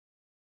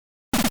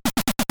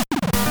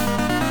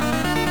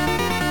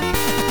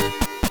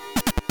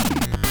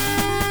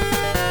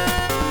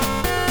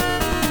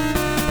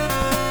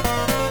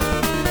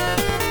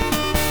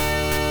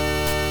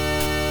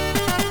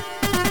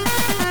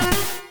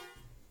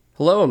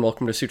Hello and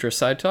welcome to Sutro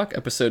Sidetalk,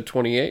 episode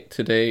 28.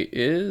 Today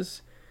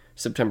is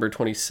September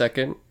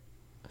 22nd,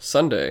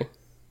 Sunday,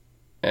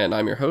 and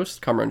I'm your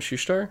host, Kamran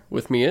Shushtar.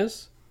 With me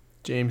is...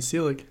 James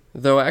Seelig.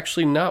 Though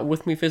actually not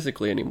with me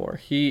physically anymore.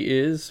 He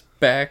is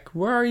back.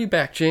 Where are you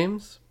back,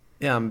 James?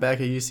 Yeah, I'm back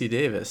at UC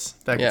Davis,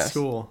 back at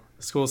school.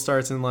 School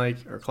starts in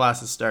or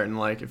classes start in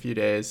a few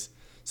days.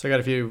 So I have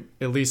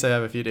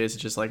a few days to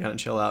just kind of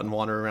chill out and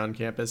wander around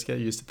campus, get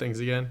used to things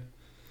again.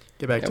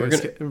 Get back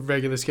to a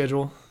regular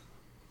schedule.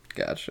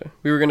 Gotcha.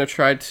 We were going to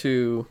try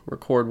to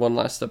record one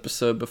last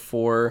episode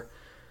before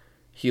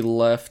he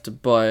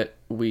left, but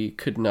we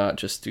could not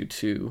just due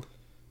to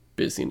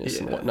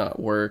busyness and whatnot,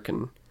 work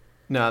and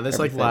this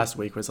everything. Last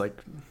week was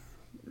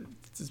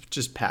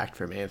just packed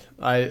for me.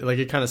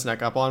 It kind of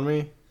snuck up on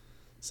me.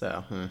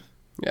 So,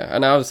 Yeah,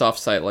 and I was off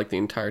site the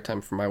entire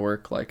time for my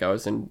work. I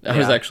was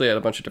actually at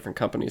a bunch of different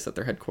companies at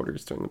their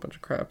headquarters doing a bunch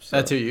of crap. So.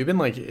 That too. You've been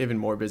even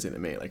more busy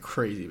than me,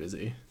 crazy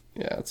busy.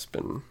 Yeah, it's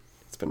been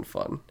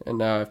fun. And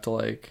now I have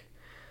to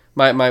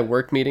my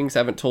work meetings, I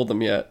haven't told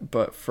them yet,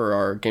 but for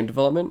our game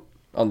development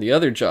on the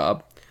other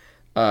job,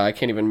 I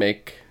can't even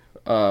make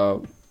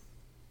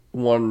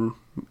one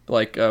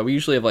we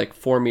usually have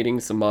 4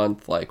 meetings a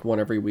month, one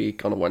every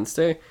week on a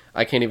Wednesday.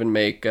 I can't even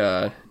make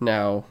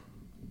now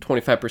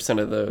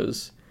 25% of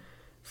those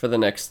for the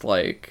next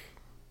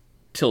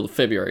till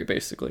February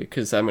basically,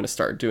 because I'm going to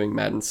start doing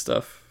Madden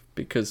stuff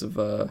because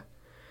of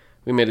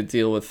we made a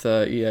deal with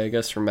EA, I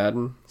guess, for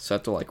Madden, so I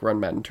have to run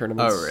Madden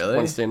tournaments. Oh, really?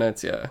 Wednesday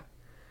nights, yeah.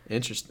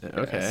 Interesting.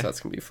 Okay. Yeah, so that's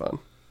gonna be fun.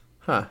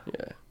 Huh.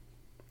 Yeah.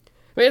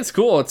 I mean, it's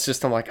cool. It's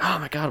just I'm oh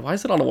my god, why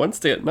is it on a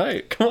Wednesday at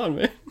night? Come on,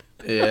 man.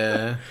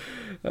 Yeah.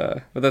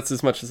 But that's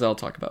as much as I'll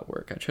talk about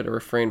work. I try to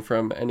refrain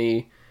from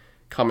any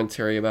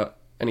commentary about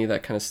any of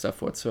that kind of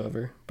stuff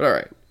whatsoever. But all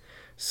right.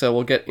 So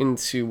we'll get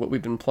into what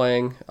we've been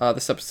playing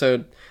this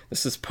episode.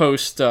 This is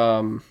post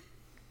Gamescom,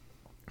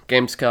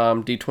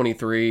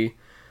 D23,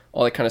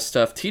 all that kind of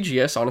stuff.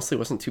 TGS honestly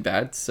wasn't too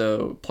bad.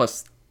 So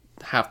plus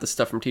half the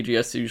stuff from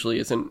TGS usually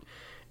isn't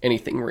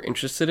anything we're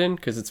interested in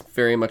because it's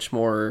very much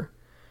more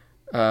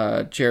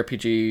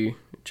JRPG,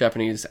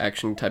 Japanese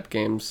action type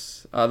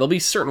games. There'll be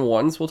certain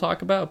ones we'll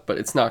talk about, but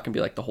it's not going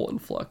to be the whole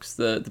influx.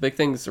 The big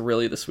things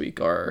really this week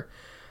are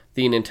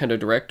the Nintendo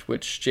Direct,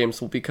 which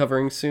James will be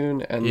covering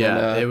soon. And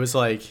then, it was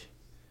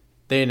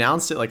they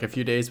announced it a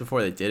few days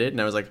before they did it,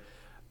 and I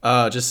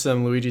was just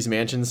some Luigi's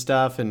Mansion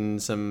stuff and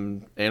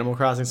some Animal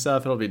Crossing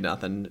stuff. It'll be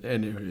nothing.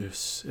 And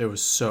it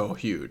was so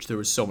huge. There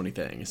were so many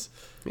things.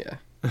 Yeah.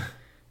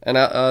 And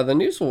the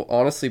news will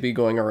honestly be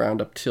going around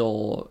up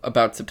till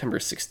about September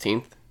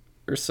 16th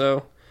or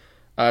so.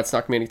 It's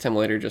not going to be any time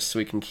later, just so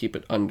we can keep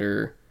it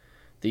under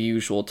the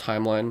usual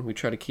timeline. We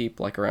try to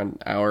keep around an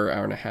hour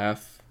and a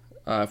half.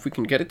 If we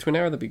can get it to an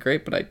hour, that'd be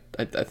great, but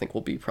I think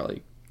we'll be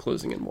probably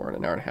closing in more in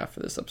an hour and a half for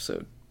this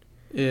episode.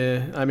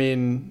 Yeah, I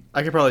mean,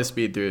 I could probably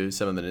speed through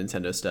some of the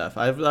Nintendo stuff.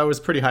 I was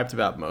pretty hyped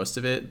about most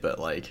of it, but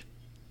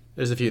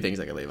there's a few things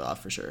I could leave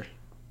off for sure.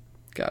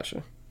 Gotcha.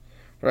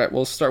 All right,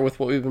 we'll start with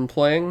what we've been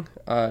playing.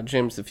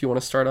 James, if you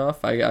want to start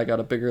off, I got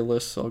a bigger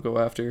list, so I'll go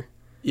after.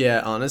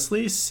 Yeah,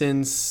 honestly,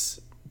 since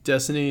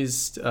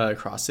Destiny's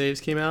cross saves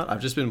came out, I've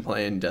just been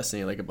playing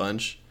Destiny a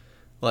bunch.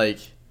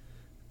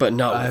 But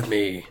not with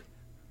me.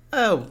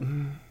 Oh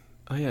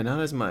yeah,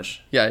 not as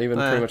much. Yeah, even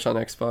pretty much on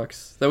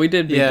Xbox. Though we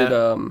did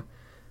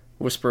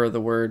Whisper of the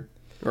Word,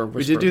 or Whisper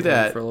we did do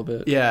that for a little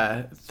bit.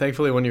 Yeah,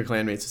 thankfully one of your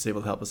clanmates was able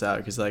to help us out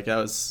because that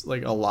was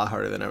a lot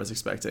harder than I was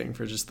expecting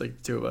for just the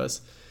two of us.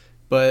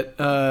 But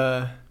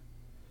I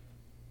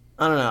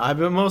don't know. I've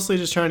been mostly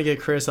just trying to get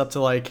Chris up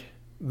to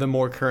the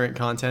more current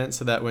content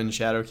so that when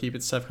Shadowkeep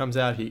and stuff comes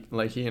out, he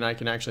and I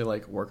can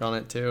actually work on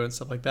it too and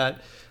stuff like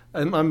that.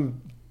 I'm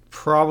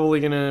probably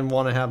gonna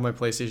want to have my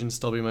PlayStation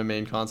still be my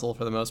main console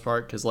for the most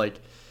part because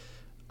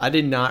I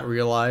did not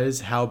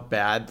realize how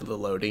bad the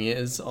loading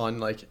is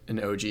on an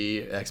OG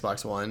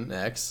Xbox One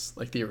X,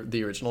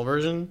 the original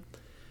version.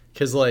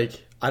 Because I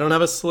don't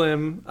have a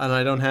Slim and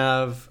I don't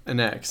have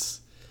an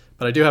X,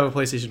 but I do have a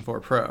PlayStation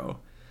 4 Pro.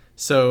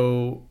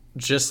 So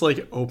just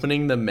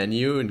opening the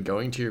menu and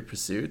going to your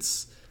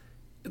pursuits,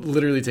 it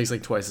literally takes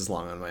twice as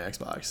long on my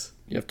Xbox.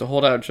 You have to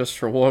hold out just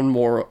for one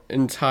more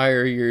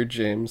entire year,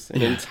 James.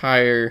 An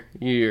entire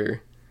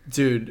year.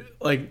 Dude,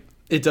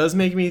 it does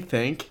make me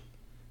think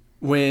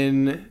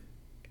when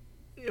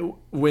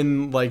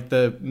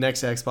the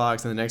next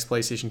Xbox and the next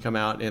PlayStation come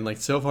out, and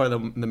so far the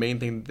main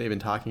thing that they've been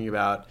talking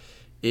about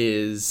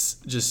is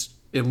just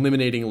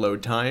eliminating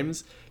load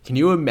times. Can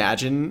you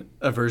imagine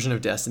a version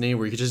of Destiny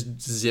where you could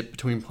just zip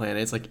between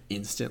planets Yes.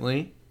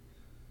 instantly?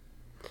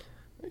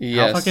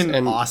 How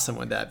fucking awesome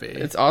would that be?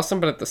 It's awesome,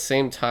 but at the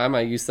same time,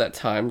 I use that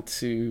time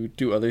to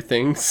do other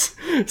things.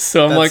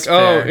 So I'm That's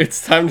fair.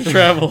 it's time to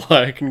travel.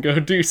 I can go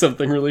do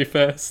something really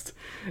fast.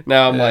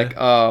 Now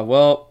I'm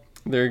well,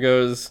 there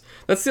goes.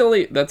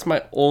 That's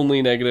my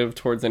only negative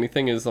towards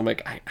anything is I'm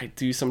I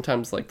do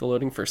sometimes the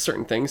loading for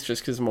certain things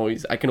just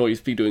because I can always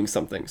be doing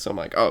something. So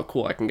I'm oh,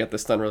 cool, I can get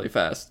this done really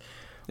fast.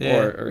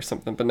 Or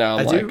something. But now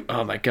I'm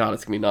oh my god,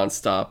 it's going to be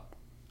nonstop.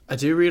 I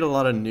do read a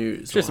lot of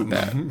news Just while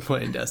bad. I'm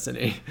playing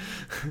Destiny.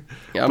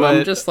 Yeah,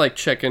 I'm just like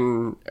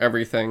checking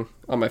everything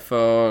on my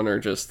phone or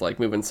just like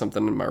moving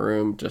something in my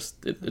room.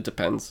 Just it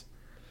depends.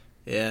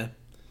 Yeah.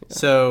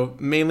 So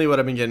mainly what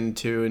I've been getting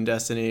to in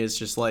Destiny is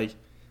just like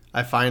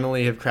I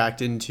finally have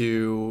cracked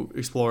into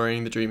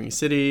exploring the Dreaming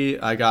City.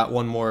 I got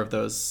one more of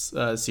those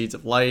Seeds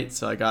of Light.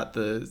 So I got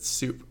the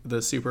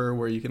super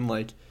where you can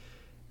like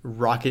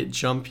rocket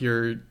jump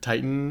your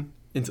Titan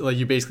into, like,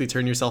 you basically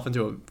turn yourself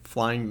into a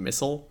flying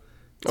missile.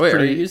 Wait,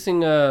 are you using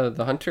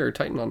the Hunter or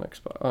Titan on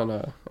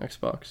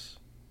Xbox?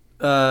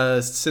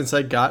 Since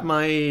I got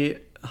my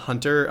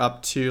Hunter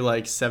up to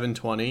like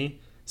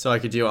 720, so I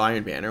could do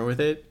Iron Banner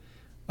with it,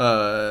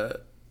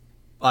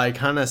 I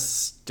kind of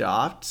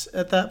stopped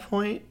at that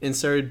point and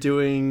started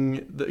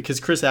doing because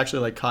Chris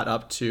actually like caught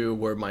up to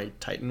where my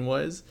Titan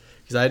was,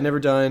 because I had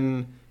never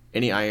done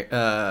any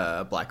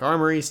Black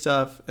Armory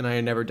stuff, and I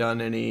had never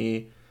done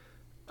any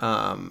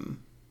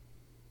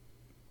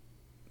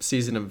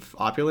Season of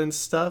Opulence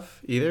stuff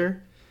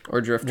either.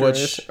 Or Drifter.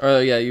 Which, oh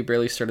yeah, you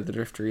barely started the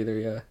Drifter either.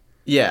 Yeah.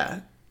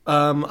 Yeah.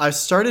 I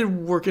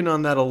started working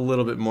on that a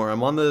little bit more.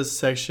 I'm on the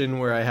section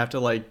where I have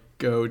to like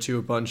go to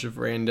a bunch of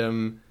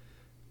random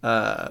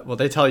well,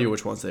 they tell you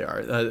which ones they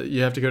are.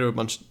 You have to go to a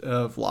bunch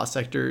of lost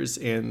sectors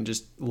and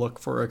just look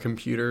for a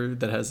computer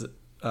that has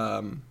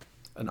an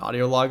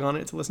audio log on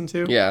it to listen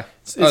to. Yeah.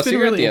 It's been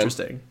really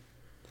interesting.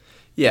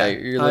 Yeah,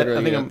 you're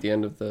literally at the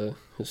end of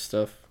his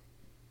stuff.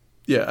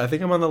 Yeah, I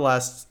think I'm on the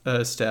last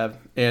stab,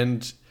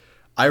 and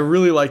I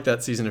really like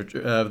that season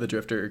of the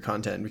Drifter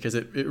content because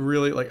it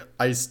really, like,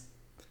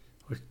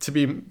 to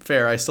be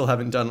fair, I still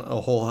haven't done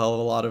a whole hell of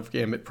a lot of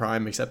Gambit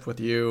Prime except with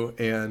you,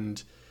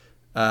 and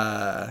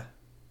I've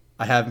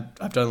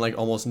done like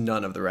almost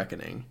none of the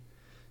Reckoning,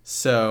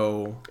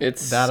 so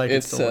it's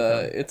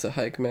a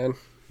hike, man.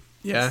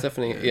 Yeah,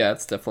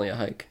 it's definitely a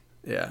hike.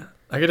 Yeah,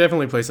 I could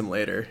definitely play some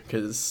later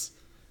because,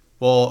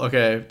 well,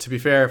 okay, to be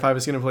fair, if I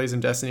was gonna play some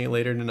Destiny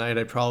later tonight,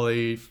 I'd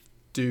probably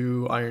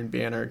do Iron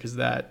Banner because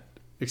that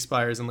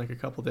expires in like a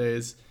couple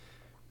days.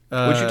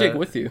 What'd you take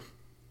with you?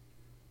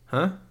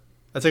 Huh?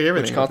 I took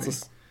everything. Which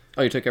consoles?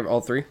 Oh, you took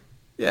all three?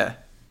 Yeah.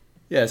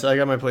 Yeah, so I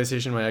got my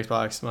PlayStation, my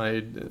Xbox,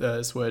 my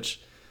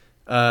Switch.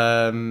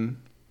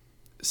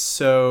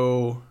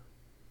 So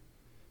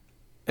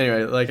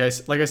anyway, like I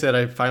said,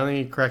 I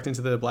finally cracked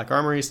into the Black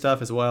Armory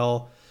stuff as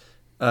well.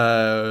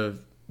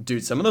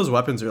 Dude, some of those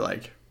weapons are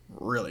like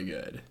really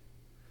good.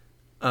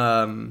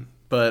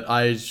 But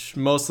I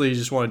mostly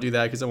just want to do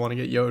that because I want to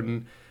get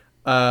Jotun.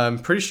 I'm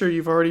pretty sure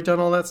you've already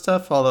done all that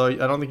stuff, although I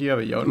don't think you have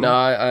a Jotun.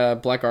 No,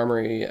 Black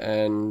Armory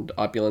and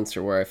Opulence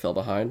are where I fell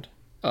behind.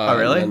 Oh,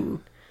 really?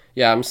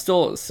 Yeah, I'm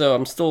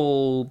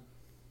still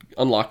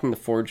unlocking the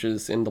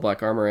forges in the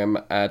Black Armory. I'm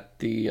at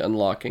the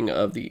unlocking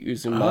of the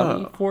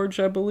Uzumaki forge,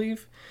 I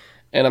believe.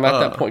 And I'm at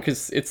that point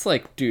because it's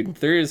like, dude,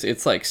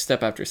 it's like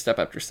step after step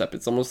after step.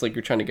 It's almost like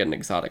you're trying to get an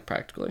exotic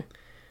practically.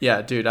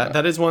 Yeah, dude,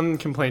 that is one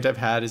complaint I've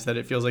had, is that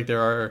it feels like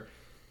there are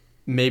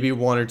maybe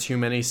one or too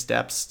many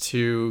steps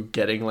to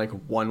getting like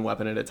one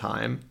weapon at a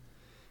time.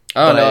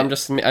 Oh, but no,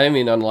 I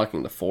mean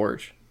unlocking the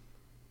forge.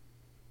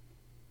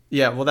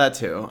 Yeah, well, that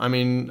too. I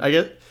mean, I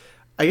guess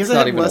it's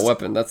not even a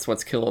weapon. That's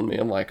what's killing me.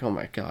 I'm like, oh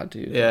my god,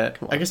 dude. Yeah,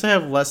 I guess I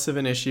have less of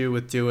an issue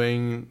with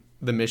doing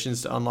the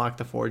missions to unlock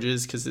the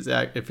forges because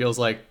it feels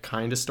like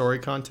kind of story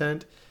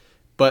content,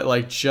 but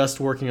like just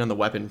working on the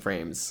weapon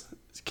frames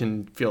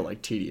can feel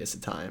like tedious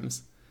at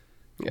times.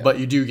 Yeah. But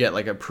you do get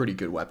like a pretty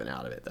good weapon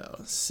out of it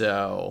though.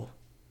 So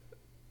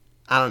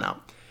I don't know.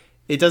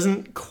 It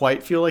doesn't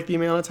quite feel like the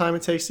amount of time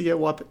it takes to get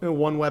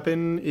one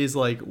weapon is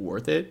like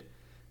worth it.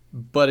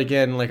 But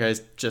again, like I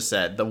just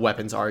said, the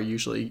weapons are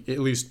usually at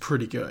least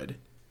pretty good.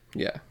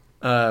 Yeah.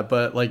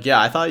 But like,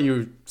 yeah, I thought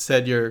you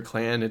said your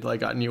clan had like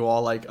gotten you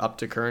all like up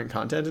to current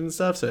content and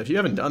stuff. So if you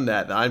haven't done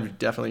that, then I'm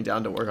definitely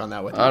down to work on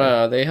that with you. I don't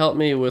know. They helped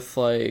me with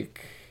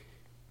like.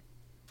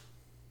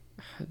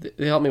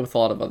 They helped me with a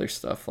lot of other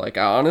stuff. Like,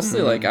 I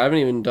honestly, like, I haven't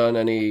even done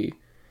any.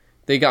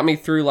 They got me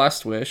through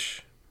Last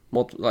Wish,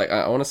 like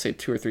I want to say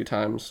 2 or 3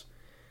 times.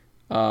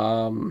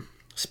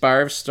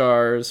 Spire of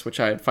Stars, which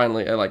I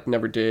like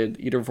never did.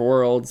 Eater of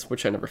Worlds,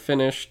 which I never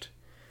finished,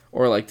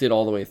 or like did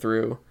all the way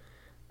through.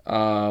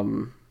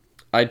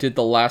 I did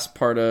the last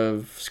part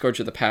of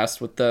Scourge of the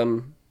Past with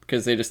them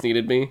because they just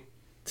needed me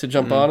to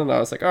jump on, and I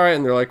was like, all right.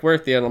 And they're like, we're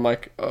at the end. I'm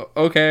like, oh,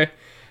 okay.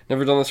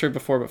 Never done this right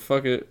before, but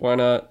fuck it, why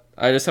not?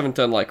 I just haven't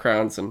done like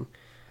crowns, and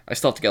I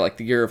still have to get like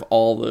the gear of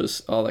all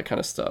that kind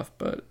of stuff.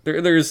 But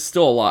there's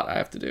still a lot I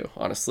have to do.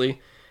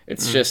 Honestly,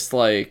 it's just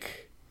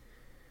like,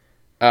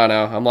 I don't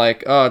know. I'm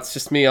like, oh, it's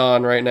just me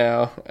on right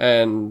now,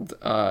 and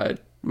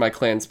my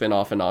clan's been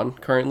off and on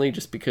currently,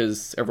 just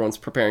because everyone's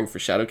preparing for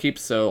Shadowkeep.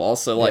 So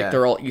also like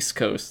they're all East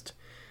Coast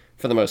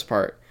for the most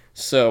part.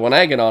 So when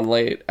I get on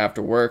late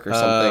after work or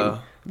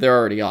something, they're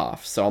already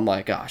off. So I'm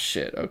like, oh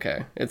shit,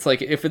 okay. It's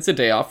like if it's a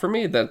day off for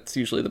me, that's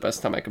usually the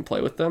best time I can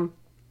play with them.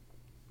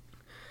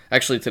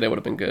 Actually, today would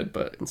have been good,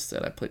 but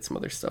instead I played some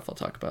other stuff I'll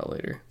talk about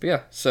later. But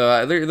yeah,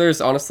 so there's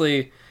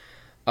honestly,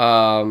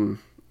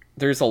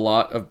 there's a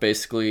lot of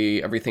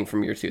basically everything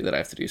from year 2 that I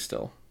have to do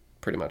still.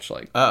 pretty much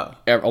like Oh,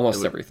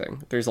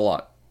 everything. There's a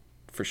lot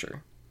for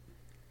sure.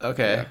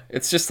 okay. Yeah.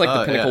 It's just like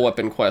the pinnacle yeah.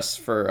 weapon quest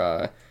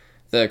for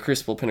the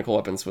Crucible pinnacle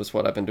weapons was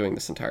what I've been doing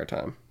this entire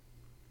time.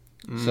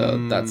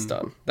 So that's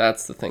done.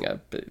 That's the thing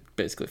I've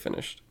basically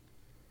finished.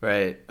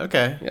 Right.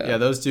 Okay. Yeah. Yeah.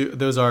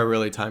 Those are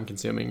really time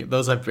consuming.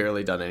 Those I've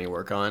barely done any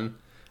work on.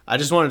 I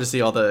just wanted to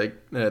see all the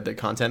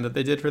content that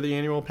they did for the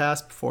annual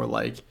pass before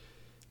like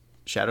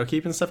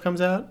Shadowkeep and stuff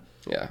comes out.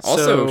 Yeah.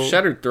 Also, So-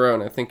 Shattered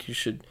Throne. I think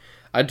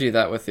I'd do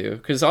that with you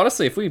because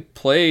honestly, if we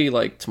play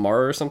like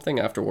tomorrow or something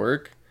after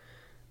work,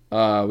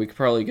 we could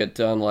probably get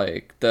done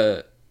like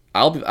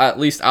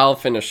I'll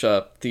finish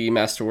up the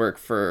masterwork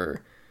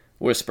for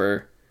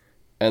Whisper,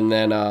 and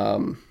then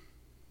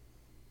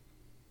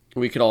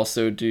we could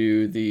also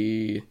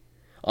do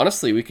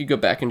honestly, we could go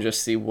back and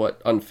just see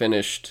what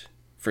unfinished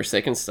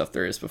Forsaken stuff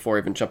there is before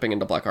even jumping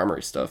into Black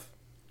Armory stuff.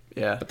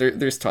 Yeah. But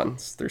there's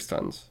tons. There's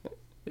tons.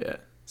 Yeah.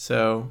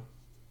 So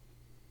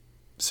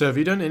have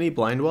you done any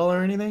blind well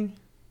or anything?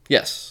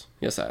 Yes,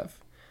 I have.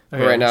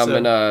 Okay, But right now so- I'm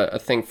in a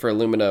thing for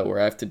Illumina where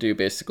I have to do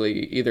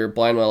basically either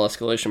Blindwell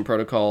Escalation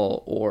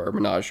Protocol or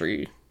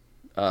Menagerie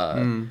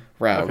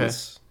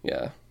rounds.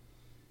 Yeah.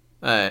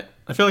 Alright.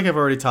 I feel like I've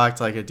already talked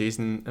like a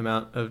decent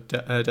amount of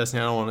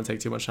Destiny. I don't want to take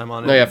too much time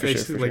on it. No, yeah, for sure.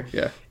 Basically,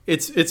 Yeah.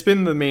 It's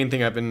been the main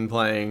thing I've been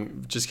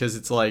playing just because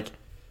it's like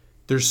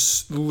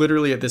there's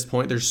literally at this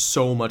point there's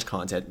so much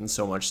content and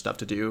so much stuff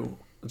to do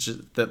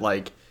that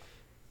like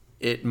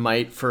it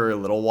might for a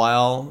little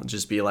while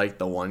just be like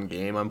the one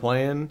game I'm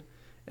playing,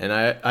 and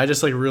I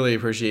just like really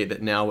appreciate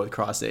that now with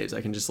cross saves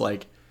I can just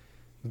like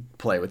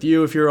play with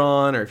you if you're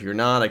on, or if you're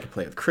not I can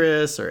play with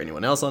Chris or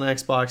anyone else on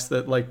Xbox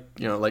that like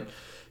like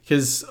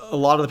because a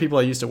lot of the people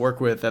I used to work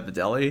with at the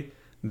deli,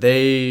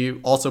 they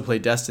also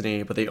played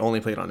Destiny, but they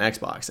only played on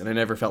Xbox, and I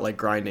never felt like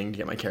grinding to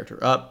get my character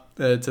up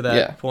to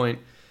that point.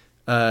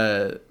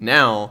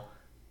 Now,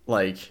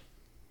 like,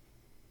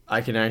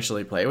 I can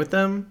actually play with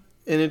them,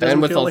 and it doesn't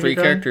And with feel all like three a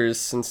grind. characters,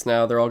 since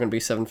now they're all going to be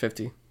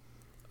 750.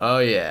 Oh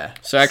yeah.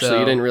 So actually,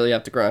 you didn't really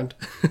have to grind.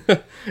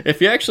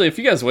 If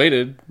you guys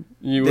waited,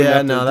 you would. Yeah,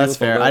 have to no, deal that's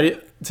with all fair.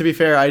 that. To be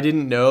fair, I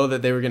didn't know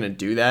that they were gonna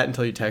do that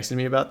until you texted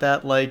me about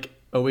that like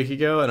a week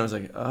ago, and I was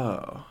like,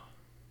 oh.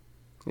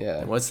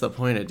 Yeah. What's the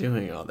point of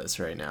doing all this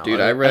right now? Dude,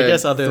 I read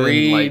other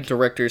three than like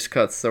director's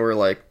cuts that were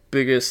like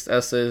biggest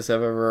essays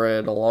I've ever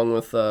read, along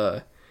with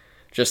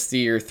just the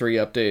year 3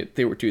 update.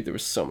 There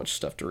was so much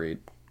stuff to read,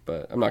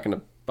 but I'm not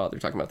gonna bother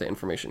talking about the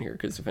information here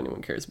because if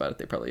anyone cares about it,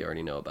 they probably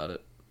already know about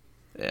it.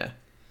 yeah.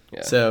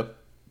 Yeah. So,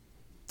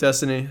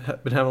 Destiny,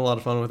 been having a lot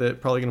of fun with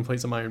it. Probably gonna play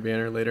some Iron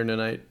Banner later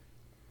tonight,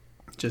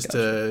 just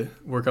to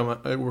work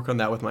on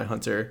that with my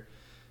hunter.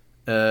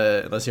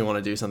 Unless you want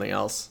to do something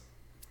else,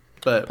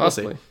 but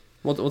Possibly.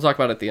 we'll see. We'll talk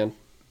about it at the end.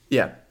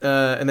 Yeah,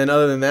 and then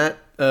other than that,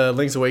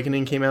 Link's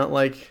Awakening came out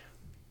like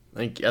I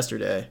think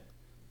yesterday,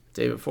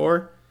 day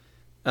before,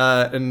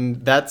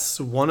 and that's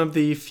one of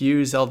the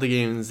few Zelda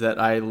games that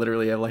I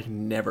literally have like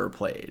never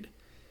played,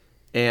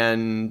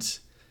 and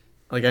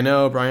like I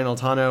know Brian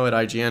Altano at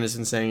IGN has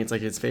been saying it's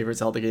like his favorite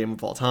Zelda game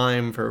of all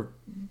time for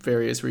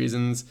various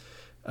reasons.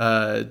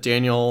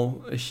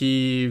 Daniel,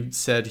 he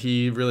said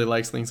he really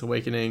likes Link's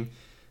Awakening,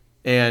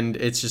 and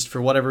it's just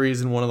for whatever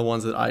reason one of the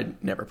ones that I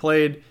never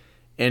played,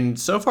 and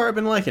so far I've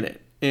been liking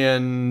it.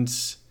 And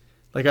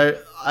like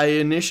I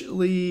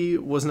initially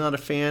was not a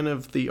fan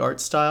of the art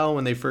style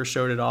when they first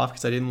showed it off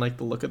because I didn't like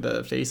the look of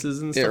the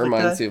faces and stuff. It like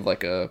reminds that. you of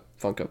like a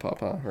Funko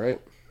Pop, huh?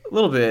 Right? A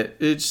little bit.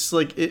 It's just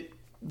like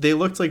they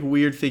looked like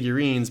weird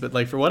figurines, but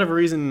like for whatever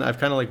reason I've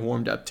kind of like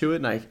warmed up to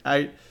it, and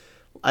I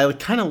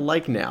kind of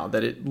like now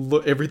that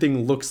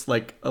everything looks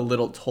like a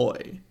little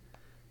toy.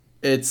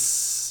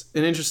 It's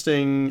an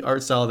interesting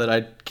art style that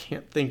I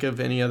can't think of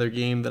any other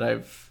game that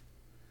I've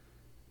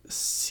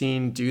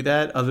seen do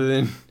that other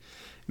than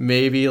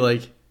maybe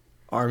like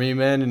Army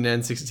Men in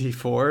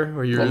N64,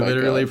 where you're Oh my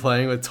literally God.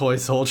 playing with toy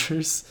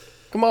soldiers.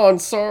 Come on,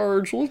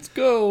 Sarge, let's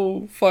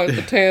go fight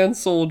the tan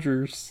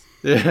soldiers.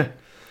 Yeah.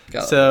 God, I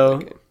love So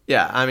that game.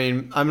 yeah, I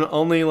mean, I'm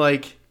only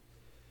like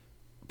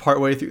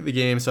partway through the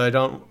game, so I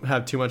don't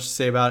have too much to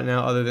say about it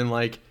now, other than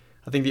like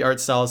I think the art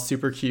style is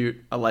super cute.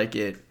 I like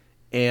it,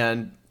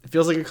 and it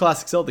feels like a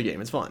classic Zelda game.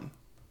 It's fun.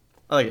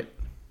 I like it.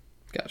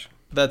 Gotcha.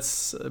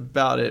 That's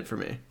about it for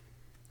me.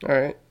 All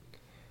right.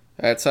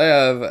 All right, so I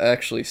have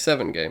actually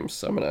 7 games,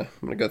 so I'm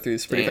gonna go through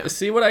these pretty Damn. fast.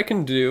 See what I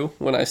can do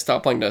when I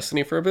stop playing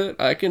Destiny for a bit.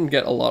 I can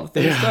get a lot of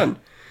things Yeah. done.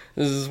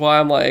 This is why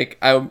I'm like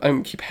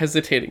I'm keep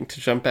hesitating to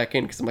jump back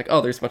in because I'm like,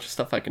 oh, there's a bunch of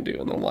stuff I can do,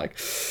 and then I'm like,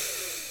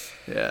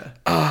 Yeah.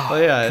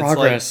 Well, yeah.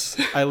 progress It's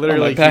like I on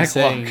literally my keep backlog.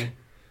 saying.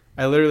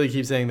 I literally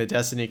keep saying that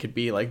Destiny could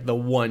be like the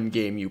one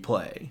game you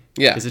play.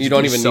 yeah, 'Cause it you just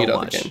don't gives even so need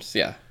other much. games.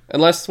 Yeah,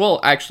 unless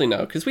actually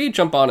no, because we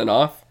jump on and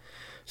off.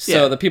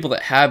 So Yeah. the people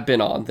that have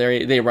been on,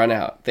 they run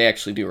out. They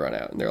actually do run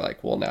out, and they're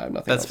like, well, now I have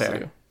nothing That's else fair.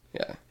 to do.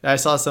 Yeah. I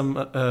saw some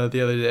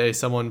the other day,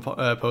 someone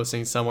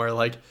posting somewhere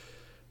like,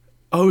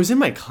 "Oh, it was in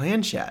my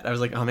clan chat." I was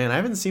like, "Oh man, I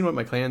haven't seen what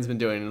my clan's been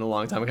doing in a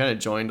long time. I kind of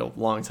joined a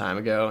long time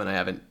ago, and I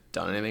haven't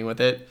done anything with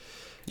it."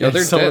 Yeah, And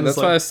they're dead. someone's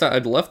That's like- why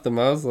I'd left them.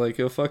 I was like,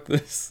 yo, fuck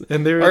this.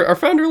 And they're Our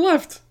founder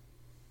left.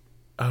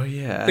 Oh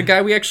yeah. The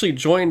guy we actually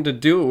joined to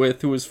do it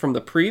with, who was from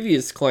the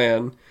previous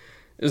clan,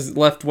 is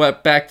left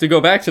back to go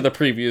back to the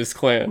previous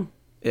clan.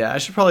 Yeah, I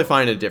should probably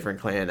find a different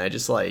clan. I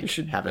just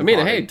haven't. I mean,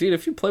 bothered. hey, dude,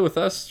 if you play with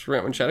us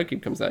right when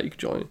Shadowkeep comes out, you could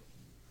join.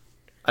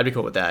 I'd be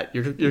cool with that.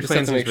 Your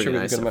clan seems pretty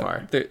nice so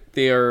far.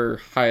 They are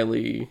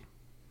highly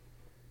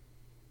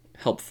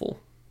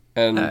helpful,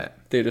 and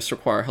they just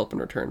require help in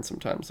return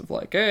sometimes. Of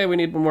like, hey, we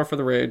need one more for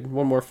the raid,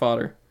 one more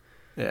fodder.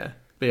 Yeah,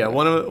 but yeah,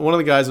 one of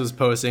the guys was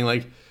posting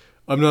like,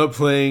 I'm not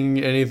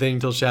playing anything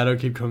till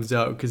Shadowkeep comes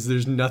out because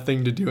there's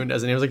nothing to do in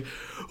Destiny. I was like,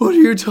 what are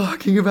you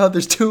talking about?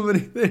 There's too many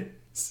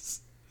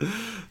things.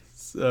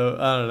 So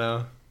I don't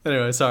know.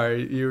 Anyway,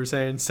 sorry, you were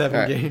saying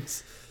 7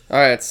 games. All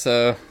right,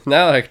 so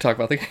now that I can talk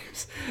about the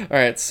games. All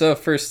right, so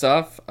first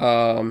off,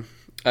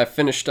 I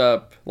finished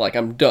up, like,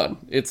 I'm done.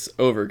 It's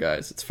over,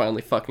 guys. It's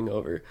finally fucking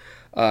over.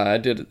 I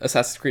did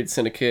Assassin's Creed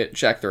Syndicate,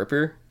 Jack the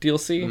Ripper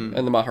DLC,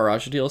 and the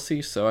Maharaja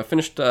DLC. So I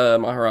finished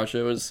Maharaja.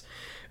 It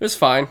was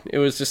fine. It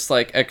was just,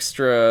 like,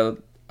 extra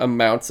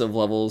amounts of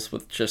levels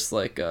with just,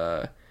 like,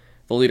 the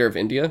leader of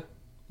India,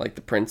 like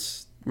the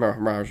Prince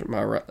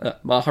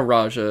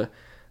Maharaja,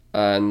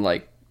 and,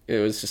 like, it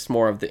was just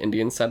more of the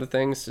Indian side of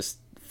things, just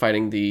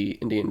fighting the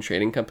Indian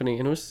trading company,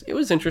 and it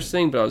was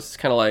interesting, but I was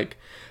kind of like,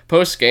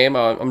 post game,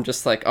 I'm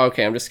just like,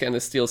 okay, I'm just getting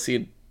this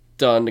DLC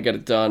done to get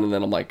it done, and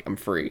then I'm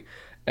free.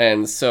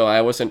 And so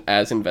I wasn't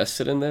as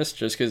invested in this,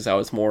 just because I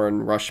was more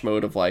in rush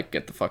mode of like,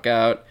 get the fuck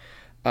out.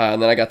 And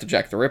then I got to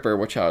Jack the Ripper,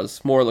 which I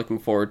was more looking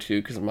forward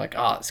to, because I'm like,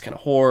 it's kind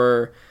of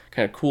horror,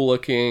 kind of cool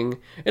looking,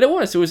 and it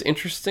was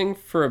interesting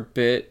for a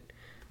bit.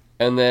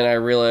 And then I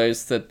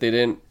realized that they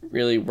didn't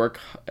really work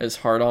as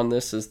hard on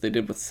this as they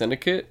did with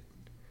Syndicate,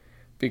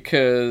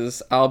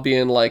 because I'll be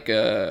in like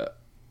a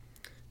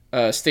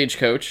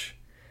stagecoach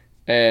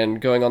and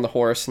going on the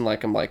horse, and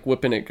like I'm like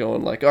whipping it,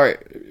 going like, all right,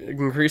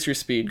 increase your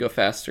speed, go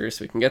faster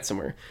so we can get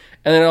somewhere.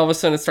 And then all of a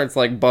sudden it starts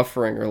like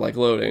buffering or like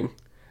loading,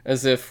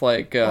 as if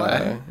like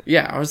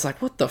yeah, I was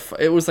like, what the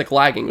it was like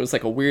lagging. It was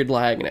like a weird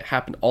lag, and it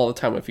happened all the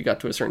time if you got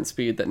to a certain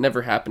speed. That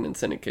never happened in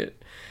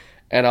Syndicate.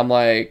 And I'm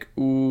like,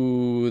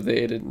 ooh,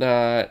 they did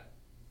not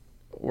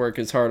work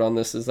as hard on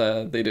this as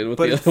they did with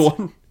the other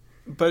one.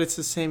 But it's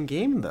the same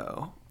game,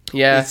 though.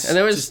 Yeah, and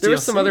there was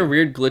some other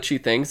weird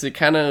glitchy things.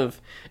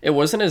 It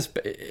wasn't as...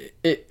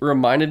 It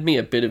reminded me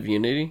a bit of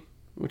Unity,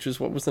 which is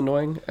what was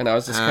annoying. And I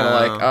was just kind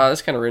of like,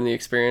 this kind of ruined the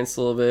experience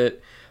a little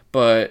bit.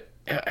 But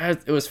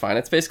it was fine.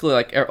 It's basically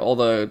like all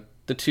the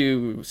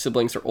two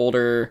siblings are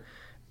older,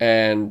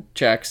 and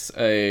Jack's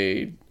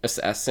a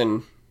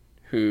assassin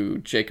who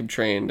Jacob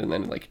trained, and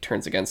then like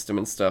turns against him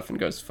and stuff and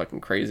goes fucking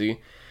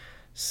crazy.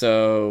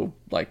 So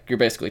like you're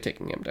basically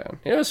taking him down.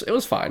 It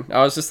was fine.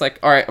 I was just like,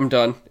 all right, I'm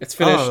done. It's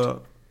finished.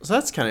 So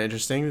that's kind of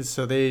interesting.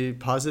 So they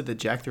posited that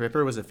Jack the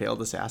Ripper was a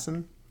failed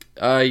assassin?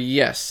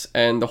 Yes,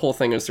 and the whole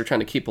thing is they're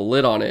trying to keep a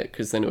lid on it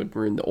because then it would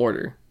ruin the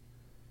order.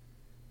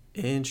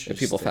 Interesting. If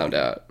people found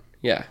out.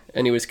 Yeah,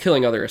 and he was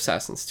killing other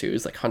assassins too. He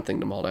was like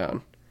hunting them all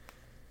down.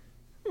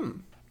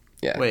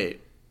 Yeah.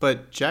 Wait,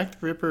 but Jack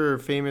the Ripper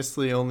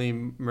famously only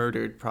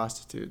murdered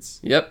prostitutes.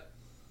 Yep.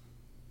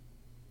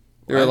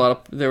 There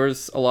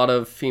was a lot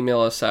of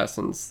female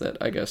assassins that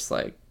I guess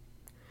like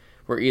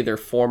were either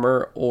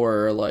former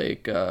or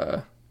like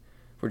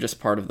were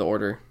just part of the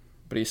order,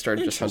 but he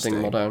started just hunting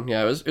them all down.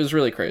 Yeah, it was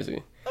really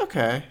crazy.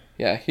 Okay.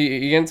 Yeah,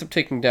 he ends up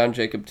taking down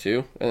Jacob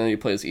too, and then he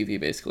plays Evie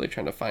basically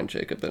trying to find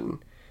Jacob and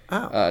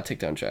take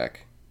down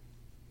Jack.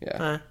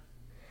 Yeah.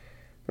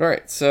 All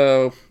right,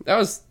 so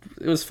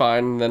it was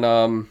fine. And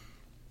then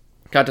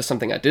got to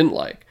something I didn't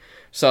like.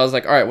 So I was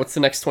like, all right, what's the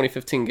next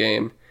 2015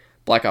 game?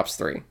 Black Ops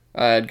 3.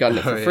 I had gotten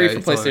it for free for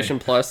PlayStation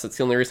Plus. That's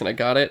the only reason I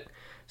got it.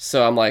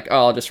 So I'm like,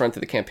 I'll just run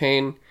through the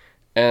campaign.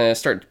 And I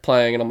start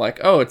playing, and I'm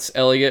like, it's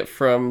Elliot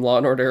from Law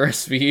 & Order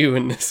SVU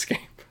in this game.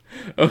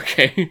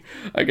 Okay.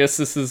 I guess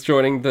this is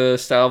joining the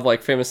style of,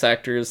 like, famous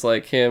actors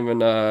like him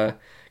and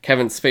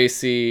Kevin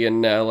Spacey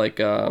and like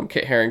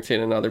Kit Harington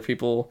and other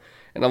people.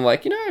 And I'm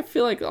like, I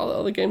feel like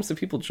all the games that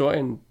people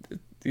join,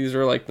 these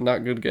are, like, the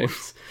not good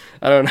games.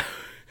 I don't know.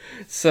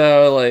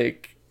 So,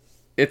 like,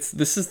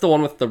 this is the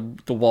one with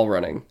the wall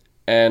running.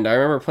 And I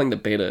remember playing the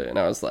beta, and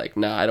I was like,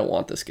 nah, I don't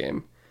want this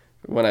game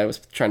when I was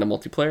trying to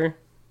multiplayer.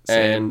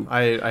 Same. And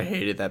I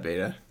hated that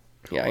beta.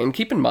 Yeah, and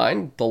keep in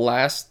mind, the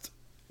last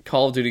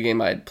Call of Duty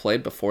game I had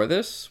played before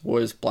this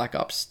was Black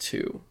Ops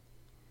 2.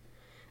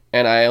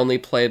 And I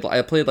played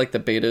like the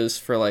betas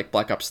for like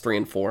Black Ops 3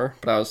 and 4,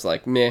 but I was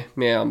like, meh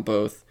on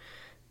both.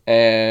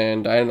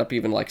 And I ended up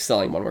even like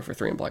selling Modern Warfare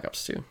 3 and Black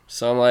Ops 2.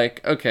 So I'm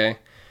like, okay.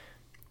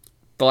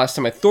 The last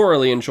time I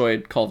thoroughly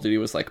enjoyed Call of Duty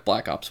was like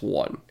Black Ops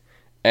 1.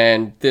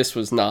 And this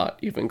was not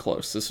even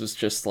close. This was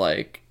just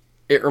like,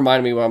 it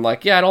reminded me when I'm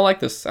like, yeah, I don't like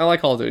this. I don't like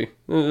Call of Duty.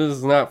 This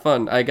is not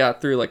fun. I got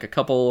through like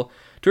 2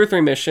 or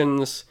 3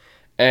 missions,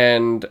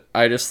 and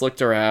I just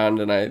looked around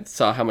and I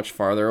saw how much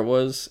farther it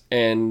was.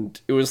 And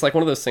it was like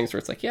one of those things where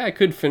it's like, yeah, I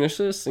could finish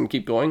this and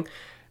keep going.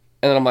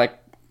 And then I'm like,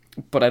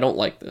 but I don't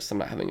like this. I'm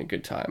not having a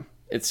good time.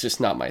 It's just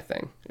not my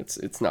thing.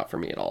 It's not for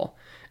me at all.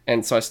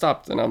 And so I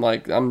stopped, and I'm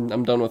like,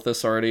 I'm done with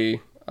this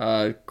already.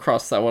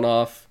 Crossed that one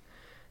off.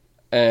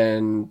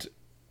 and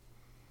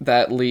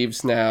that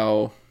leaves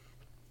now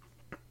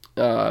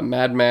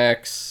Mad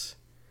Max,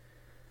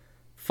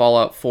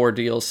 Fallout 4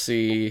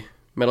 DLC,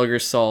 Metal Gear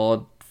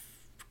Solid,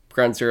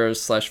 Ground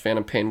Zeroes /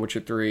 Phantom Pain, Witcher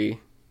 3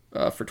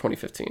 for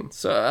 2015.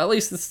 So at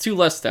least it's 2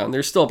 less down.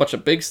 There's still a bunch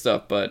of big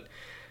stuff, but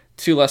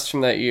 2 less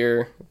from that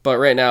year. But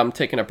right now I'm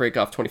taking a break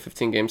off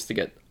 2015 games to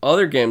get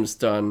other games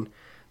done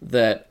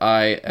that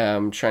I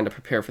am trying to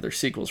prepare for their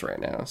sequels right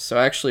now. So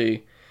I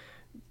actually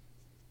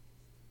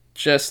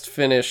just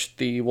finished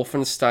the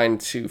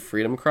Wolfenstein 2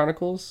 Freedom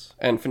Chronicles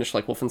and finished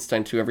like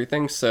Wolfenstein 2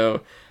 everything.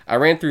 So I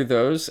ran through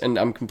those and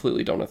I'm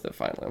completely done with it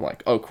finally. I'm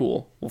like, oh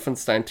cool,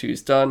 Wolfenstein 2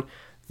 is done.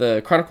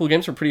 The Chronicle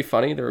games were pretty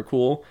funny. They were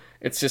cool.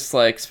 It's just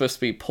like supposed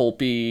to be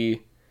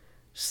pulpy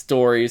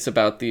stories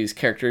about these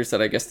characters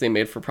that I guess they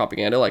made for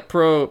propaganda, like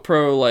pro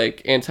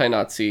like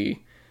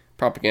anti-Nazi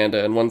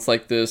propaganda. And one's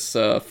like this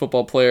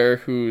football player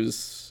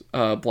who's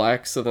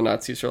black, so the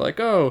Nazis are like,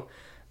 oh,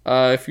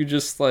 if you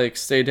just like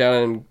stay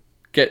down and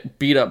get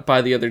beat up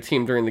by the other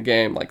team during the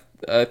game, like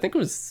I think it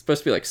was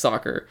supposed to be like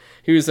soccer.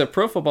 He was a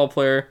pro football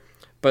player,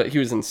 but he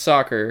was in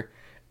soccer,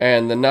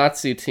 and the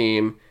Nazi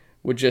team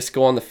would just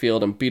go on the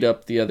field and beat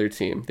up the other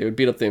team. They would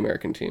beat up the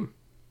American team.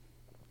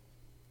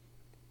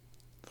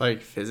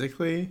 Like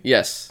physically?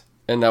 Yes.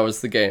 And that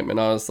was the game. And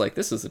I was like,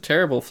 this is a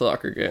terrible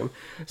soccer game.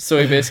 So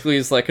he basically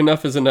is like,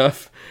 enough is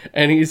enough.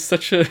 And he's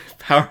such a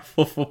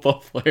powerful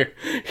football player.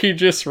 He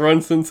just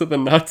runs into the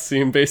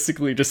Nazi and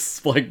basically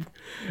just like,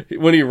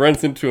 when he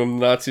runs into him,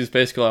 the Nazi's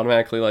basically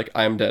automatically like,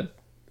 I'm dead.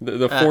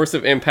 The force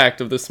of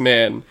impact of this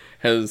man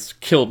has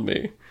killed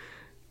me.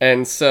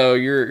 And so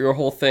your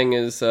whole thing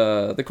is,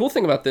 the cool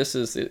thing about this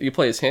is you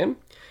play as him.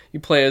 You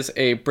play as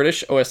a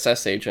British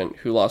OSS agent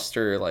who lost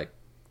her, like,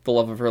 the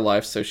love of her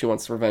life, so she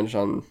wants revenge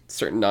on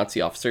certain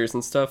Nazi officers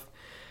and stuff.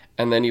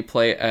 And then you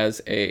play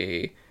as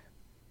a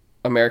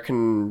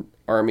American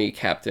army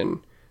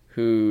captain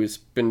who's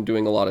been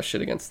doing a lot of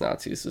shit against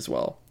Nazis as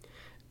well.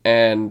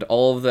 And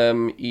all of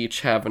them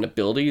each have an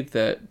ability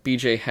that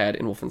BJ had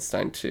in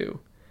Wolfenstein 2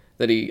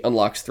 that he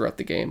unlocks throughout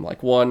the game.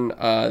 Like one,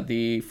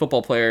 the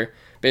football player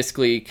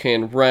basically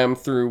can ram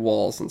through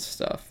walls and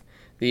stuff.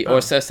 The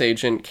OSS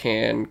agent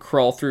can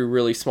crawl through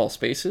really small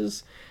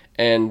spaces,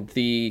 and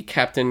the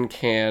captain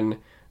can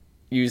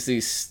use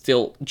these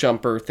stilt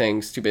jumper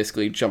things to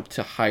basically jump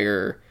to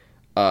higher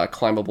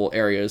climbable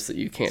areas that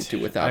you can't do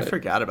without it. I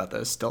forgot about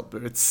those stealth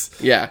boots.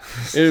 Yeah,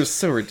 it was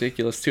so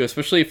ridiculous too,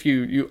 especially if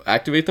you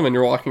activate them and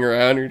you're walking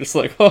around and you're just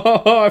like,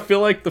 oh, I feel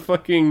like the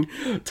fucking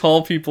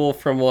tall people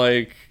from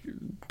like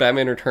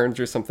Batman Returns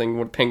or something,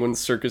 with Penguin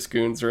Circus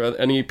Goons or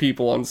any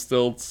people on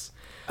stilts.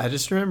 I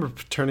just remember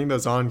turning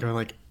those on going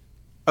like,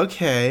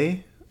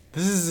 okay,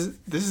 this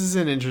is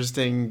an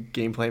interesting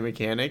gameplay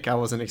mechanic I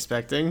wasn't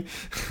expecting.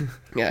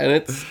 Yeah, and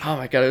it's, oh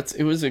my god,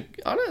 they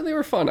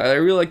were fun. I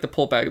really like the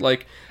pullback.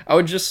 Like, I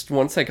would just,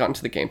 once I got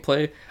into the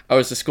gameplay, I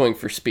was just going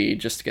for speed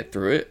just to get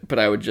through it, but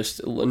I would just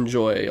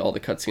enjoy all the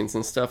cutscenes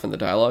and stuff and the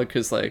dialogue,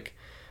 because like,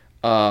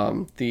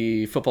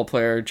 the football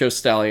player, Joe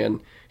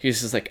Stallion,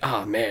 he's just like,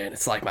 oh man,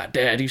 it's like my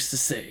dad used to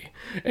say.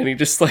 And he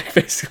just like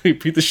basically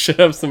beat the shit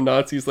out of some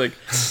Nazis. Like,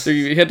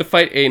 he had to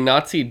fight a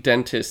Nazi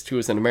dentist who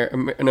was an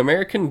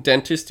American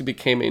dentist who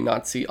became a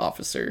Nazi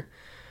officer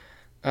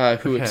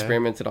who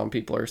experimented on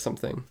people or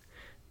something.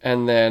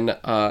 And then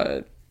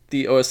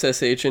the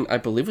OSS agent, I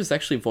believe, was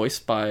actually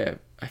voiced by,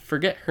 I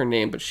forget her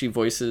name, but she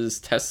voices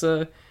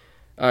Tessa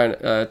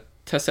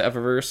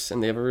Eververse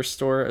in the Eververse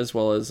store, as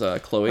well as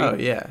Chloe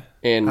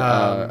in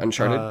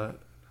Uncharted,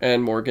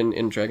 and Morgan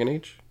in Dragon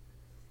Age.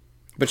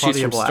 But Claudia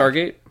she's from Black.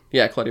 Stargate.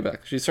 Yeah, Claudia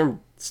Black. She's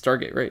from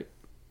Stargate, right?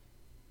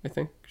 I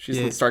think. She's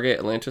in Stargate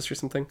Atlantis or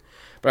something.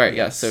 But all right,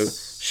 yeah, so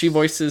she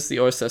voices the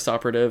OSS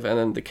operative, and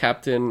then the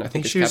captain, I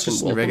think it's she was Captain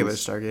just Wilkins. In regular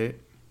Stargate.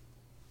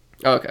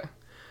 Oh, okay.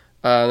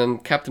 Then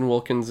Captain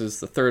Wilkins is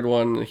the third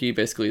one. He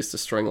basically is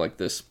destroying like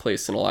this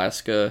place in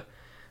Alaska,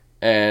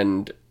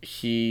 and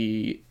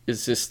he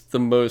is just the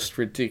most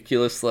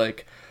ridiculous,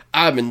 like,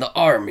 I'm in the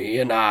army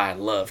and I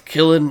love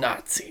killing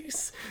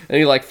Nazis. And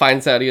he like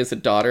finds out he has a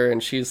daughter,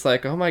 and she's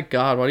like, oh my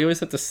god, why do you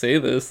always have to say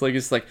this? Like,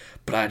 he's like,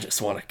 but I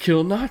just want to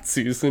kill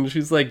Nazis. And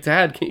she's like,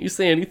 Dad, can't you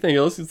say anything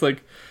else? He's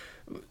like,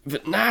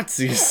 but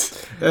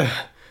Nazis.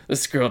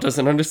 This girl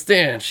doesn't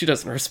understand. She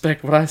doesn't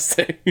respect what I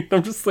say.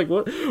 I'm just like,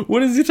 what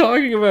is he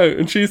talking about?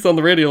 And she's on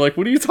the radio like,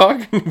 what are you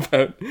talking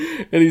about?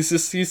 And he's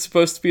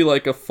supposed to be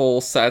like a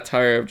full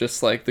satire of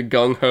just like the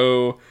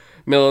gung-ho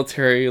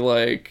military,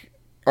 like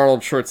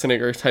Arnold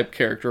Schwarzenegger type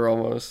character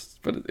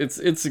almost. But it's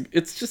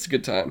just a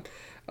good time.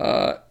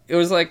 It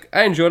was like,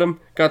 I enjoyed him,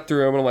 got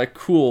through him, and I'm like,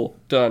 cool,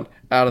 done,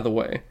 out of the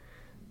way.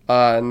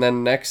 And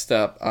then next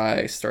up,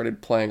 I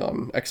started playing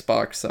on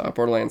Xbox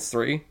Borderlands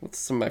 3 with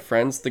some of my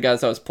friends, the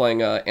guys I was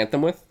playing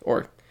Anthem with,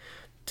 or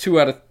 2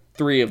 out of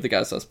 3 of the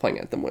guys I was playing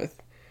Anthem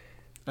with.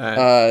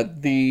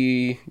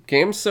 The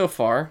game so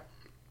far,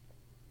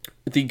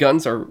 the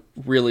guns are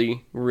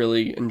really,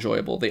 really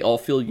enjoyable. They all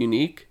feel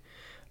unique.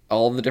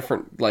 All the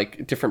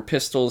different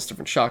pistols,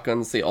 different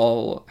shotguns, they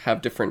all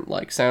have different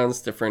like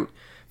sounds, different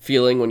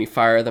feeling when you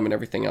fire them and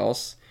everything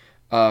else.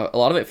 A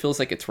lot of it feels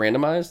like it's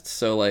randomized,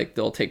 so like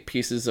they'll take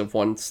pieces of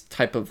one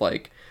type of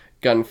like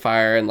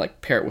gunfire and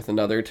like pair it with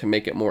another to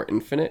make it more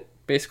infinite,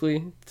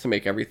 basically, to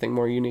make everything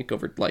more unique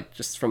over like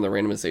just from the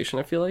randomization.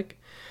 I feel like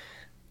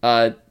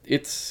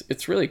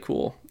it's really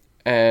cool,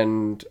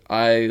 and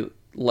I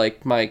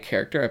like my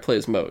character. I play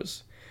as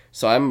Mose,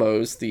 so I'm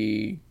Mose,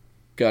 the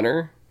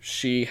gunner.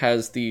 She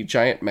has the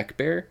giant mech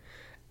bear,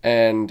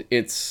 and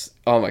it's,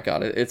 oh my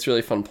god, it's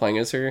really fun playing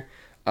as her.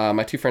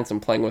 My two friends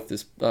I'm playing with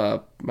is,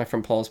 my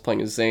friend Paul is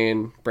playing as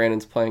Zane.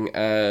 Brandon's playing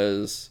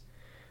as,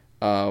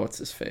 what's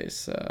his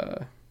face?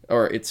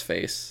 Or its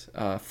face.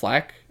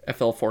 Flak,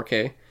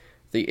 FL4K,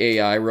 the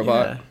AI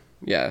robot.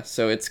 Yeah,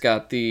 so it's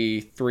got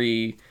the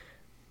three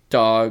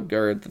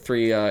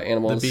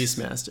animals. The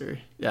Beastmaster.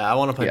 Yeah, I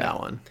want to play that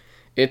one.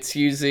 It's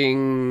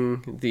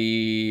using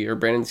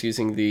Brandon's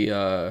using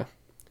the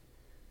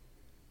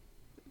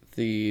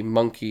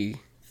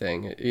monkey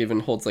thing. It even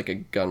holds like a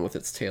gun with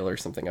its tail or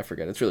something. I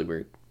forget. It's really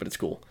weird, but it's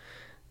cool.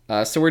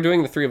 So we're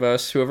doing the three of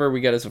us. Whoever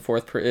we get as a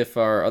fourth, if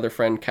our other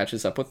friend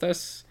catches up with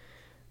us.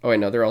 Oh wait,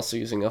 no, they're also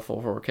using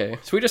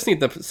F4K. So we just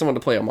need someone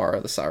to play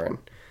Amara, the Siren.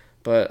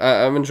 But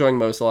I'm enjoying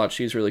Mose a lot.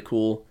 She's really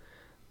cool.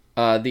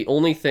 The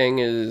only thing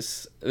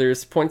is,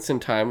 there's points in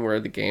time where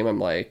the game I'm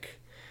like,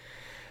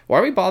 why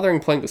are we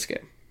bothering playing this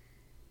game?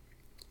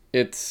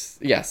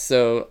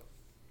 So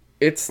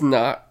it's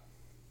not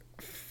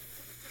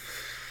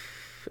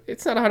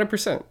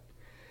 100%.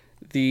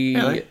 They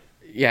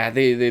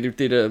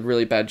did a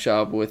really bad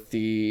job with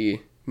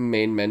the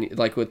main menu,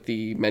 like with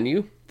the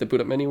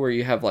boot up menu, where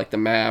you have like the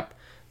map,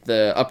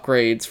 the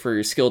upgrades for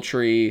your skill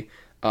tree,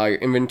 your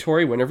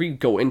inventory. Whenever you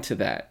go into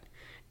that,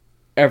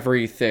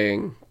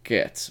 everything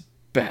gets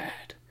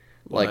bad.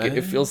 Like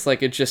it feels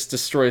like it just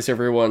destroys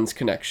everyone's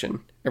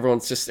connection.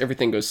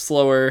 Everything goes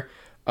slower.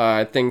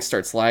 Things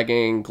starts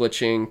lagging,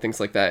 glitching, things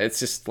like that. It's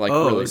just like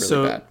really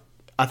bad.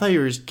 I thought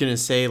you were gonna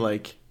say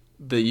like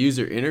the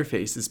user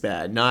interface is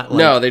bad, not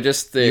like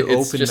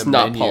it's just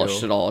not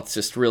polished at all. It's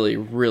just really,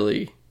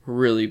 really,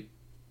 really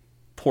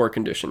poor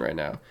condition right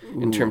now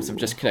in terms of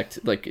just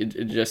connect. Like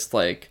it just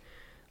like,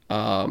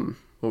 what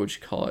would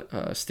you call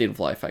it? State of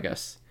life, I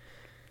guess.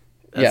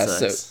 That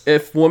sucks. So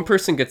if one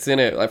person gets in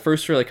it, at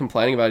first we're like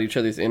complaining about each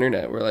other's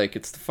internet. We're like,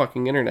 it's the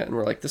fucking internet. And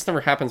we're like, this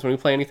never happens when we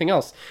play anything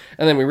else.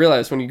 And then we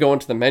realize when you go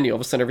into the menu, all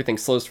of a sudden everything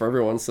slows for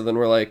everyone. So then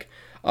we're like,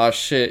 oh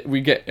shit.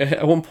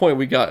 At one point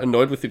we got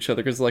annoyed with each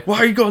other because like, why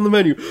are you going in the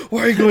menu?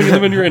 Why are you going in the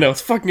menu right now?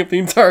 It's fucking up the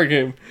entire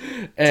game.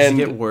 And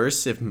does it get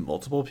worse if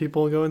multiple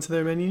people go into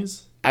their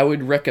menus? I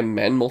would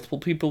recommend multiple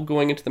people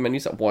going into the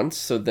menus at once,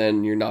 so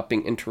then you're not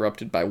being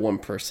interrupted by one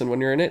person when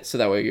you're in it. So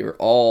that way you're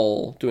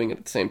all doing it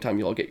at the same time.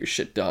 You all get your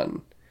shit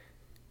done.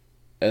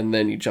 And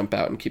then you jump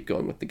out and keep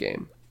going with the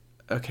game.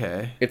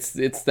 Okay. It's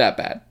that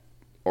bad.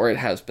 Or it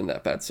has been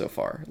that bad so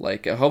far.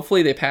 Like,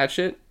 hopefully they patch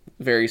it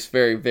very,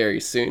 very, very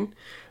soon.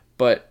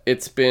 But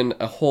it's been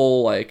a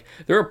whole, like...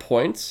 There are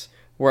points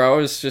where I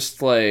was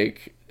just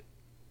like...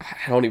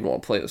 I don't even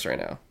want to play this right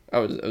now. I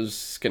was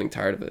just getting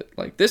tired of it.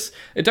 Like, this...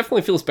 It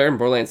definitely feels better than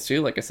Borderlands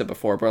 2. Like I said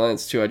before,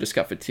 Borderlands 2, I just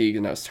got fatigued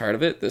and I was tired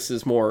of it. This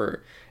is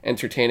more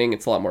entertaining.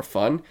 It's a lot more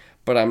fun.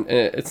 But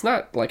it's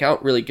not... Like, I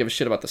don't really give a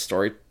shit about the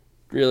story.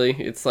 Really,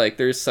 it's like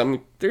there's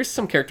some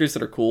characters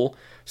that are cool.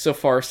 So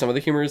far, some of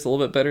the humor is a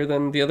little bit better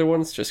than the other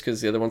ones, just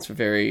because the other ones are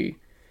very,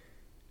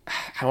 I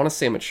don't want to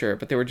say mature,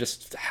 but they were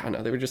just, I don't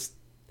know, they were just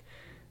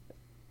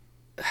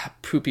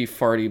poopy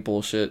farty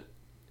bullshit.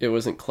 It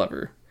wasn't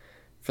clever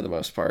for the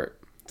most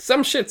part.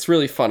 Some shit's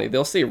really funny.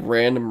 They'll say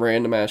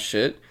random ass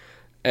shit,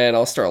 and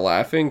I'll start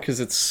laughing because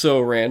it's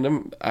so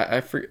random. I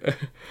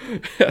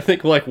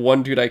think like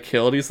one dude I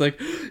killed, he's like,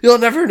 "You'll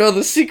never know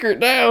the secret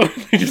now."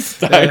 He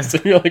just dies,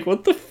 and you're like,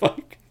 "What the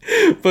fuck?"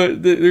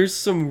 But there's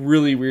some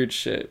really weird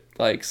shit.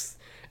 Like,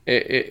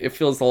 it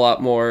feels a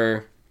lot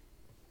more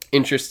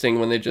interesting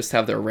when they just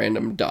have their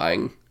random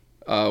dying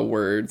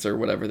words or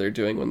whatever they're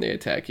doing when they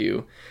attack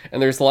you.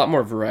 And there's a lot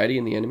more variety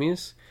in the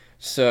enemies.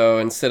 So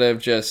instead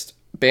of just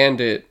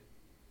Bandit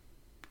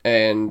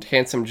and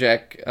Handsome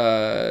Jack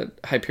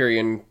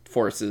Hyperion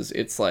forces,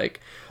 it's like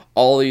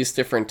all these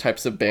different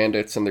types of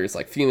bandits, and there's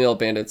like female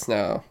bandits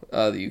now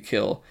that you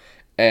kill,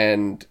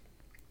 and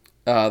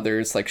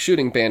there's like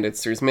shooting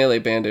bandits, there's melee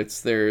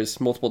bandits, there's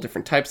multiple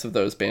different types of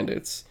those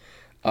bandits.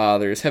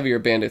 There's heavier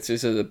bandits.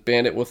 There's a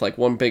bandit with like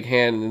one big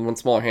hand and one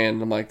smaller hand,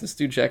 and I'm like, this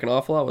dude jacking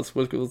off a lot. What's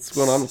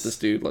going on with this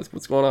dude? Like,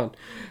 what's going on?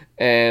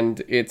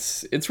 And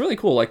it's really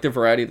cool, like the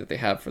variety that they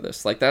have for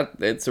this. Like that,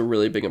 it's a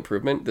really big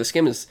improvement. This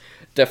game is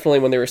definitely,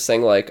 when they were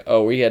saying like,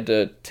 oh, we had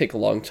to take a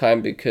long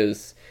time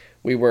because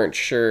we weren't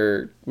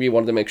sure. We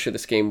wanted to make sure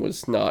this game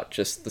was not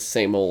just the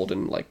same old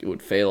and like it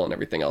would fail and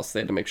everything else.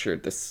 They had to make sure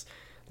this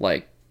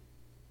like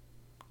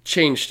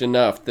changed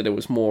enough that it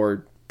was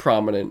more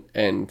prominent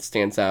and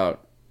stands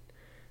out.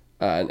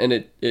 And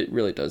it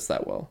really does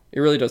that well. It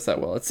really does that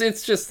well.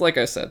 It's just, like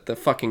I said, the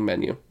fucking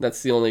menu.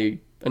 That's the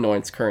only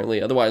annoyance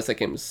currently. Otherwise, that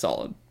game is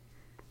solid.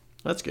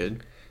 That's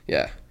good.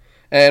 Yeah.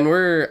 And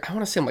I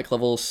want to say I'm like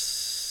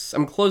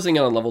I'm closing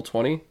in on level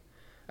 20.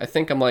 I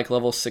think I'm like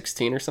level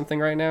 16 or something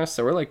right now.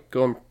 So we're like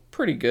going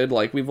pretty good.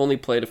 Like, we've only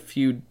played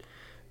 3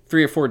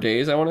 or 4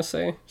 days, I want to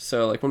say.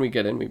 So, like, when we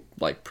get in, we,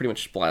 like, pretty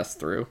much blast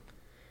through.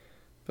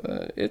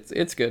 But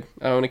it's good.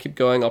 I want to keep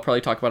going. I'll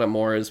probably talk about it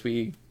more as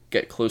we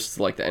get close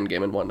to, like, the end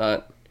game and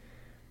whatnot.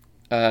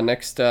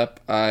 Next up,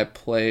 I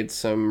played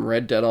some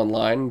Red Dead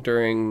Online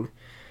during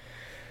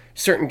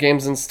certain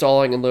games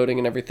installing and loading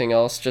and everything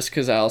else, just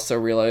because I also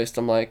realized,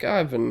 I'm like,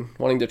 I've been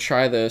wanting to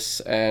try this,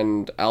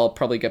 and I'll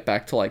probably get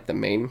back to, like, the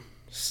main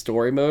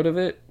story mode of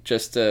it,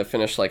 just to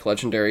finish, like,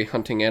 legendary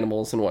hunting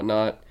animals and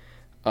whatnot.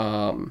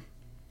 The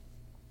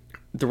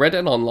Red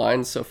Dead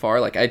Online so far,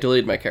 like, I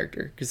deleted my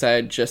character, because I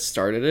had just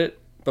started it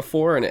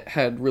before, and it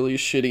had really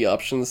shitty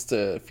options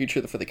to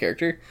feature for the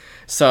character.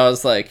 So I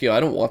was like, I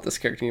don't want this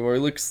character anymore.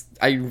 It looks,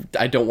 I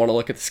don't want to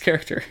look at this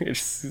character.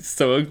 It's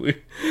so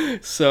ugly.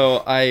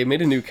 So I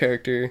made a new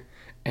character,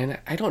 and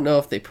I don't know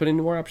if they put in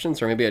more options,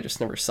 or maybe I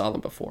just never saw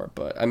them before,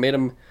 but I made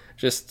them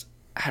just,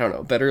 I don't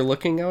know, better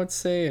looking, I would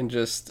say, and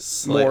just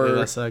slightly more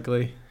less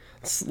ugly.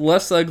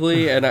 Less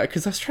ugly, and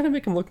because I was trying to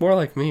make him look more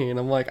like me, and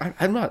I'm like,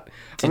 I'm not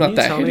Didn't you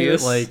that tell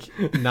hideous. Me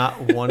that, like,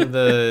 not one of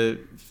the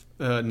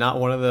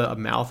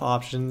mouth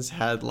options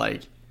had,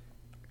 like,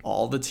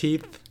 all the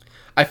teeth?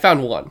 I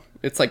found one.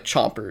 It's like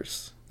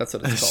chompers. That's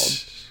what it's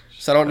called.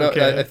 So I don't know.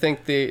 Okay. I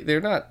think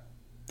they're not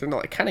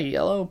like kind of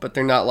yellow, but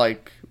they're not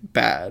like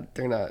bad.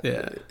 They're not.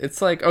 Yeah.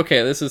 It's like,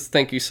 okay, this is,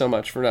 thank you so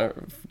much for not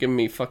giving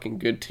me fucking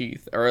good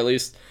teeth, or at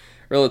least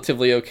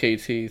relatively okay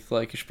teeth.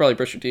 Like, you should probably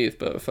brush your teeth,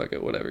 but fuck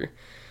it, whatever.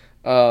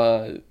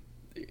 I've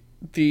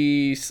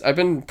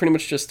been pretty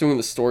much just doing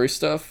the story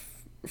stuff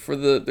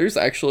there's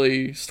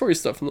actually story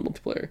stuff in the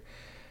multiplayer,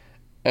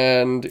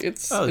 and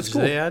it's did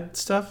cool. they add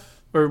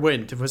stuff? Or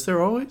wait, was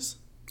there always?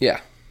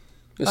 Yeah,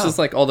 this is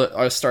like all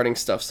the starting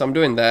stuff. So I'm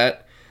doing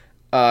that.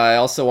 I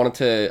also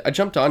I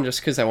jumped on just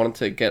because I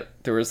wanted to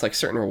there was like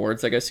certain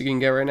rewards I guess you can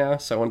get right now.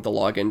 So I wanted to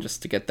log in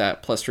just to get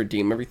that, plus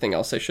redeem everything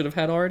else I should have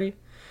had already.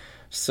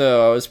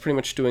 So I was pretty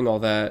much doing all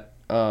that.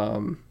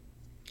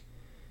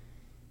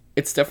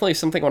 It's definitely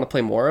something I want to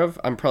play more of.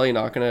 I'm probably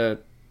not going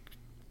to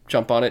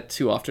jump on it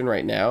too often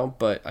right now,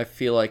 but I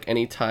feel like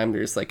anytime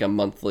there's like a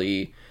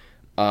monthly,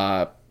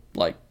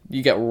 like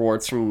you get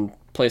rewards from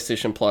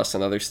PlayStation Plus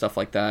and other stuff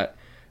like that.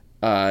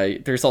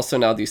 There's also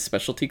now these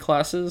specialty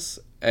classes,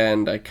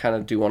 and I kind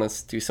of do want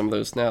to do some of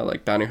those now,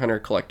 like Bounty Hunter,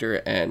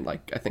 Collector, and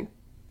like I think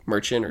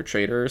Merchant or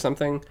Trader or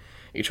something.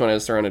 Each one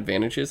has their own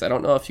advantages. I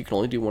don't know if you can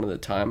only do one at a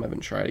time. I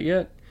haven't tried it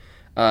yet.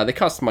 They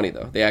cost money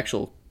though.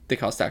 They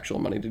cost actual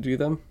money to do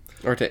them,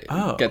 or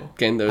to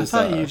gain those.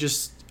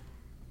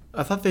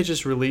 I thought they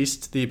just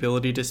released the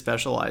ability to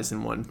specialize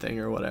in one thing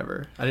or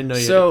whatever. I didn't know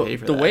you had to pay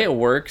for that. So the way it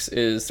works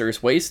is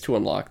there's ways to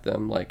unlock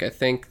them. Like, I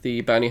think the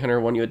Bounty Hunter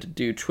one, you had to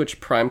do Twitch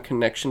Prime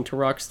connection to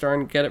Rockstar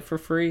and get it for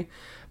free.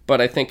 But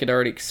I think it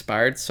already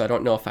expired, so I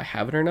don't know if I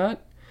have it or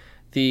not.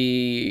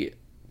 The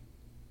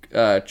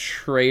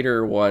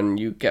Trader one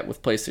you get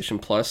with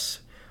PlayStation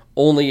Plus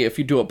only if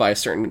you do it by a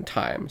certain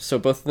time. So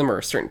both of them are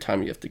a certain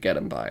time you have to get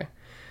them by.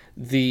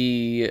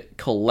 The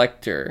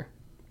Collector,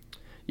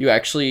 you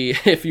actually,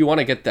 if you want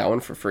to get that one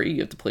for free,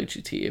 you have to play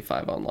GTA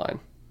 5 online.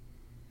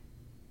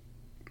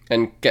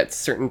 And get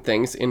certain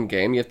things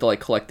in-game. You have to, like,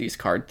 collect these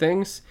card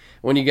things.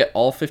 When you get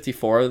all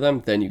 54 of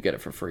them, then you get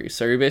it for free.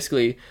 So you're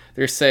basically,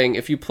 they're saying,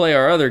 if you play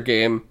our other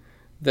game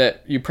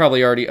that you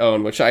probably already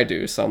own, which I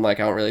do, so I'm like,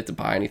 I don't really have to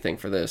buy anything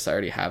for this. I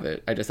already have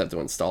it. I just have to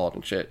install it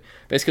and shit.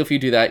 Basically, if you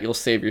do that, you'll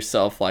save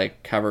yourself,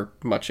 like, however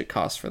much it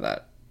costs for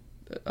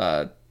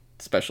that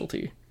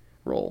specialty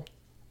role.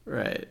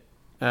 Right.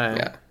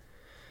 Yeah.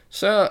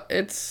 So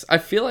I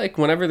feel like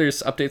whenever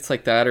there's updates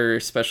like that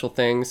or special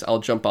things, I'll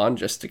jump on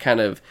just to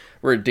kind of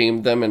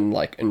redeem them and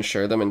like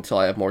ensure them until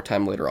I have more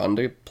time later on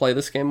to play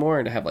this game more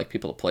and to have like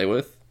people to play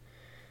with.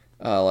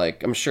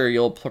 Like, I'm sure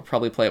you'll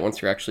probably play it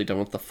once you're actually done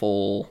with the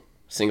full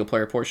single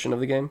player portion of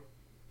the game.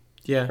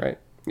 Yeah. Right?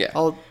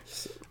 Yeah.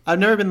 I've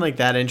never been like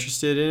that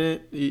interested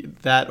in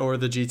it, that or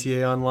the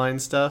GTA Online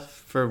stuff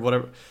for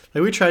whatever.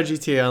 Like, we tried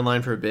GTA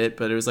Online for a bit,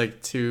 but it was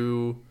like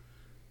too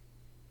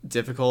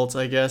difficult,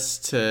 I guess,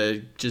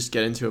 to just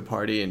get into a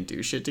party and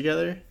do shit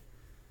together.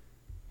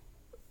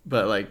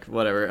 But like,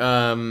 whatever.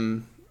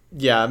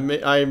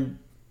 Yeah,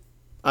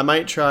 I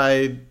might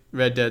try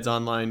Red Dead's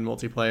online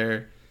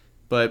multiplayer,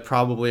 but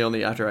probably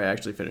only after I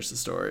actually finish the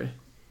story.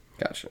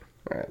 Gotcha.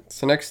 All right.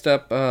 So next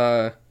up,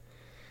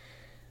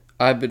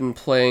 I've been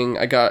playing.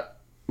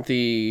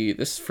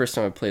 This is the first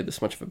time I've played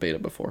this much of a beta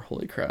before.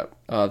 Holy crap!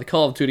 The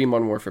Call of Duty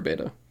Modern Warfare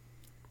beta.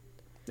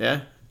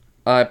 Yeah.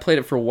 I played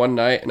it for one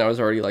night and I was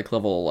already like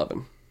level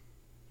 11.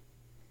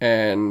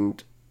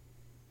 And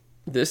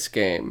this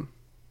game,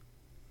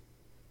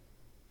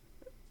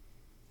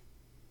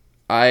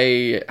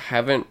 I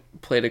haven't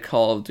played a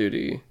Call of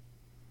Duty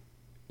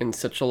in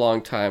such a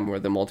long time where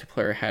the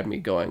multiplayer had me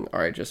going, all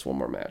right, just one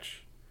more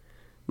match.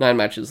 9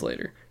 matches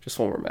later, just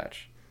one more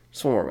match.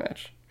 Just one more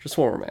match. Just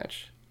one more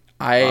match.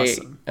 I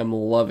am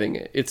loving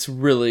it. It's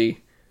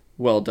really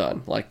well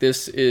done. Like,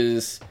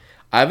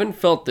 I haven't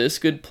felt this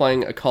good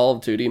playing a Call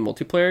of Duty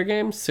multiplayer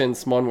game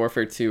since Modern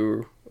Warfare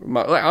 2.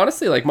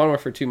 Honestly, like Modern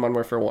Warfare 2, Modern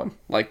Warfare 1.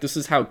 Like, this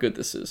is how good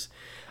this is.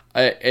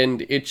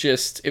 And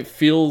it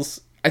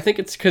feels. I think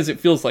it's because it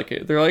feels like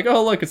it. They're like,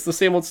 oh look, it's the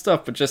same old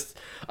stuff, but just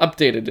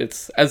updated.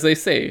 It's, as they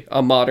say,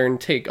 a modern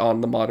take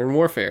on the modern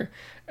warfare.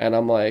 And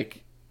I'm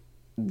like,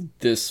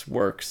 this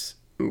works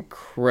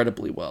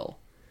incredibly well.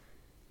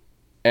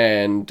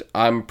 And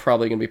I'm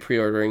probably gonna be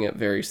pre-ordering it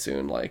very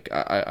soon. Like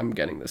I'm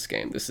getting this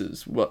game. This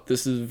is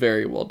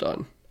very well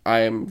done.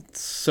 I'm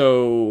just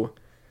loving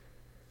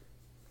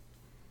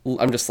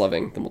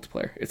the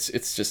multiplayer.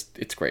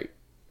 It's great.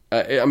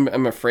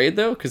 I'm afraid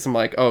though, because I'm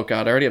like, oh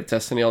god, I already have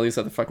Destiny, all these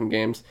other fucking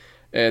games.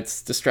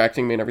 It's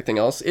distracting me and everything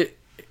else. It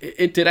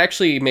did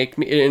actually it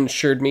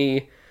ensured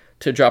me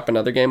to drop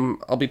another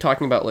game I'll be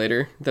talking about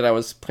later that I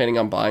was planning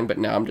on buying, but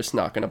now I'm just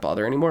not going to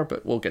bother anymore.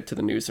 But we'll get to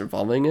the news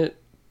involving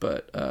it.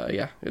 But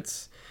yeah,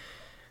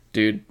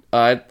 dude.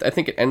 I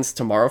think it ends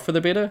tomorrow for the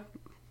beta.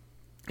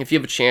 If you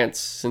have a chance,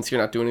 since you're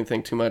not doing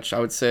anything too much, I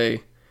would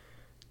say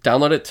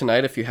download it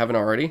tonight if you haven't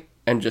already,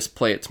 and just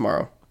play it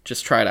tomorrow.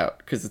 Just try it out,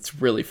 because it's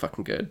really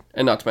fucking good.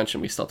 And not to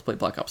mention, we still have to play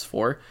Black Ops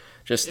 4,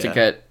 just to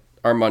get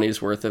our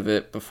money's worth of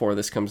it before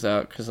this comes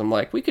out. Because I'm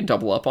like, we could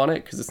double up on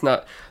it, because it's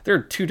not... There are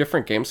two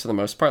different games for the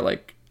most part.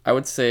 Like, I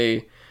would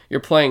say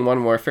you're playing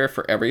Modern Warfare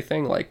for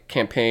everything, like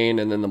campaign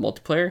and then the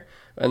multiplayer.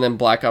 And then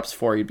Black Ops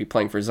 4, you'd be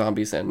playing for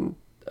zombies and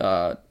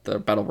the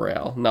Battle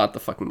Royale, not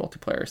the fucking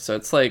multiplayer. So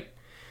it's like,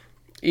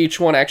 each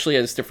one actually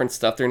has different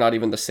stuff. They're not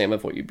even the same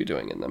of what you'd be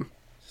doing in them.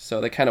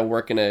 So they kind of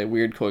work in a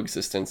weird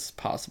coexistence,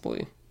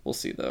 possibly. We'll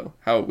see, though,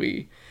 how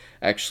we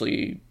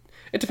actually...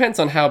 It depends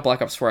on how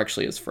Black Ops 4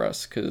 actually is for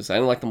us, because I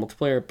didn't like the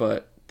multiplayer,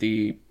 but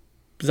the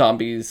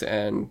zombies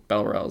and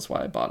Battle Royale is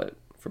why I bought it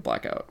for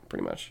Blackout,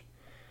 pretty much.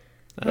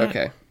 Right.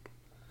 Okay.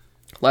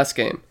 Last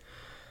game.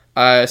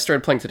 I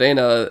started playing today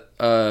now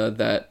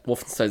that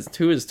Wolfenstein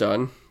 2 is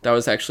done. That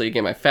was actually a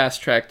game I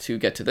fast-tracked to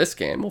get to this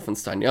game,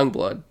 Wolfenstein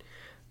Youngblood.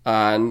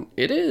 And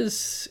it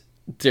is...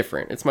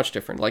 different. It's much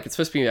different. Like, it's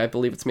supposed to be, I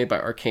believe it's made by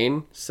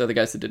Arcane, so the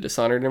guys that did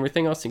Dishonored and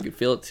everything else, you can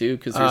feel it too,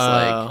 because there's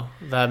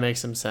that makes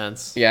some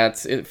sense. Yeah,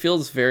 it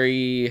feels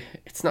very...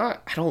 It's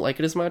not... I don't like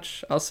it as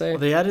much, I'll say. Well,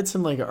 they added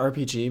some, like,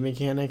 RPG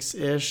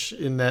mechanics-ish,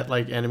 in that,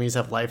 like, enemies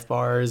have life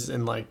bars,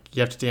 and, like, you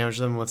have to damage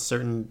them with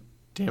certain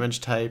damage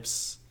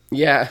types.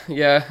 Yeah.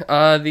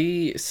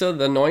 So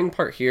the annoying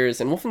part here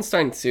is, in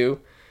Wolfenstein 2,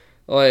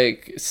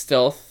 like,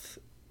 stealth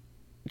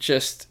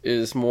just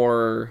is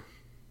more...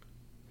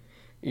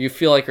 You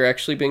feel like you're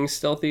actually being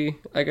stealthy,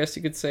 I guess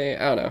you could say.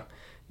 I don't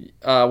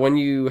know. When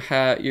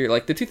you're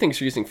like, the two things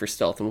you're using for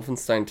stealth in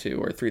Wolfenstein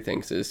 2, or three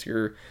things, is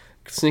you're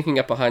sneaking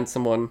up behind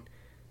someone,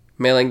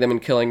 mailing them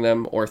and killing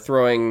them, or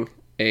throwing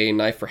a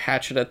knife or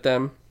hatchet at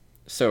them.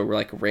 So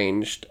like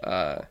ranged,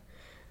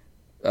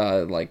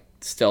 like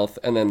stealth,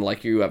 and then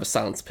like you have a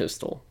silenced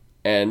pistol,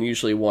 and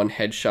usually one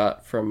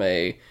headshot from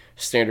a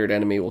standard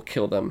enemy will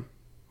kill them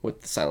with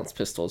the silenced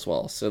pistol as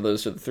well. So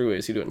those are the three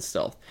ways you do it in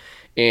stealth.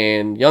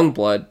 In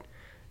Youngblood,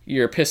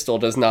 your pistol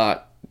does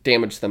not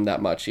damage them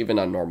that much, even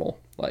on normal.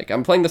 Like,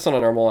 I'm playing this on a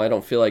normal, I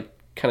don't feel like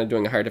kind of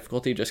doing a higher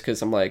difficulty, just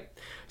because I'm like,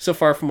 so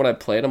far from what I've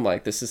played, I'm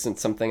like, this isn't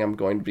something I'm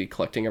going to be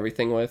collecting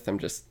everything with. I'm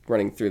just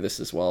running through this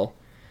as well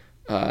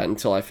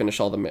until I finish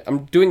all the...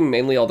 I'm doing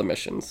mainly all the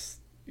missions.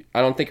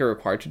 I don't think you're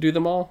required to do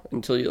them all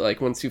until you,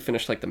 like, once you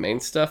finish, like, the main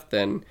stuff,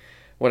 then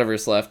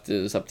whatever's left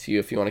is up to you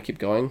if you want to keep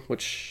going,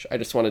 which I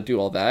just want to do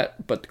all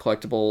that. But the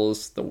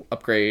collectibles, the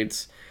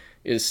upgrades...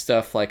 is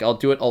stuff like I'll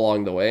do it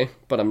along the way,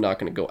 but I'm not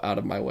going to go out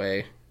of my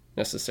way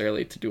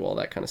necessarily to do all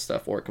that kind of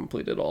stuff or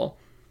complete it all.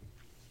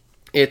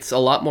 It's a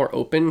lot more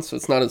open, so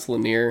it's not as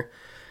linear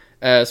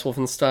as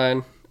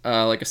Wolfenstein.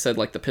 Like I said,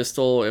 like the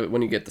pistol,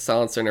 when you get the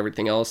silencer and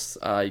everything else,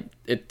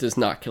 it does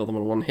not kill them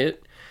in one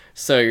hit.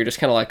 So you're just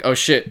kind of like, oh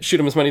shit, shoot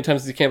them as many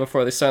times as you can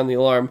before they sound the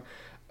alarm.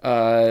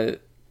 The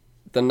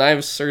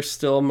knives are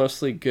still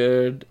mostly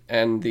good,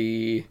 and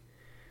the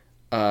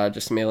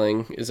just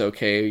mailing is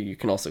okay. You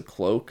can also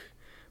cloak,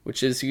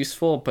 which is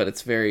useful, but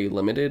it's very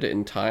limited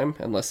in time,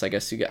 unless I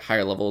guess you get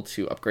higher level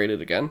to upgrade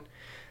it again.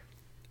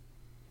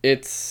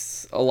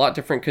 It's a lot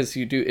different because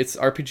it's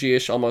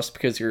RPG-ish almost,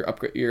 because you're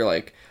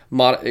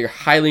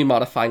highly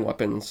modifying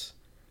weapons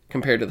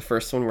compared to the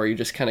first one, where you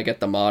just kind of get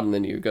the mod and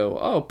then you go,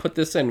 oh, put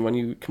this in. When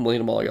you complete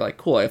them all, you're like,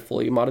 cool, I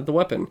fully modded the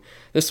weapon.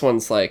 This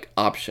one's like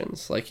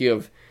options. Like, you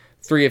have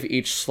 3 of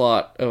each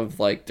slot of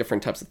like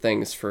different types of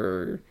things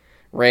for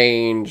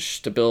range,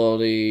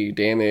 stability,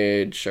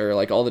 damage, or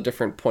like all the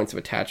different points of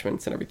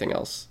attachments and everything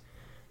else.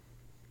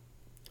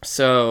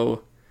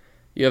 So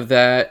you have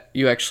that.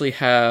 You actually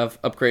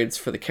have upgrades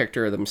for the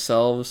character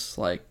themselves,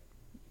 like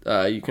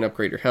you can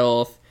upgrade your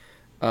health,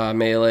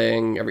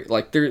 mailing,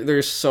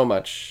 there's so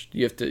much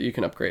you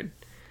can upgrade.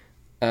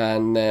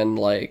 And then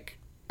like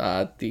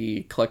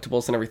the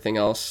collectibles and everything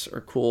else are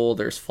cool.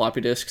 There's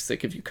floppy disks that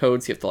give you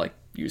codes. You have to like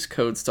use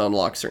codes to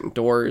unlock certain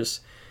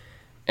doors,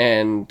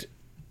 and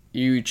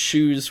you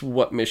choose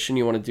what mission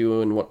you want to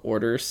do in what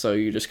order, so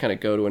you just kind of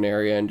go to an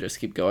area and just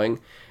keep going.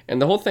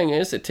 And the whole thing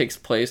is, it takes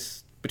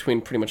place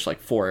between pretty much like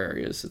 4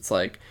 areas. It's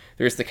like,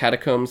 there's the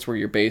catacombs where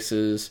your base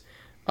is,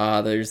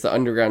 There's the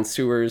underground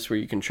sewers where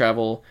you can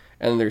travel,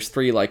 and then there's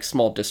 3 like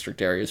small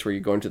district areas where you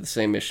go into the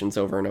same missions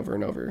over and over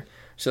and over.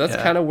 So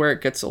that's kind of where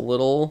it gets a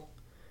little.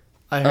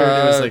 I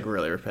heard it was like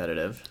really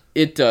repetitive.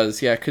 It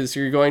does, yeah, because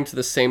you're going to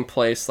the same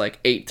place like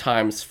 8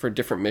 times for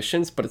different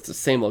missions, but it's the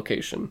same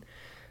location.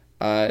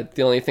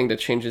 The only thing that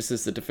changes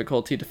is the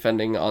difficulty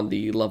depending on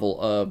the level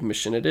of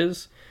mission it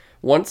is.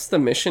 Once the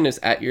mission is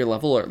at your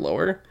level or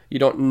lower, you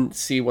don't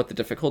see what the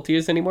difficulty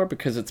is anymore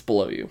because it's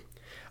below you.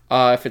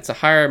 If it's a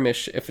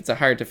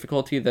higher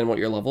difficulty than what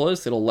your level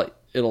is,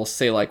 it'll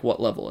say like what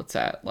level it's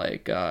at.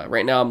 Like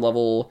right now I'm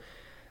level,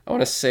 I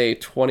want to say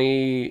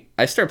 20.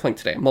 I started playing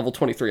today. I'm level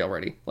 23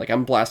 already. Like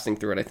I'm blasting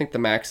through it. I think the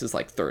max is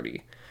like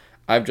 30.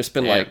 I've just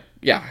been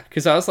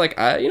because I was like,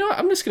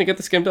 I'm just gonna get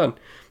this game done.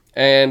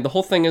 And the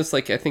whole thing is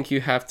like, I think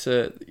you're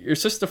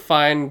supposed to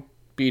find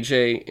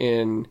BJ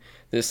in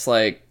this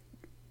like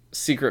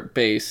secret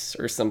base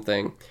or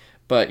something,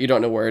 but you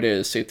don't know where it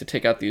is. So you have to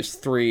take out these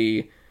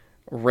 3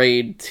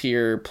 raid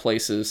tier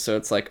places. So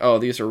it's like, oh,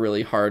 these are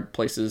really hard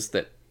places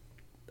that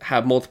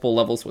have multiple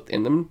levels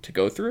within them to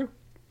go through.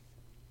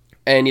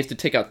 And you have to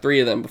take out 3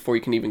 of them before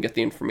you can even get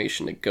the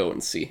information to go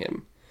and see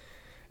him.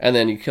 And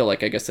then you kill,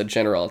 like, I guess a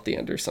general at the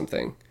end or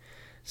something.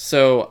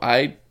 So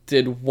I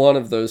did one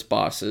of those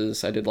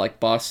bosses. I did, like,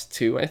 boss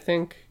 2, I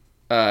think.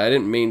 I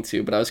didn't mean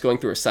to, but I was going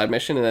through a side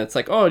mission, and it's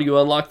like, oh, you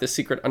unlock the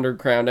secret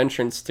underground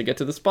entrance to get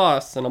to this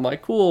boss. And I'm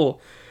like,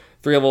 cool.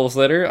 3 levels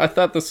later, I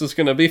thought this was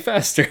going to be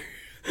faster.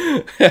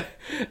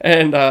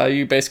 And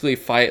you basically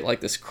fight, like,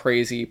 this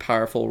crazy,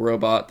 powerful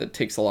robot that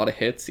takes a lot of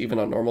hits, even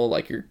on normal,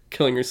 like, you're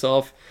killing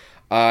yourself.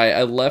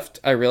 I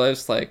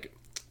realized, like,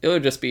 it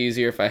would just be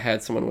easier if I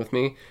had someone with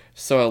me.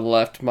 So I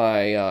left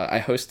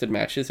I hosted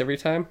matches every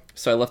time.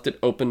 So I left it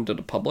open to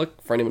the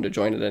public for anyone to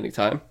join at any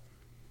time.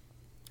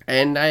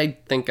 And I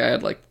think I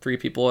had like 3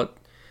 people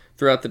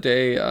throughout the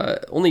day.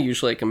 Only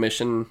usually like a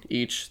mission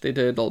each. They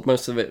did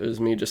most of it was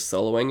me just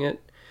soloing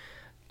it.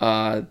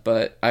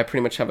 But I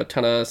pretty much have a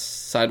ton of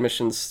side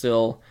missions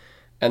still.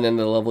 And then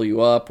they level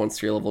you up.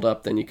 Once you're leveled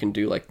up, then you can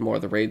do like more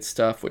of the raid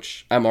stuff,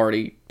 which I'm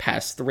already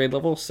past the raid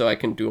level, so I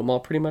can do them all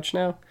pretty much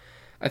now.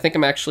 I think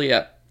I'm actually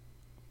at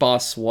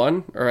boss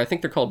 1, or I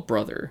think they're called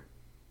brother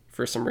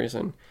for some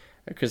reason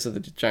because of the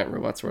giant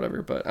robots or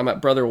whatever. But I'm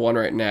at brother 1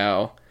 right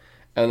now.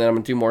 And then I'm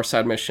going to do more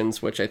side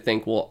missions, which I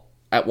think will,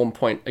 at one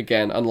point,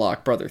 again,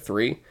 unlock Brother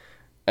 3.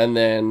 And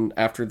then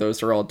after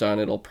those are all done,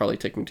 it'll probably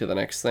take me to the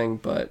next thing.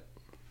 But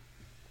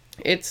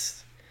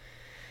it's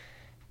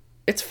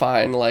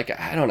fine. Like,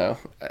 I don't know.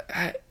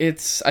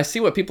 I see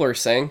what people are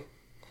saying.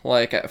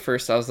 Like, at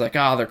first I was like,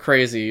 they're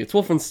crazy. It's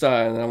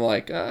Wolfenstein. And I'm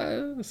like,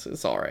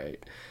 it's all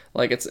right.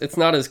 Like, it's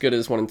not as good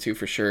as 1 and 2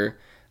 for sure.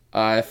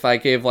 If I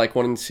gave, like,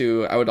 1 and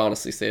 2, I would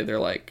honestly say they're,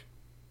 like,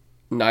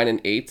 9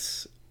 and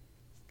 8s.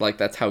 Like,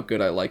 that's how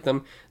good I like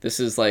them. This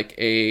is like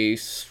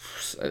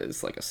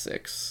it's like a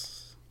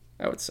 6,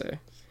 I would say,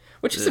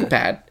 which isn't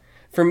bad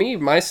for me.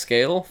 My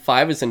scale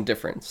 5 is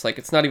indifference. Like,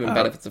 it's not even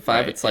bad if it's a 5.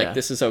 Right, it's like,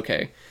 this is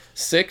okay.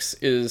 6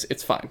 is,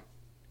 it's fine.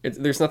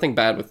 There's nothing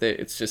bad with it.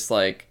 It's just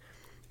like,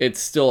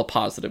 it's still a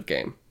positive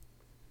game.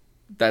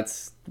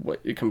 That's what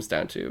it comes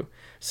down to.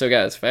 So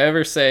guys, if I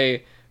ever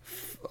say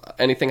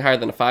anything higher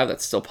than a 5,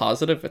 that's still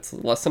positive. If it's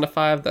less than a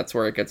 5, that's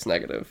where it gets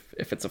negative.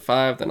 If it's a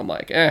 5, then I'm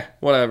like,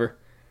 whatever.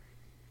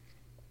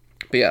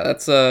 But yeah,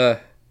 that's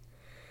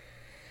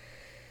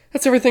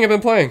everything I've been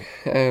playing.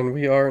 And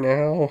we are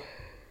now,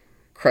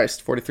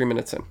 43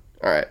 minutes in.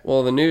 Alright,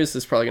 well, the news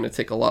is probably going to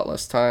take a lot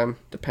less time,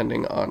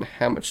 depending on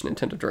how much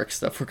Nintendo Direct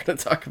stuff we're going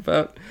to talk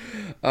about.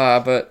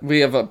 But we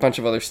have a bunch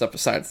of other stuff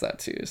besides that,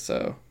 too.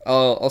 So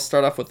I'll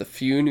start off with a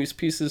few news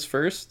pieces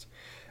first.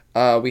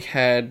 We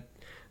had...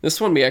 This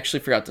one we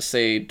actually forgot to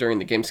say during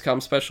the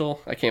Gamescom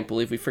special. I can't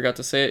believe we forgot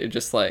to say it. It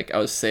just, like, I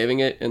was saving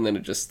it, and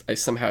then I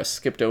somehow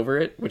skipped over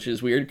it, which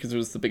is weird, because it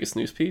was the biggest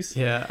news piece.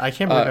 Yeah, I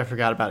can't believe I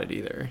forgot about it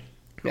either.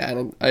 Yeah,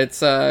 and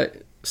it's,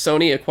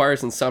 Sony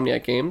acquires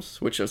Insomniac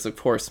Games, which is, of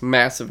course,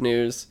 massive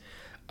news.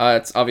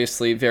 It's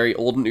obviously very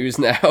old news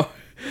now.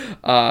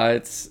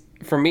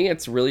 For me,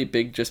 it's really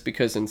big just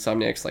because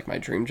Insomniac's, like, my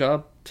dream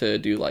job to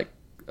do, like,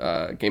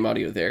 game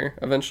audio there,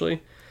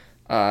 eventually.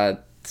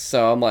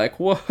 So I'm like,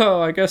 whoa,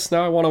 I guess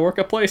now I want to work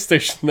at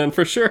PlayStation then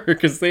for sure,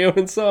 because they own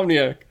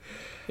Insomniac.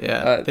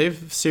 Yeah,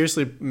 they've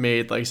seriously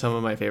made, like, some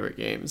of my favorite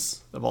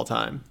games of all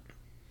time.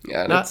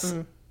 Yeah,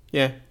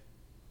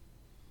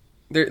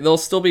 they'll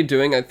still be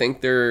doing, I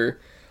think, their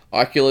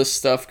Oculus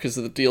stuff because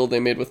of the deal they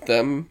made with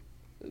them.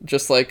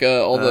 Just like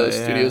all the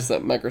studios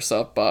that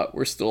Microsoft bought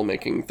were still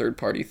making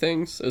third-party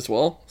things as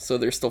well, so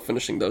they're still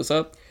finishing those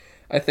up.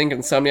 I think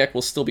Insomniac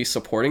will still be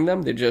supporting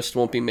them. They just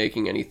won't be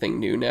making anything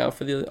new now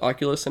for the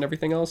Oculus and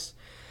everything else.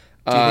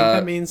 Do you think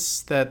that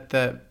means that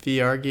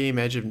VR game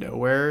Edge of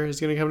Nowhere is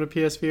going to come to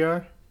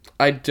PSVR?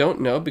 I don't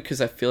know,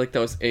 because I feel like that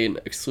was an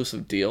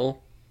exclusive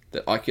deal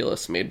that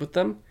Oculus made with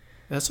them.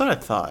 That's what I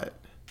thought.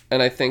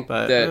 And I think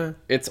that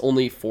it's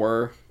only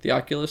for the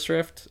Oculus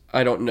Rift.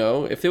 I don't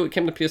know. If it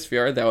came to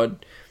PSVR, that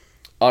would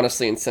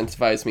honestly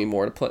incentivize me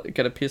more to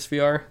get a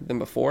PSVR than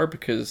before,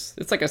 because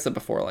it's like I said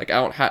before, like,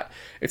 I don't have...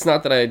 It's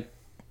not that I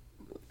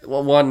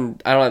well, one,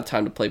 I don't have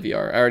time to play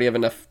VR. I already have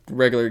enough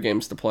regular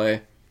games to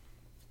play.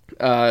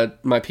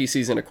 My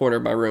PC's in a corner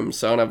of my room,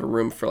 so I don't have a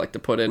room for like to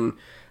put in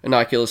an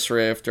Oculus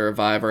Rift or a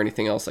Vive or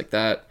anything else like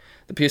that.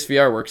 The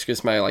PSVR works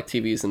because my like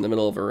TV's in the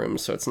middle of a room,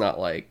 so it's not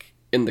like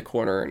in the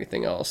corner or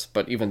anything else.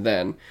 But even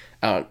then,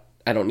 I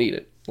don't need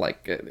it.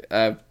 Like I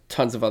have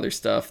tons of other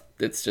stuff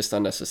that's just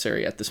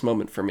unnecessary at this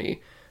moment for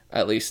me,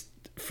 at least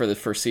for the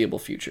foreseeable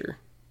future.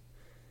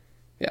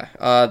 Yeah.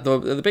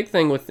 The big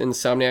thing with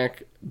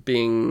Insomniac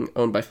being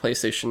owned by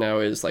PlayStation now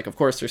is like, of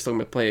course, they're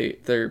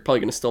probably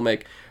going to still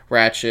make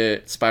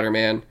Ratchet,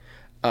 Spider-Man.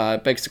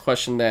 It begs the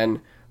question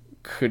then,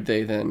 could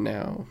they then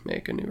now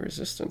make a new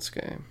Resistance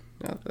game?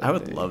 I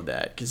would love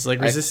that because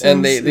like Resistance,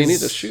 and they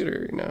need a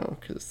shooter,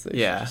 because they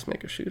should just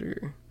make a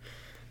shooter.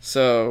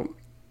 So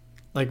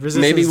like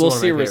Resistance, maybe we'll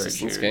see a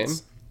Resistance game,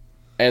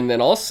 and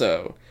then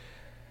also,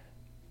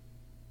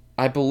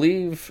 I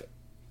believe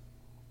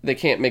they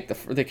can't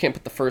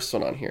put the first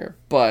one on here,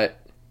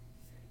 but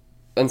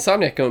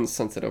Insomniac owns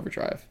Sunset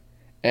Overdrive,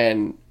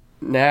 and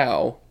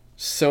now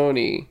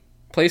Sony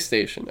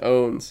PlayStation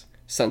owns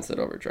Sunset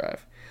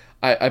Overdrive.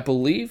 I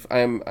believe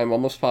I'm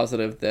almost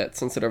positive that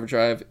Sunset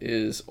Overdrive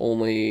is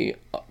only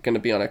going to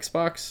be on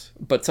Xbox,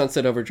 but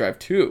Sunset Overdrive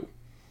 2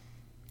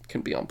 can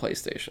be on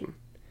PlayStation.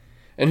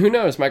 And who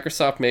knows,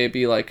 Microsoft may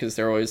be like, because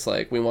they're always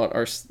like,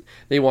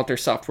 they want their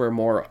software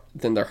more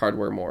than their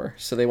hardware more,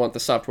 so they want the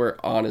software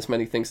on as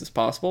many things as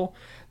possible.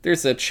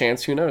 There's a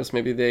chance, who knows,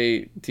 maybe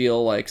they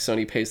deal like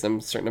Sony pays them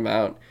a certain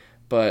amount,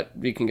 but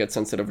we can get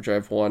Sunset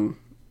Overdrive 1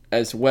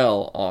 as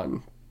well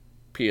on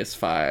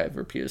PS5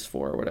 or PS4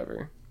 or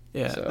whatever.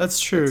 Yeah, so that's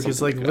true,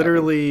 because like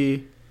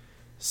literally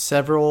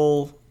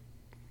several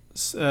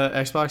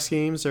Xbox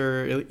games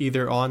are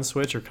either on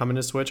Switch or coming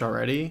to Switch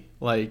already.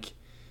 Like,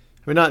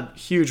 I mean, not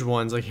huge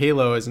ones. Like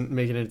Halo isn't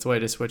making its way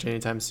to Switch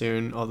anytime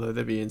soon, although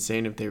that'd be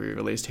insane if they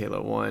re-released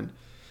Halo 1.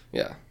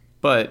 Yeah.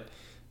 But,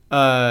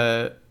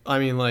 I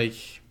mean, like,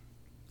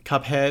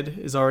 Cuphead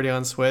is already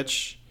on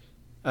Switch.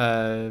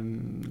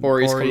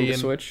 Ori's coming to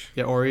Switch.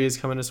 Yeah, Ori is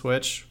coming to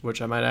Switch,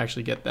 which I might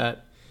actually get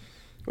that.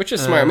 Which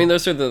is smart. I mean,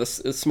 those are the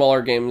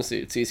smaller games.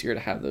 It's easier to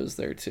have those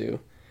there, too.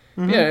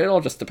 Mm-hmm. Yeah, it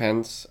all just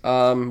depends.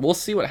 We'll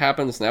see what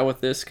happens now with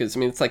this, because, I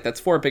mean, it's like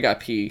that's 4 big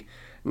IP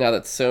now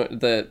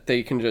that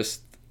they can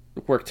just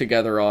work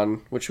together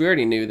on, which we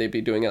already knew they'd be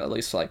doing it, at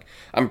least, like,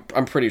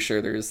 I'm pretty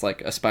sure there's,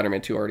 like, a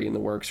Spider-Man 2 already in the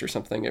works or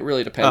something. It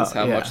really depends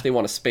how much they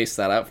want to space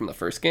that out from the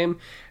first game.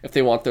 If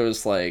they want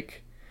those,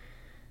 like,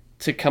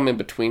 to come in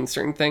between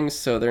certain things,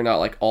 so they're not,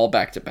 like, all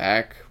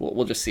back-to-back.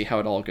 We'll just see how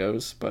it all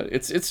goes. But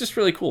it's just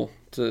really cool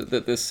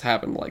that this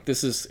happened. Like,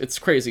 it's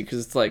crazy,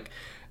 because it's like,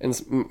 and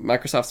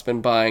Microsoft's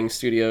been buying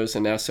studios,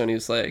 and now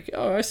Sony's like,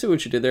 oh, I see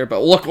what you did there,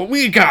 but look what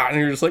we got! And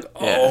you're just like,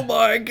 oh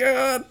my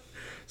god!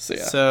 So,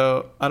 yeah.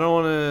 So, I don't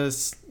want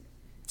to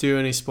do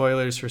any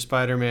spoilers for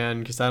Spider-Man,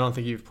 because I don't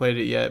think you've played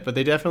it yet, but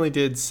they definitely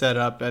did set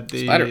up at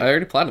the... I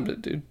already platinumed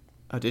it, dude.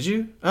 Oh, did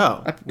you?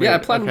 Oh. I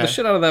platinumed the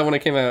shit out of that when it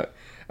came out.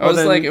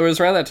 It was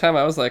around that time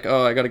I was like,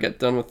 oh, I gotta get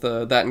done with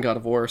that and God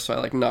of War, so I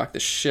like knocked the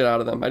shit out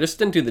of them. I just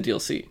didn't do the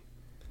DLC.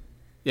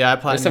 Yeah,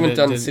 I just haven't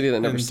done the City That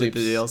Never Sleeps.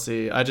 The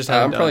DLC. I just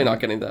haven't I'm probably not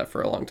getting that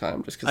for a long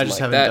time, just because I just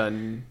haven't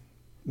done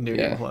New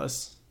Game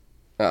Plus.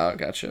 Oh,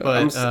 gotcha.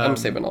 But, I'm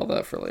saving all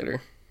that for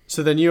later.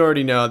 So then you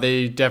already know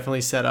they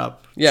definitely set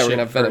up. Yeah, we're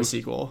gonna have Venom. A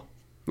sequel.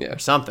 Yeah, or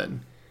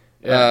something.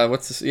 Yeah.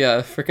 What's this?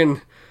 Yeah,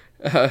 freaking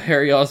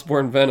Harry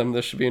Osborn Venom.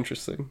 This should be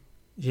interesting.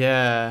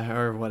 Yeah,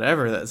 or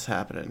whatever that's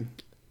happening.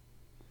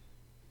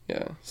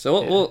 Yeah.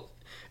 So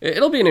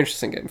it'll be an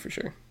interesting game for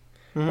sure.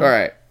 Mm-hmm. All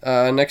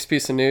right. Next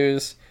piece of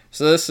news.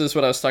 So this is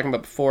what I was talking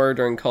about before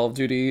during Call of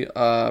Duty.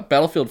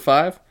 Battlefield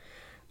 5.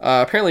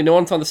 Apparently no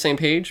one's on the same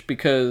page,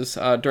 because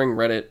during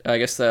Reddit, I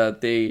guess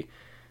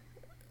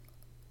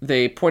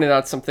they pointed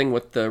out something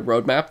with the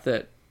roadmap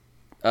that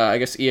I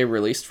guess EA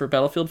released for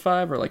Battlefield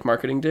 5, or like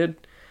marketing did.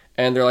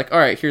 And they're like, all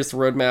right, here's the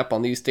roadmap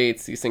on these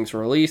dates. These things were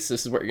released.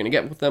 This is what you're going to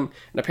get with them.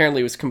 And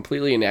apparently it was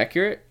completely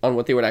inaccurate on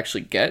what they would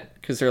actually get,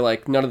 because they're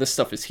like, none of this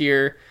stuff is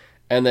here.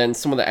 And then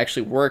someone that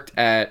actually worked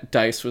at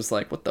DICE was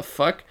like, what the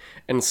fuck?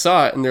 And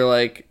saw it, and they're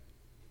like,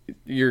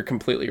 you're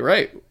completely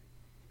right.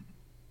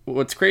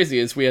 What's crazy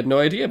is we had no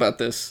idea about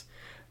this.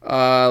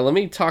 Let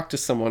me talk to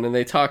someone. And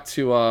they talked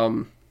to,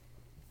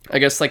 I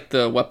guess, like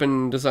the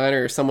weapon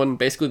designer or someone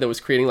basically that was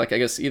creating, like, I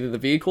guess either the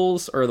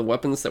vehicles or the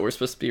weapons that were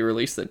supposed to be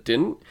released that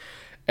didn't.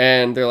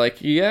 And they're like,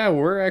 yeah,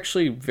 we're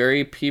actually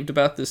very peeved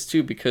about this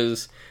too,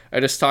 because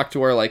I just talked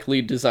to our like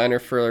lead designer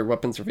for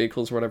weapons or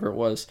vehicles or whatever it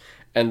was.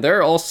 And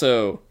they're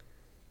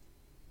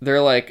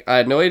like, I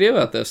had no idea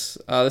about this.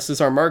 This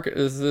is our market.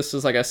 This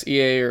is, I guess,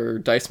 EA or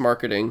DICE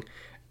marketing.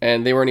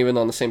 And they weren't even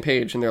on the same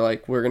page. And they're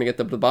like, we're going to get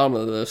to the bottom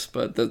of this,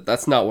 but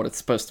that's not what it's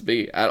supposed to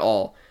be at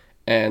all.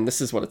 And this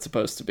is what it's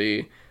supposed to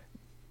be.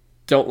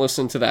 Don't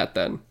listen to that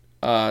then.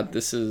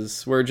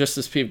 We're just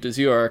as peeved as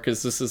you are,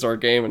 because this is our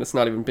game and it's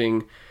not even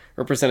being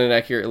represented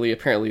accurately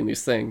apparently in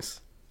these things.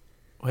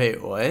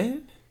 Wait, what?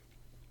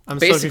 I'm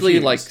basically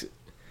so like,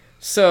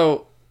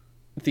 so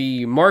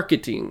the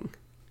marketing,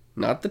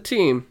 not the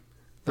team,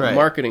 the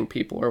marketing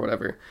people or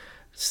whatever,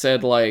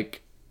 said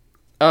like,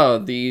 oh,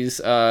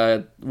 these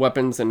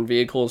weapons and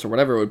vehicles or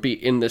whatever would be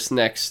in this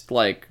next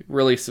like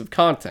release of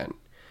content.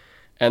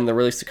 And the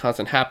release of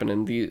content happened,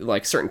 and the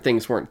like certain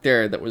things weren't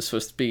there that was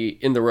supposed to be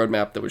in the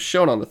roadmap that was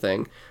shown on the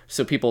thing.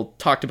 So people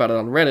talked about it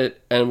on Reddit,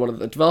 and one of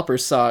the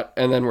developers saw it,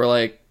 and then we're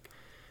like,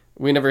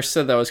 "We never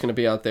said that was going to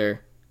be out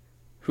there.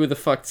 Who the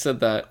fuck said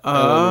that?" And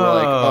then we're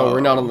like, "Oh,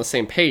 we're not on the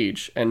same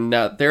page." And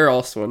now they're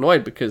also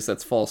annoyed because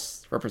that's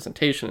false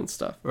representation and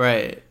stuff.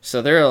 Right.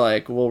 So they're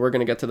like, "Well, we're going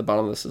to get to the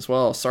bottom of this as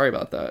well. Sorry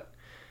about that."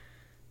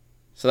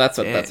 So that's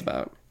what that's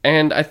about.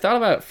 And I thought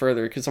about it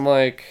further because I'm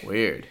like,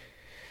 weird.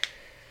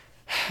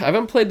 I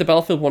haven't played the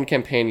Battlefield 1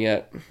 campaign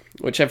yet,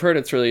 which I've heard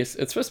it's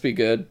supposed to be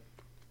good.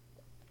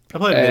 I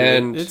played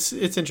it.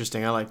 It's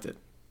interesting. I liked it.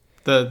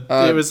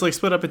 It was like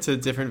split up into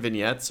different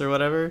vignettes or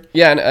whatever.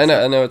 Yeah, I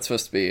know it's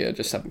supposed to be. I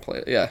just haven't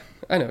played it. Yeah,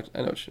 I know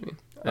what you mean.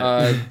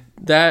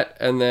 That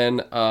and then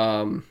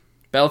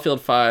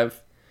Battlefield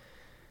 5.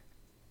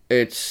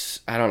 I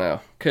don't know,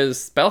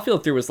 because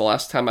Battlefield 3 was the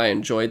last time I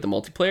enjoyed the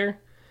multiplayer.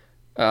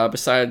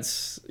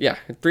 Besides,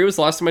 3 was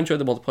the last time I enjoyed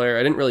the multiplayer.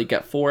 I didn't really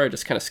get 4. I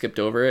just kind of skipped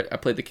over it. I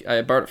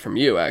borrowed it from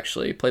you,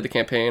 actually. Played the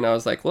campaign. I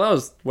was like, well, that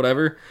was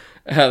whatever.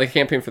 The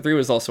campaign for 3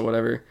 was also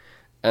whatever.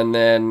 And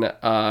then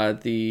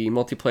the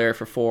multiplayer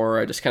for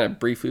 4, I just kind of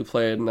briefly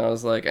played, and I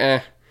was like,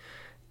 eh.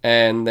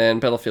 And then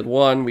Battlefield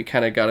 1, we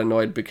kind of got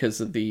annoyed because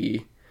of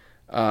the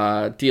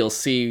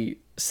DLC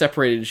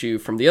separated you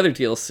from the other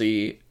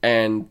DLC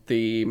and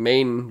the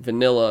main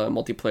vanilla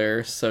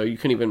multiplayer, so you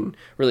couldn't even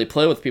really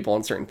play with people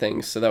on certain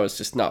things, so that was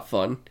just not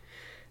fun.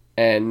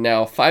 And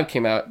now 5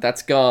 came out,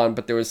 that's gone,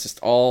 but there was just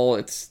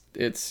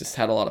it's just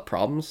had a lot of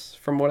problems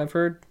from what I've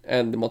heard,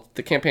 and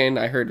the campaign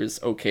I heard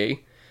is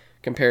okay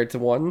compared to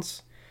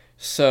 1's.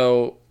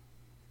 So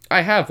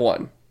I have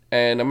 1,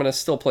 and I'm going to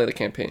still play the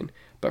campaign,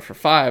 but for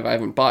 5 I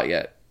haven't bought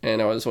yet,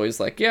 and I was always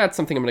like, yeah, it's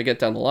something I'm going to get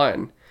down the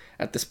line.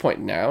 At this point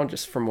now,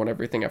 just from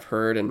everything I've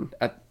heard and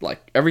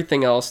like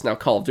everything else, now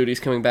Call of Duty's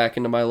coming back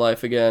into my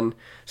life again.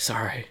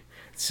 Sorry,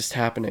 it's just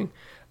happening.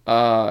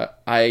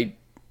 I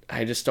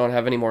just don't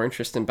have any more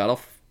interest in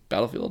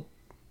Battlefield,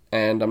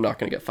 and I'm not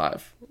going to get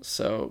 5.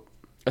 So,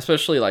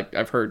 especially like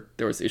I've heard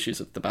there was issues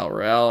with the Battle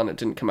Royale, and it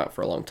didn't come out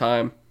for a long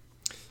time.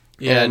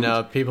 Yeah,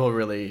 no, people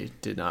really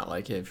did not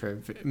like it for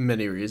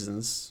many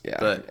reasons. Yeah,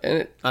 but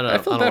I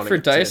feel bad for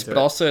DICE, but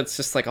also it's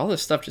just like all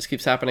this stuff just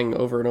keeps happening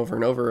over and over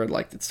and over. And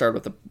like it started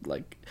with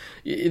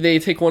they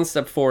take 1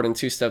 step forward and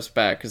 2 steps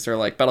back because they're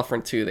like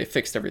Battlefront 2, they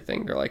fixed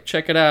everything. They're like,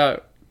 check it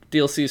out,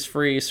 DLC's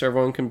free, so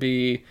everyone can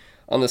be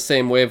on the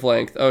same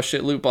wavelength. Oh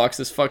shit, loot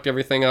boxes fucked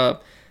everything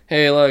up.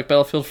 Hey, look,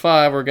 Battlefield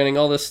 5, we're getting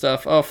all this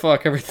stuff. Oh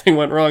fuck, everything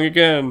went wrong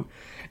again.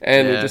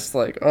 And You're just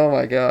like, oh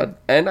my god.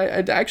 And I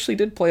actually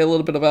did play a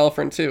little bit of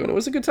Battlefront 2, and it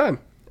was a good time.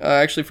 I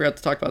actually forgot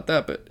to talk about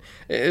that, but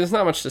there's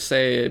not much to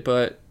say,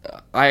 but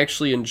I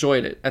actually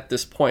enjoyed it at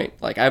this point.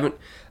 Like, I haven't...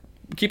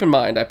 Keep in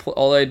mind,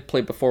 all I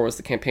played before was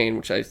the campaign,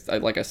 which I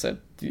like I said,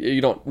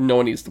 no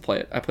one needs to play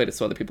it. I played it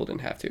so other people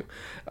didn't have to.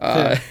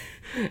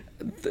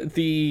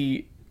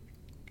 The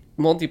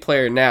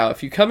multiplayer now,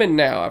 if you come in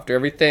now,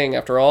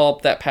 after all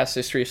that past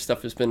history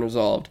stuff has been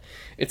resolved,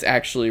 it's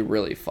actually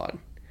really fun.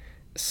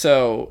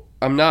 So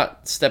I'm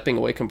not stepping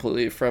away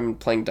completely from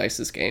playing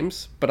DICE's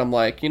games, but I'm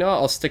like,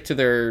 I'll stick to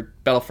their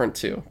Battlefront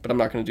 2, but I'm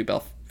not going to do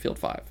Battlefield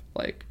 5.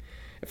 Like,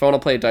 if I want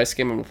to play a DICE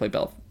game, I'm going to play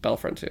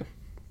Battlefront 2.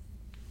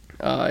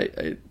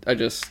 I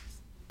just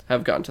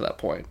have gotten to that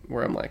point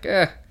where I'm like,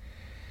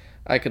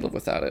 I could live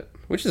without it,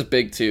 which is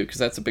big too, because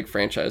that's a big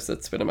franchise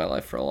that's been in my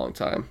life for a long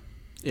time.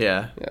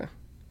 Yeah. Yeah.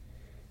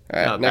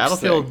 All right, next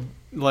Battlefield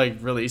thing.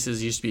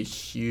 Releases used to be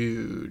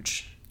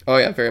huge. Oh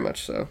yeah, very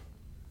much so.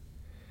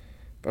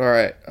 But all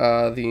right,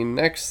 the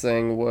next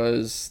thing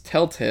was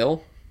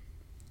Telltale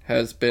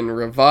has been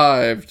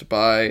revived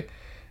by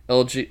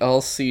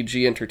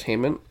LCG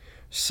Entertainment.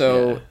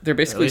 So they're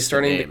basically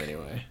starting the name,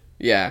 anyway.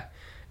 Yeah.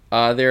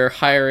 They're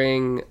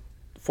hiring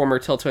former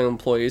Telltale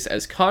employees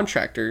as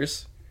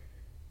contractors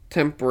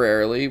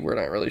temporarily. We're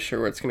not really sure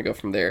where it's going to go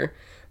from there.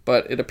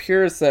 But it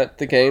appears that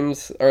the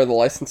games, or the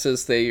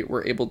licenses they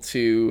were able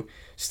to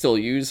still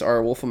use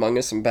are Wolf Among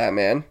Us and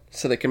Batman.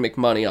 So they can make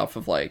money off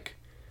of,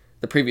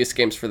 the previous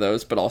games for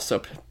those. But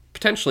also,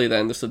 potentially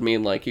then, this would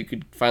mean,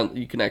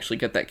 you can actually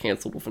get that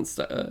canceled Wolf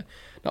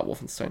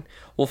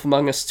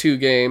Among Us 2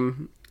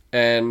 game.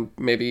 And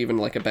maybe even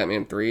a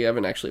Batman 3. I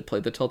haven't actually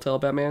played the Telltale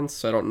Batman,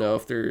 so I don't know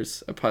if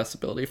there's a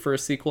possibility for a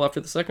sequel after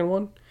the second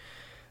one.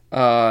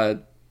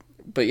 But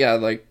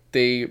yeah,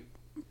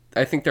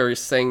 I think they're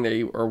saying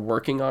they are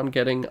working on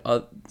getting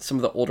some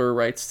of the older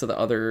rights to the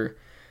other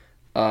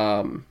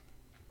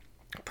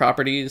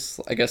properties.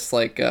 I guess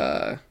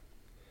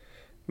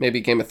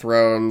maybe Game of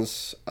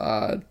Thrones,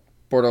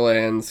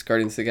 Borderlands,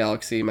 Guardians of the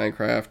Galaxy,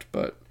 Minecraft,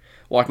 but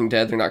Walking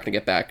Dead they're not going to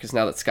get back because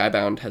now that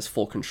Skybound has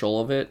full control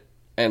of it,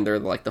 and they're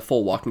the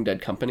full Walking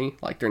Dead company,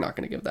 they're not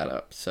going to give that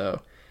up.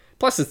 So,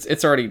 plus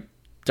it's already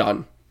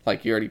done.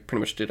 You already pretty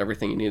much did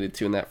everything you needed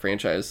to in that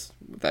franchise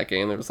with that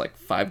game. There was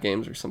 5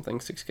 games or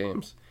something, 6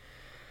 games.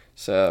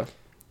 So,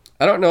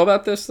 I don't know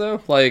about this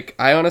though.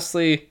 I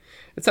honestly,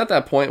 it's at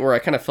that point where I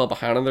kind of fell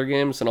behind on their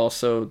games, and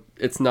also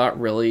it's not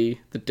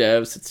really the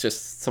devs, it's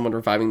just someone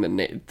reviving the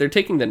name. They're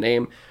taking the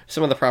name,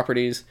 some of the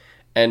properties,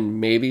 and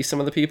maybe some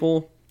of the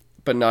people,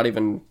 but not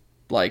even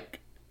like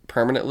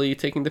permanently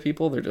taking the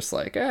people. They're just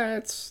like,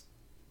 it's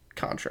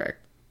contract.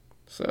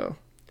 So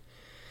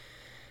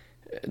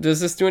does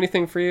this do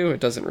anything for you? It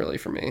doesn't really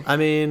for me. I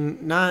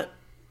mean, not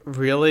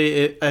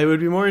really. It would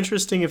be more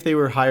interesting if they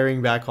were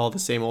hiring back all the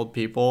same old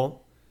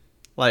people.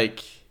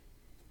 Like,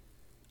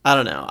 I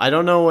don't know. I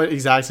don't know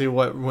exactly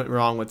what went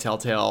wrong with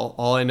Telltale.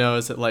 All I know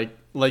is that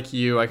like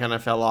you, I kind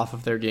of fell off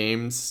of their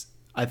games.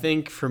 I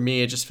think for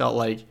me, it just felt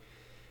like,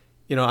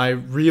 I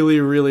really,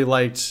 really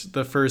liked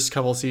the first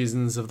couple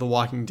seasons of The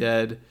Walking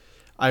Dead.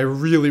 I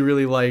really,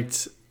 really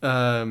liked,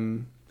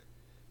 what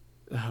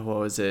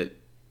was it?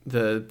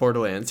 The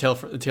Borderlands,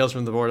 Tales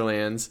from the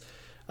Borderlands.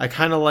 I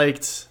kind of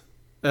liked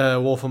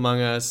Wolf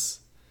Among Us,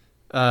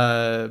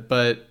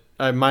 but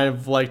I might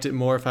have liked it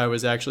more if I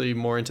was actually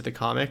more into the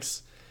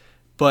comics.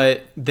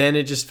 But then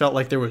it just felt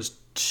like there was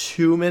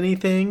too many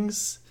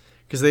things,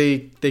 because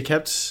they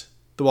kept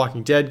The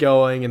Walking Dead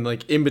going, and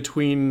like in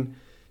between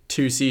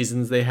 2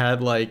 seasons they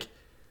had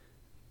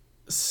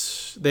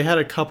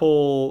a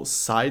couple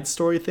side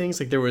story things.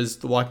 Like there was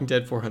The Walking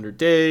Dead 400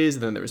 Days,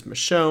 and then there was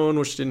Michonne,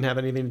 which didn't have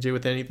anything to do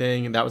with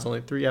anything, and that was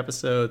only 3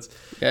 episodes.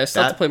 Yeah, I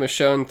still have to play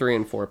Michonne 3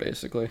 and 4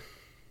 basically.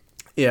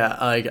 Yeah,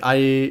 like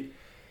I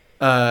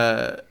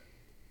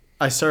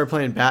started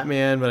playing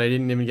Batman, but I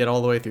didn't even get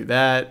all the way through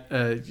that.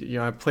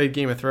 I played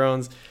Game of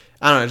Thrones.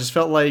 I don't know. I just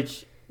felt like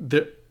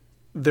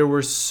there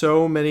were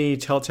so many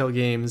Telltale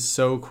games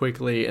so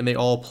quickly, and they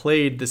all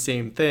played the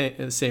same thing,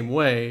 the same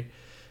way,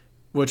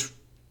 which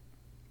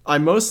I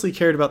mostly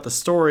cared about the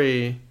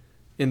story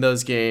in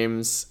those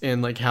games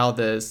and like how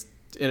the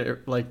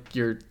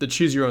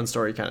choose your own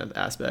story kind of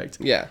aspect.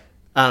 Yeah.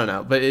 I don't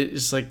know, but it's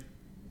just like,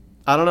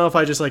 I don't know if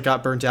I just like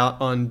got burnt out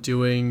on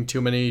doing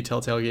too many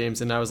Telltale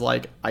games, and I was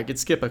like, I could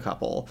skip a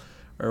couple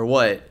or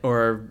what,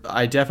 or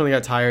I definitely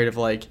got tired of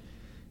like,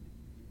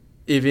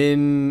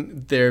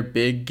 even their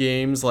big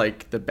games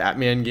like the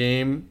Batman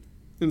game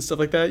and stuff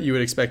like that, you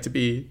would expect to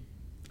be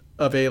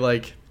of a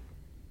like,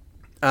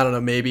 I don't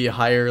know, maybe a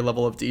higher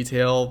level of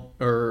detail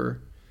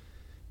or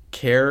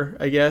care,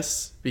 I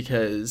guess,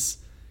 because,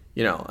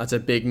 that's a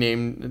big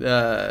name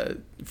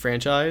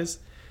franchise,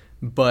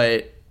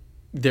 but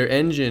their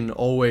engine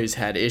always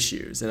had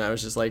issues, and I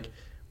was just like,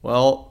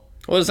 well,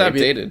 it was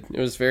outdated. It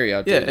was very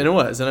outdated. Yeah, and it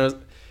was. And I was,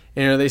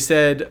 they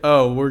said,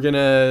 oh, we're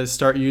gonna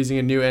start using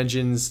a new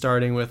engine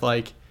starting with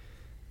like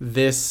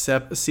this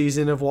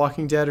season of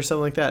Walking Dead or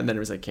something like that, and then it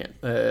was like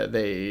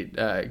they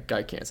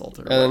got canceled.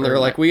 And then they were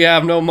like, we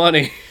have no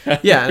money.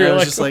 Yeah, and I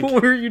was just like,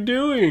 what are you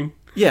doing?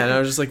 Yeah, and I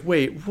was just like,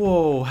 wait,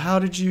 whoa, how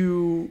did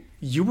you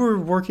were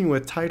working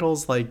with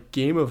titles like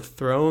Game of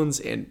Thrones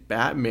and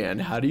Batman.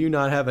 How do you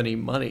not have any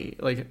money?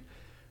 Like,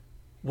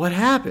 what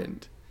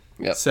happened?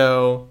 Yep.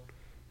 So,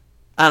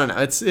 I don't know.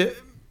 It's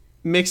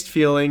mixed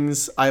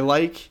feelings. I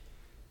like,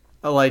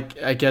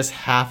 I guess,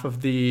 half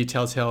of the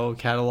Telltale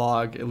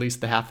catalog, at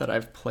least the half that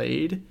I've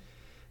played.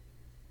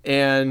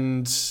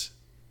 And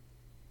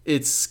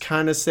it's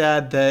kind of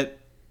sad that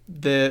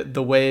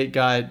the way it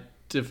got,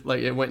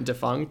 it went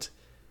defunct,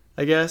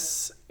 I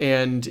guess.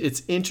 And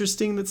it's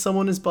interesting that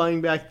someone is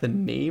buying back the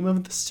name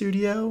of the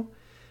studio,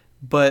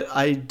 but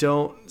I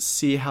don't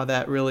see how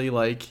that really,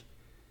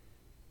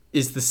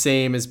 is the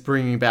same as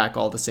bringing back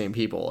all the same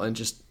people and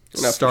just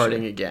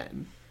starting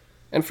again.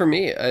 And for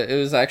me, it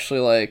was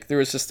actually there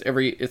was just I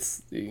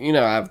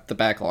have the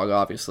backlog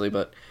obviously,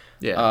 but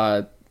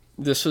yeah,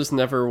 this was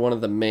never one of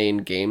the main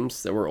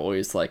games that were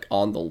always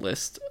on the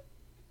list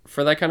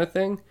for that kind of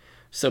thing.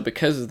 So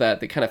because of that,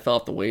 they kind of fell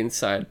off the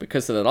wayside.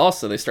 Because of that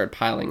also, they started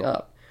piling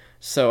up.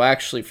 So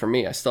actually for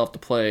me, I still have to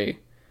play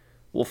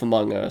Wolf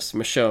Among Us,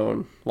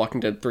 Michonne, Walking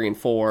Dead 3 and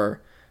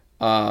 4,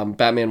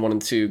 Batman 1 and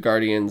 2,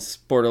 Guardians,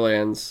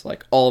 Borderlands,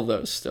 all of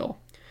those still.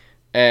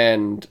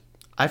 And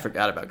I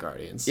forgot about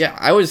Guardians. Yeah,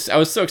 I was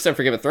so excited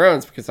for Game of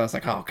Thrones because I was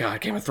like, oh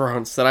god, Game of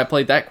Thrones, that I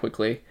played that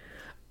quickly.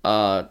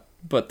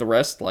 But the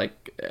rest,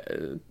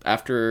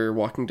 after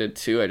Walking Dead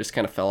 2, I just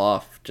kind of fell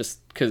off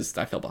just because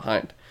I fell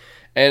behind.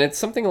 And it's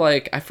something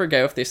I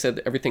forget if they said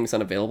that everything's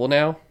unavailable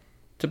now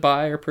to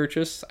buy or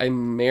purchase. I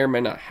may or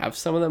may not have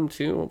some of them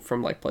too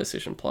from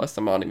PlayStation Plus.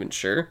 I'm not even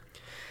sure.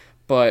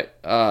 But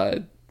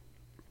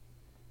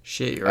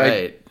shit, you're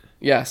right.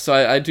 So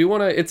I do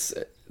want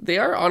to. They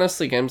are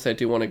honestly games I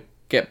do want to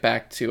get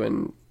back to,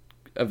 and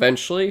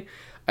eventually,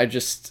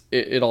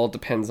 it all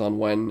depends on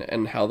when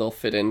and how they'll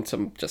fit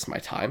into just my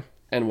time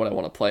and what I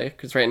want to play.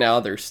 Because right now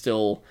they're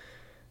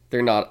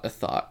not a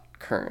thought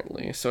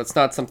currently, so it's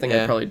not something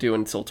I'll probably do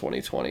until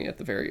 2020 at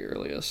the very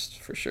earliest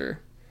for sure.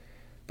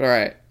 But all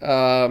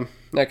right,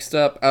 next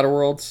up, Outer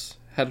Worlds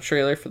had a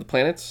trailer for the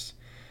planets.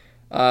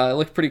 It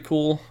looked pretty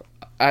cool.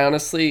 I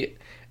honestly,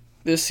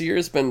 this year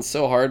has been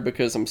so hard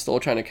because I'm still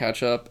trying to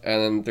catch up,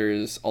 and then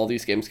there's all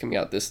these games coming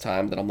out this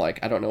time that I'm I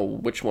don't know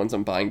which ones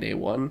I'm buying day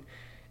one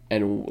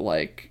and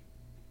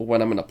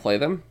when I'm gonna play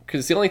them,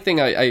 because the only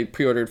thing I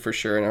pre-ordered for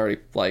sure and I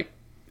already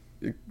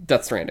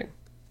Death Stranding.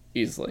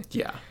 easily.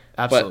 Yeah,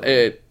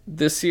 absolutely. But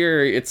this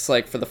year, it's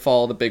like for the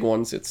fall, the big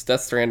ones, it's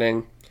Death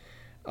Stranding,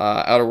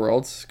 Outer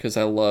Worlds, because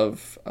I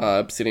love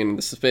Obsidian.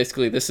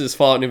 This is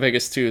Fallout New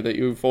Vegas 2 that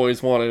you've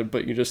always wanted,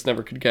 but you just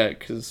never could get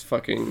because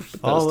fucking Bethesda.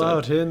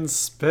 Fallout in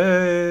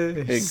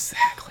space.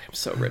 Exactly. I'm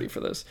so ready for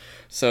this.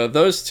 So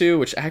those two,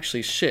 which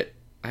actually, shit,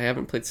 I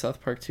haven't played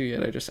South Park 2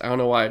 yet. I don't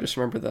know why. I just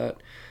remember that.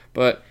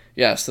 But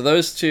yeah, so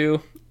those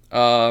two,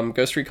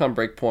 Ghost Recon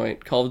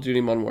Breakpoint, Call of Duty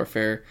Modern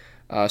Warfare,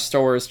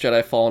 Star Wars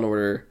Jedi Fallen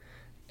Order,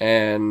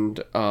 and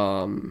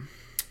I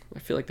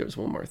feel like there was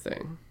one more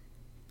thing.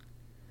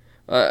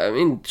 I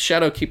mean,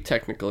 Shadowkeep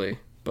technically,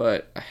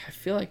 but I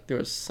feel like there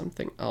was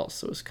something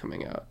else that was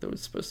coming out that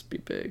was supposed to be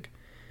big,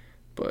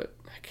 but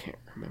I can't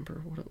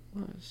remember what it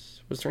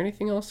was. Was there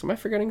anything else? Am I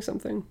forgetting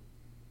something?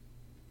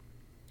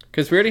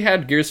 Because we already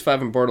had Gears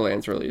 5 and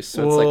Borderlands released,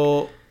 so it's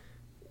like...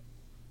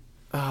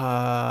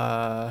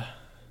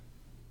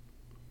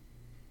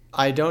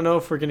 I don't know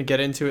if we're going to get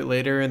into it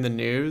later in the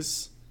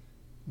news,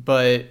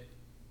 but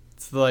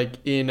it's like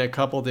in a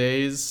couple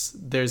days,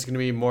 there's going to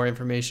be more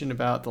information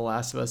about The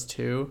Last of Us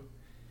 2.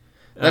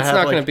 That's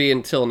not going to be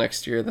until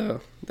next year,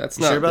 though. That's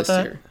not this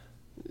year.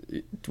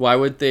 Why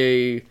would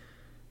they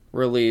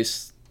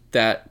release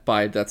that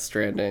by Death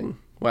Stranding?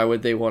 Why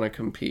would they want to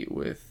compete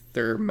with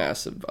their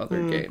massive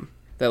other game?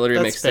 That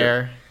literally makes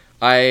fair.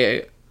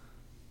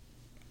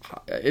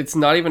 It's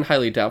not even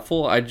highly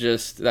doubtful.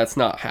 It's just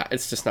not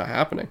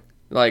happening.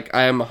 Like,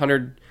 I am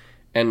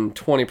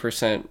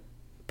 120%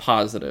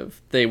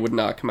 positive they would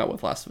not come out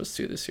with Last of Us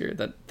 2 this year.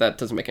 That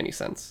doesn't make any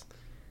sense.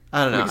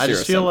 I don't know. I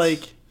just feel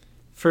like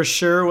for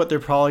sure what they're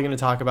probably going to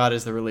talk about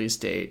is the release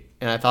date.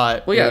 And I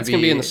thought... Well, yeah, it's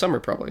going to be in the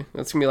summer probably.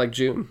 It's going to be like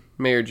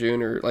May or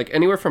June, or like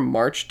anywhere from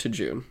March to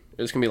June.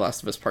 It's going to be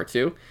Last of Us Part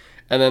 2.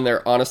 And then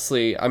they're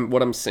honestly...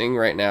 what I'm seeing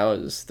right now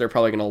is they're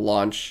probably going to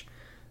launch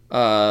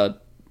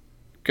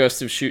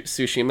Ghost of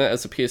Tsushima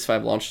as a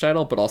PS5 launch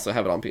title, but also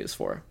have it on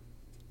PS4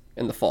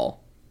 in the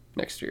fall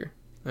next year.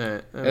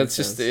 It's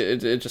just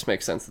it just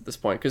makes sense at this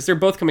point because they're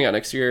both coming out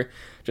next year,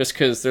 just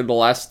because they're the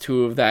last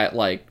two of that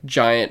like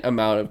giant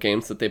amount of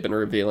games that they've been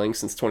revealing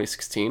since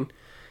 2016.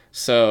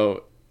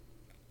 So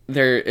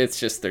it's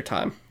just their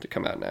time to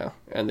come out now,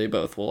 and they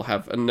both will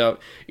have enough.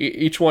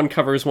 Each one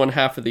covers one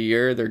half of the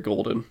year. They're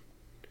golden.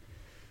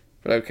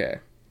 But okay.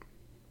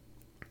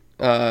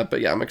 But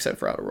yeah, I'm excited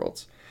for Outer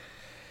Worlds.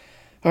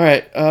 All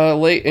right,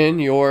 lay in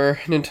your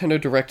Nintendo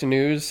Direct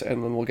news,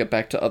 and then we'll get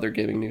back to other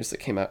gaming news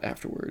that came out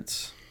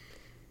afterwards.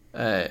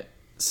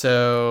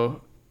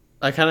 So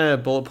I kind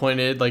of bullet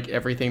pointed like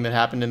everything that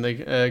happened in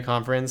the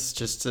conference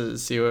just to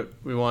see what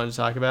we wanted to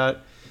talk about.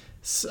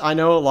 So I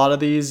know a lot of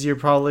these you're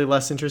probably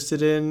less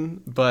interested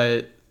in,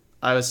 but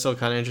I was still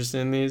kind of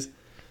interested in these.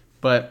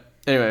 But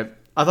anyway,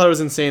 I thought it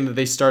was insane that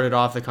they started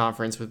off the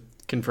conference with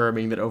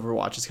confirming that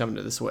Overwatch is coming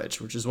to the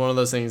Switch, which is one of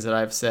those things that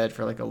I've said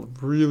for like a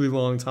really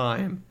long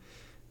time.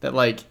 That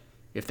like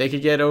if they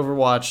could get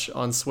Overwatch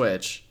on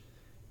Switch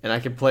and I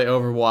could play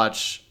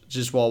Overwatch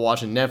just while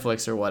watching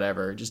Netflix or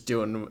whatever, just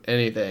doing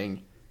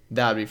anything,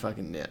 that would be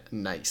fucking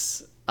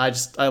nice. I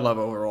love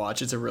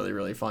Overwatch. It's a really,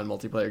 really fun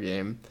multiplayer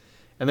game.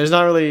 And there's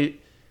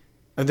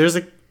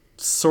a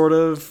sort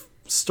of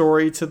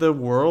story to the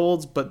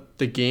world, but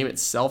the game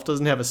itself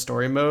doesn't have a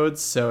story mode.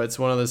 So it's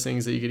one of those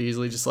things that you could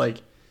easily just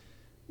like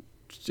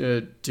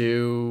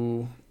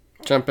do.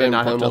 Jump in and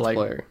not play have to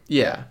multiplayer. Like,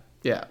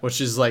 yeah, which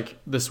is like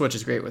the Switch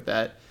is great with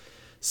that.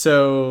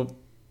 So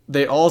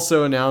they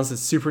also announced that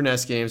Super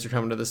NES games are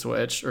coming to the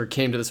Switch, or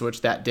came to the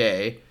Switch that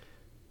day.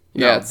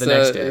 Yeah, the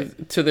next day.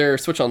 To their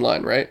Switch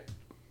Online, right?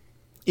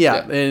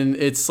 Yeah, and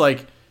it's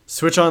like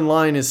Switch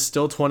Online is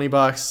still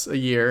 $20 a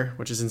year,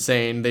 which is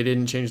insane. They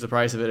didn't change the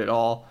price of it at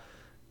all.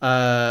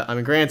 I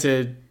mean,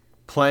 granted,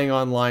 playing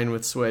online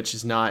with Switch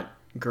is not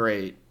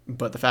great,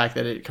 but the fact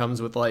that it comes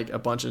with like a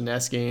bunch of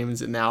NES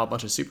games and now a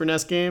bunch of Super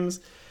NES games,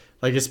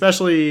 like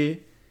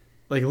especially...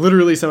 like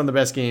literally some of the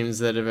best games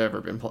that have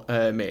ever been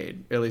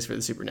made, at least for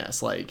the Super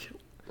NES. Like,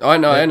 I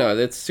know.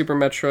 It's Super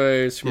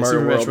Metroid, Super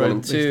Mario World 1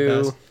 and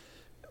 2.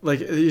 Like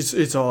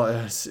it's all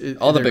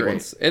all the big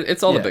ones.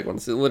 It's all the big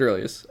ones. It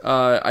literally is.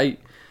 I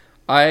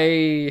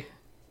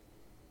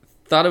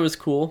thought it was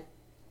cool.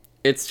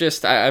 It's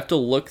just I have to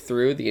look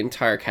through the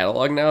entire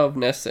catalog now of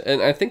NES,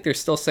 and I think they're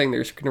still saying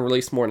they're going to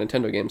release more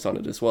Nintendo games on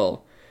it as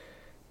well.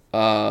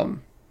 I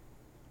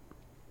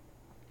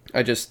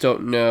just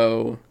don't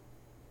know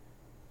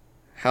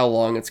how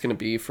long it's going to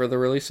be for the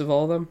release of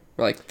all of them.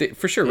 Like,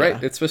 for sure,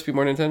 right? It's supposed to be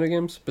more Nintendo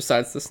games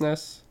besides this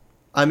NES?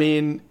 I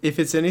mean, if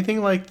it's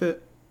anything like the...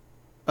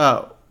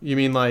 Oh, you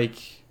mean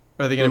like...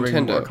 Are they going to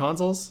bring more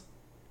consoles?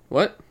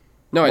 What?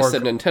 No, I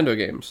said Nintendo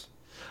games.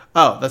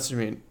 Oh, that's what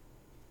you mean.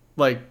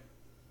 Like...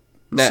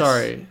 NES.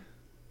 Sorry.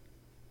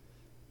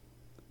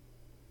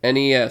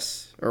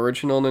 NES.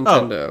 Original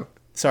Nintendo.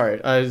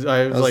 Sorry, I was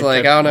I was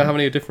like, I don't know how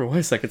many different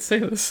ways I could say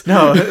this.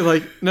 No,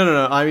 like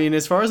no. I mean,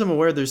 as far as I'm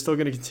aware, they're still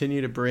going to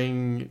continue to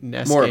bring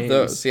NES More games of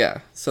those,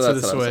 yeah. So to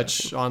that's the what I was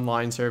Switch asking.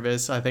 online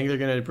service. I think they're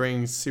going to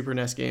bring Super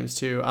NES games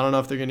too. I don't know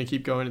if they're going to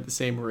keep going at the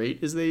same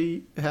rate as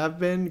they have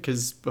been,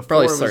 because before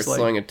Probably it was start like,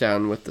 slowing it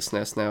down with the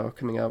SNES now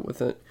coming out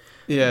with it.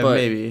 yeah, But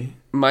maybe.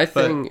 my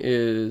thing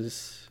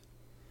is,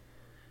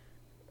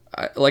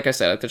 like I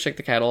said, I have to check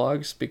the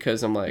catalogs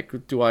because I'm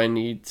like, do I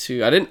need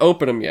to? I didn't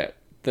open them yet.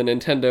 The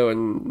Nintendo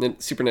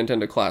and Super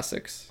Nintendo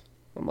classics.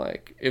 I'm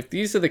like, if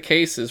these are the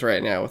cases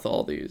right now with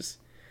all these,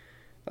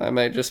 I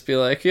might just be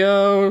like,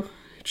 yo,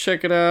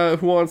 check it out.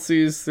 Who wants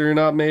these? They're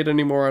not made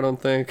anymore, I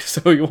don't think.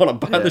 So you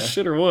want to buy this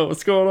shit or what?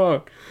 What's going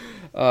on?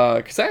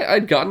 Because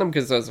I'd gotten them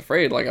because I was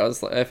afraid. Like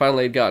I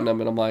finally had gotten them,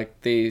 and I'm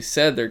like, they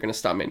said they're gonna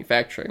stop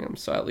manufacturing them,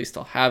 so at least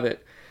I'll have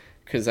it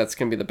because that's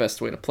gonna be the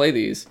best way to play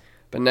these.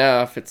 But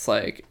now if it's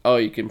like, oh,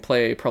 you can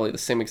play probably the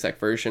same exact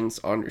versions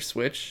on your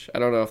Switch. I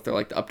don't know if they're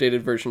like the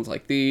updated versions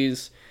like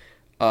these,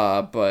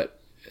 but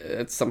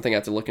it's something I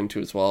have to look into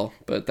as well.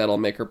 But that'll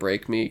make or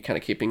break me kind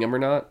of keeping them or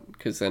not,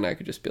 because then I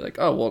could just be like,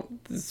 oh, well,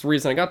 this is the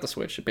reason I got the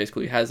Switch. It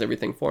basically has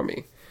everything for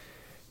me.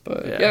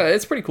 But yeah,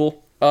 it's pretty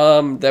cool.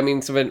 That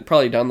means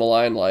probably down the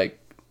line, like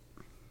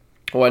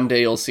one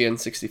day you'll see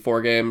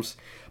N64 games.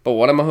 But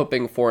what I'm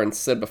hoping for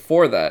instead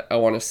before that, I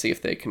want to see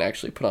if they can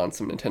actually put on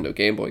some Nintendo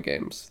Game Boy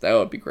games. That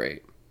would be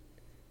great.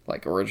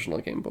 Like original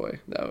Game Boy.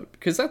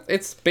 Because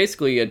it's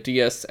basically a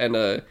DS and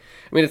I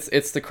mean,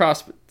 it's the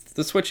cross.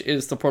 The Switch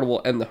is the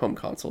portable and the home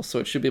console, so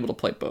it should be able to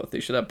play both. They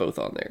should have both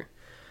on there.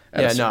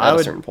 At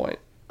a certain point.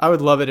 I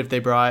would love it if they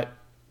brought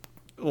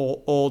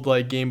old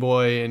like Game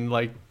Boy and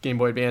like Game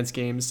Boy Advance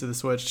games to the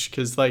Switch,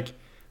 because like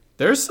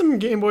there's some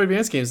Game Boy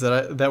Advance games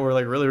that were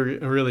like really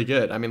really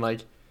good. I mean,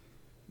 like,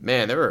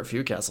 man, there were a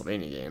few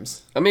Castlevania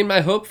games. I mean,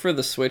 my hope for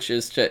the Switch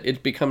is that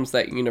it becomes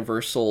that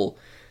universal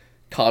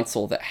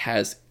console that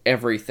has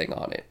everything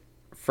on it,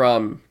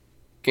 from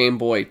Game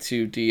Boy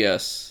to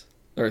DS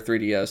or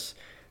 3DS,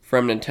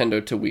 from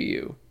Nintendo to Wii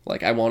U.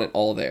 Like, I want it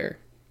all there.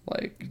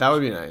 Like, that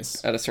would be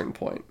nice at a certain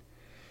point.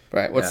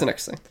 Right. What's the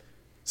next thing?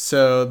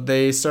 So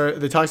they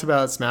talked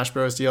about Smash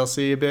Bros.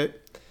 DLC a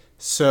bit.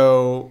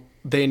 So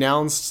they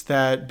announced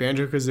that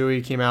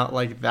Banjo-Kazooie came out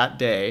like that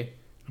day.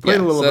 I played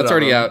a little so bit that's of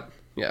already him. out.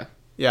 Yeah.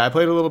 Yeah, I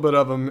played a little bit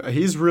of him.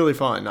 He's really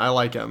fun. I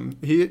like him.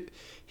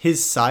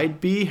 His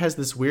side B has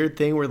this weird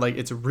thing where like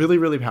it's really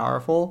really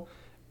powerful,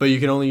 but you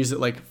can only use it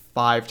like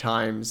 5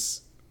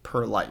 times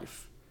per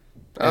life.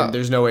 And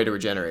there's no way to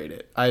regenerate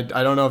it. I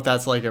don't know if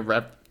that's like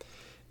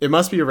it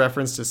must be a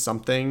reference to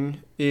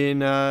something in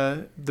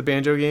the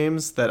Banjo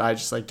games that I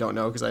just like don't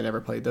know because I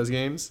never played those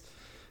games.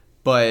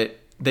 But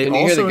they Didn't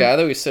also you hear the guy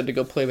that we said to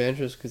go play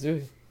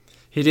Banjo-Kazooie?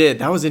 He did.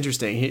 That was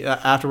interesting. He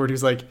afterward he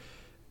was like,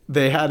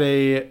 they had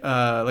a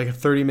like a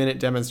 30-minute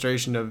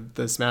demonstration of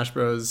the Smash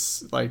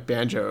Bros. Like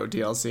Banjo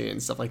DLC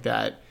and stuff like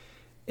that,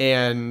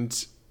 and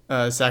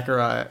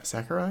Sakurai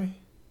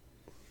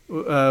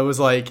was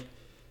like,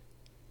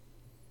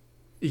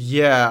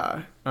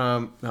 yeah,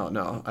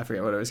 no, I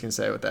forget what I was gonna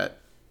say with that.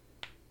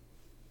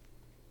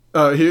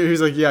 Oh, he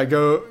was like, yeah,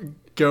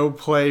 go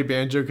play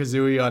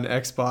Banjo-Kazooie on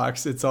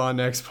Xbox. It's on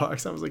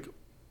Xbox. I was like,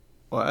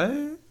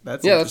 what?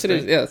 That's what it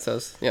is. Yeah, it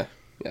says. Yeah.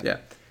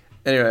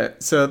 Anyway,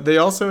 so they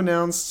also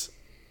announced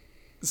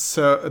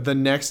the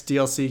next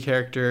DLC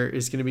character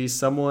is going to be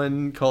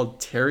someone called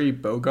Terry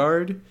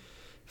Bogard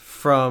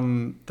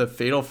from the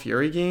Fatal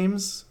Fury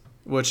games,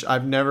 which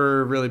I've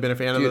never really been a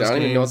fan of those games. I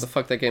don't even know what the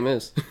fuck that game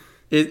is.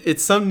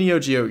 It's some Neo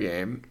Geo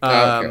game.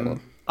 Okay.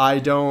 I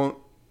don't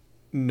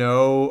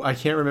know. I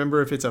can't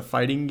remember if it's a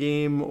fighting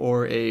game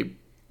or a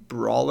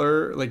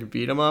brawler, like a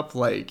beat 'em up,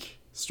 like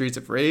Streets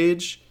of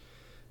Rage.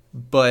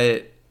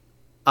 But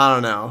I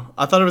don't know.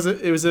 I thought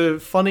it was a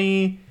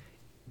funny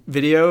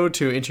video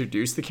to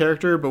introduce the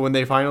character, but when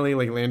they finally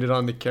like landed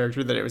on the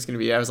character that it was going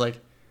to be, I was like,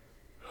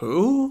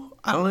 who?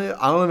 I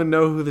don't even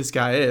know who this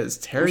guy is.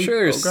 Terry. I'm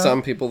sure there's Bogard?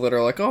 some people that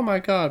are like, oh my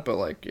god, but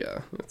like, yeah,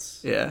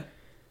 it's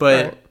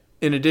But right.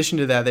 In addition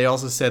to that, they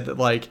also said that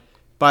like,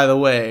 by the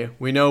way,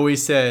 we know we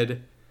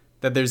said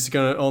that there's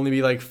going to only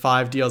be like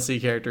 5 DLC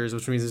characters,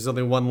 which means there's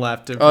only one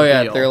left to Oh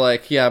reveal. yeah, they're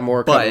like, yeah,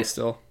 more coming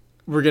still.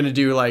 We're going to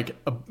do like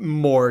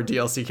more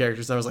DLC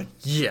characters. And I was like,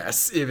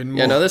 yes, even more.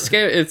 Yeah, no, this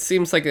game, it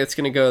seems like it's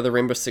going to go the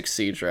Rainbow Six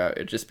Siege route.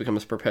 It just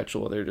becomes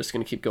perpetual. They're just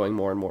going to keep going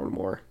more and more and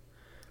more.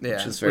 Yeah,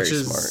 which is very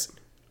smart.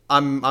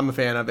 I'm a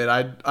fan of it.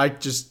 I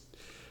just,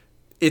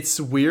 it's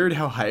weird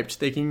how hyped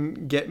they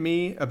can get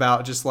me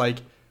about just like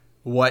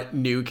what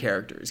new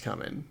character is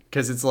coming,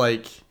 because it's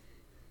like,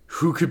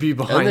 who could be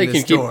behind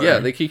this door?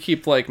 They can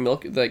keep like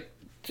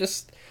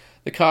just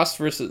the cost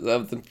versus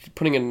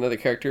putting in another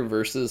character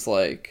versus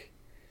like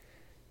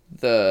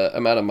the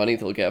amount of money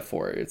they'll get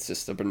for it. It's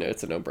just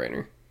it's a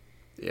no-brainer.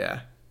 Yeah.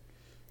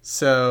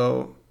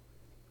 So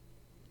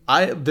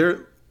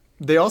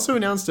they also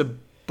announced a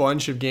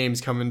bunch of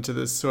games coming to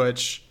the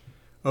Switch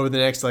over the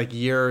next like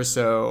year or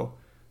so.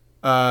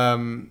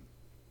 Some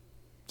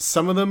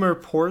of them are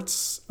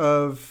ports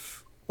of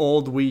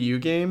old Wii U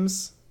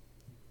games,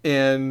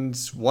 and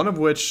one of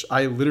which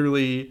I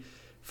literally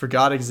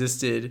forgot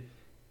existed,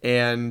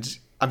 and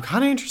I'm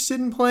kind of interested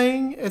in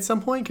playing at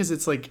some point because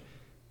it's like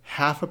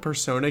half a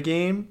Persona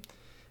game,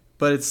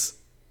 but it's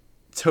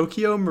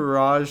Tokyo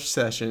Mirage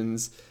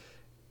Sessions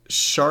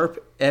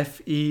Sharp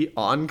FE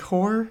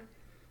Encore.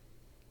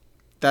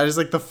 That is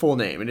like the full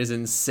name. It is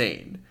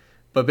insane.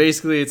 But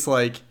basically it's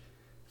like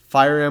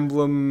Fire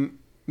Emblem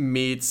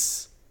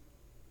meets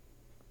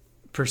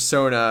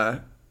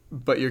Persona,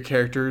 but your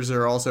characters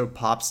are also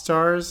pop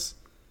stars.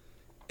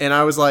 And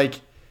I was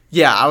like,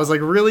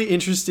 really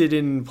interested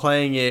in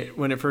playing it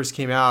when it first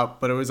came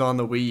out, but it was on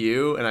the Wii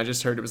U, and I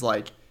just heard it was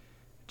like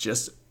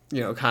just,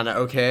 kind of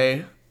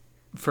okay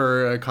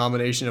for a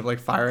combination of like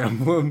Fire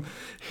Emblem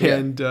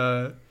and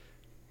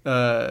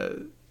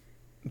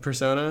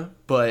Persona,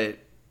 but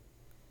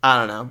I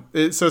don't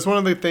know. So it's one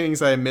of the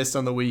things I missed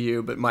on the Wii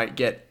U, but might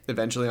get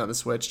eventually on the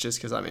Switch just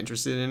because I'm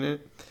interested in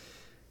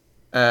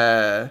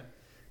it.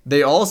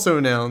 They also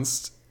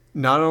announced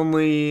not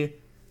only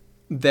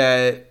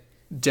that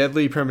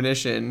Deadly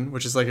Premonition,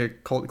 which is like a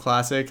cult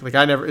classic, like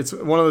it's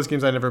one of those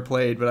games I never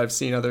played, but I've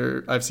seen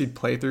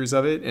playthroughs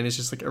of it, and it's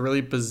just like a really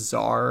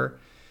bizarre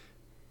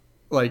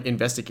like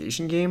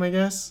investigation game, I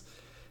guess.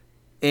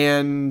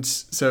 And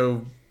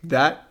so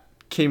that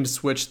came to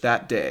Switch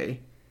that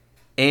day,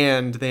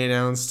 and they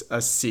announced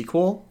a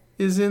sequel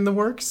is in the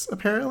works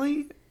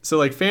apparently. So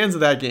like fans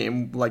of that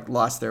game like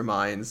lost their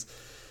minds.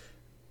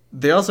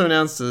 They also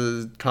announced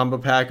a combo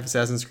pack of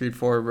Assassin's Creed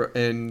 4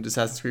 and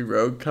Assassin's Creed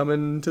Rogue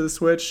coming to the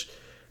Switch.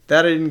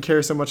 That I didn't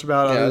care so much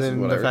about, other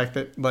than the fact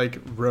that like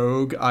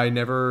Rogue I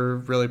never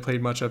really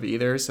played much of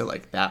either, so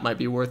like that might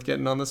be worth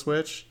getting on the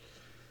Switch.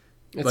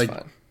 It's like,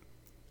 fine.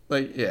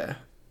 Like yeah.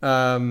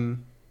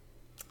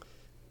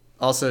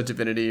 Also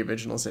Divinity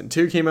Original Sin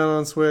 2 came out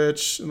on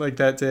Switch like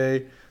that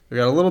day. We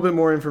got a little bit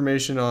more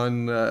information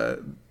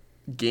on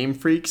Game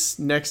Freak's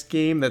next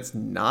game that's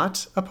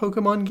not a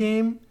Pokemon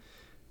game,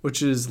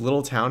 which is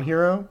Little Town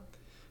Hero,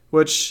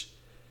 which,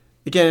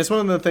 again, it's one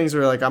of the things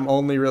where like I'm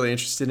only really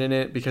interested in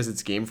it because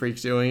it's Game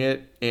Freak doing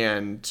it,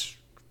 and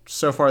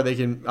so far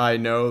I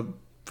know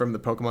from the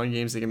Pokemon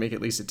games they can make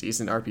at least a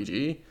decent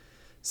RPG.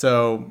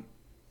 So,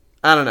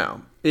 I don't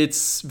know.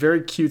 It's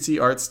very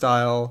cutesy art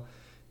style.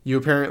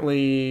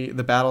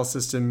 The battle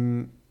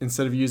system,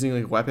 instead of using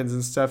like weapons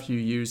and stuff, you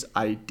use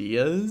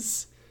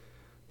ideas.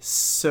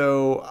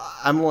 So,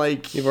 I'm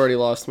like... You've already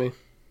lost me.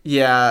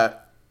 Yeah,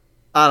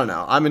 I don't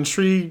know. I'm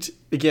intrigued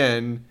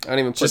again. I don't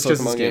even play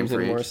Pokemon games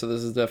anymore, so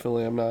this is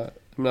definitely I'm not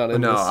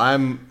in this.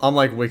 I'm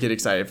like wicked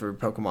excited for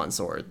Pokemon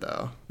Sword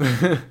though.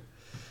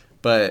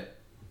 But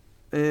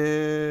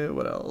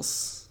what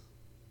else?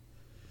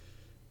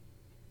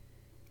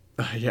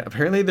 Yeah,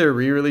 apparently they're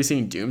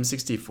re-releasing Doom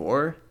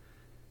 64.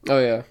 Oh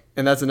yeah.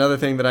 And that's another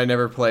thing that I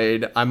never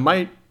played. I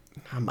might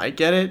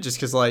get it just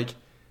cuz like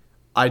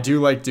I do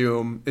like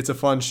Doom. It's a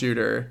fun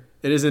shooter.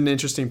 It is an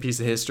interesting piece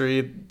of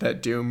history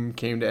that Doom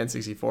came to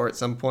N64 at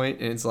some point,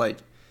 and it's like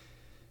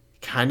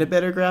kind of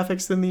better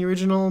graphics than the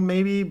original,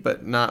 maybe,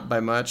 but not by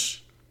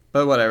much.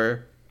 But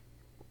whatever.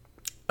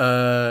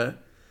 I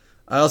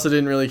also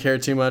didn't really care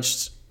too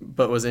much,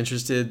 but was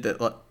interested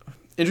that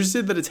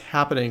it's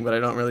happening, but I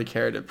don't really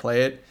care to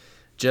play it.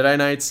 Jedi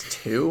Knights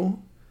 2,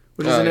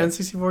 which is an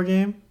N64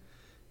 game,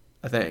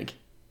 I think,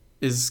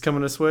 is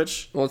coming to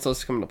Switch. Well, it's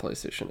also coming to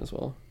PlayStation as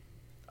well.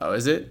 Oh,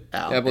 is it?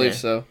 Oh, yeah, I believe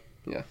so.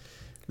 Yeah.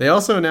 They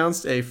also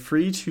announced a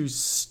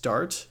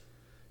free-to-start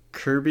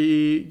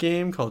Kirby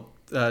game called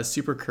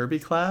Super Kirby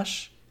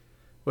Clash,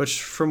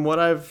 which from what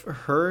I've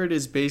heard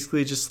is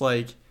basically just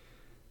like,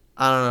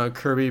 I don't know,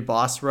 Kirby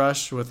Boss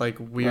Rush with like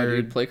weird... Do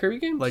you play Kirby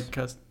games? Like,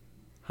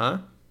 huh?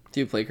 Do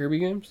you play Kirby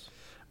games?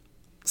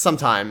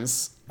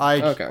 Sometimes.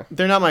 Okay.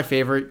 They're not my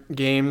favorite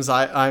games.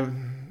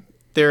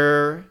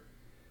 The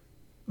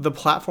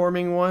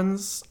platforming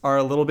ones are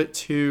a little bit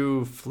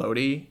too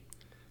floaty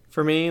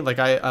for me. Like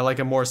I like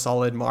a more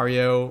solid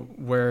Mario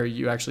where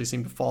you actually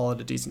seem to fall at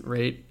a decent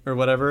rate or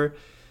whatever.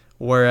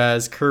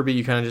 Whereas Kirby,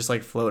 you kind of just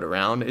like float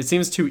around. It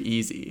seems too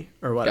easy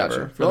or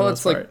whatever. Gotcha. Well,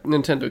 it's like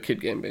Nintendo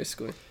Kid game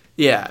basically.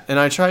 Yeah, and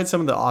I tried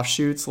some of the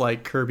offshoots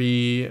like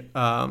Kirby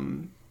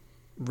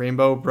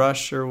Rainbow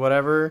Brush or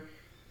whatever,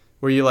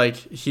 where you like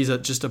he's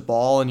just a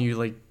ball and you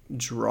like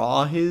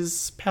draw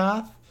his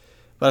path.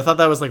 But I thought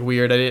that was like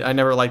weird. I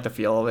never liked the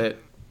feel of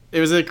it. It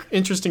was an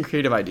interesting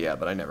creative idea,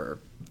 but I never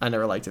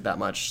liked it that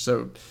much.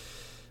 So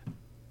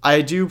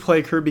I do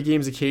play Kirby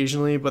games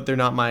occasionally, but they're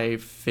not my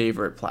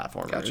favorite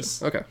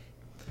platformers. Gotcha.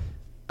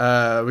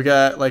 Okay. We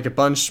got like a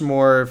bunch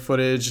more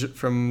footage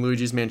from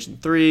Luigi's Mansion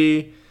 3,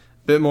 a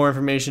bit more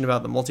information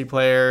about the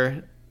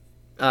multiplayer.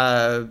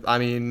 I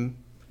mean,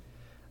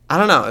 I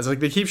don't know. It's like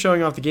they keep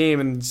showing off the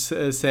game and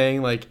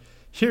saying like,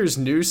 here's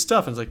new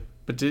stuff. And it's like,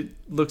 but it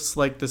looks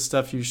like the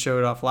stuff you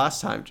showed off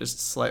last time, just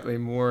slightly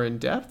more in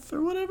depth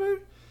or whatever.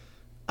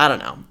 I don't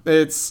know.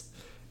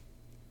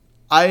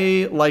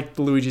 I like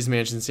the Luigi's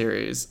Mansion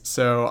series,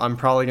 so I'm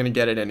probably going to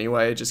get it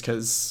anyway just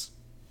because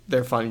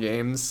they're fun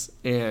games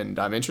and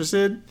I'm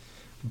interested.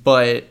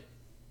 But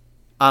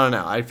I don't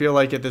know. I feel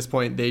like at this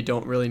point they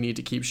don't really need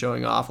to keep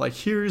showing off like,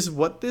 here's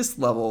what this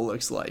level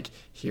looks like.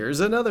 Here's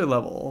another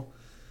level.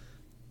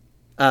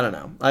 I don't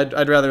know.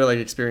 I'd rather like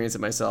experience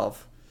it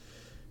myself.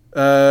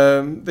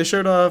 They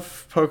showed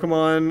off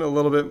Pokemon a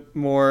little bit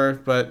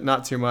more, but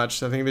not too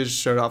much. I think they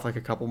just showed off like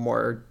a couple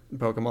more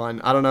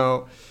Pokemon. I don't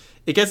know.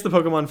 It gets the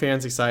Pokemon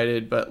fans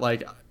excited, but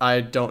like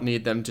I don't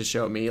need them to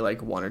show me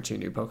like one or two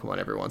new Pokemon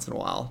every once in a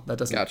while. That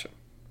doesn't Gotcha.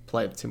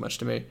 play too much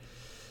to me.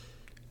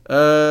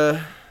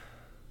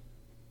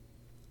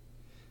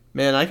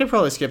 Man, I could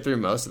probably skip through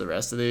most of the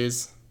rest of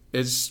these.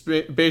 It's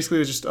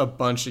basically just a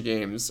bunch of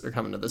games are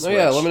coming to the Switch. Oh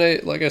yeah,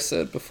 eliminate, like I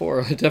said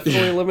before,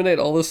 definitely eliminate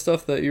all the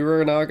stuff that you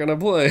were not gonna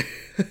play.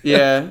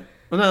 Yeah.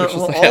 Well, no, Which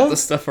is like half the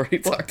stuff already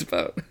talked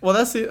about. Well,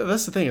 that's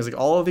the thing is like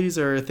all of these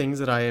are things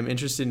that I am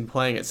interested in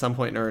playing at some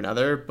point or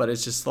another, but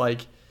it's just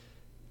like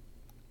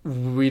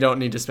we don't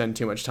need to spend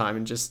too much time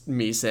in just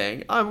me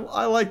saying I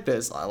like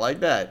this, I like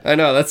that. I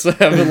know, that's what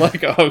I've been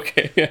like, oh,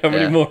 okay, how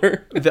many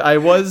more? I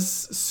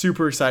was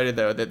super excited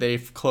though that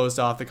they've closed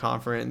off the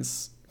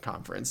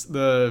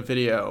the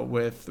video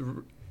with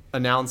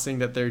announcing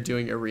that they're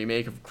doing a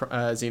remake of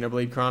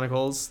Xenoblade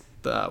Chronicles,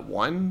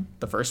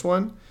 the first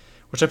one,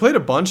 which I played a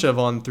bunch of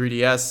on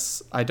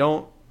 3DS. I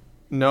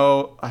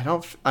know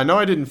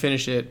I didn't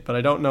finish it, but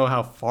I don't know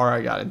how far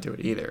I got into it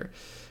either.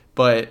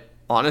 But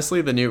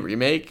honestly, the new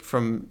remake,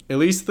 from at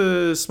least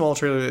the small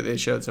trailer that they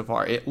showed so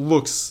far, it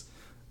looks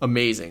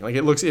amazing. Like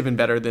it looks even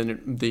better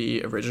than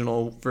the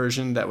original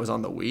version that was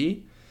on the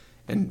Wii,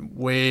 and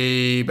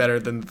way better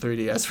than the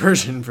 3DS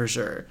version for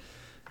sure.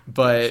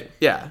 But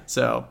yeah,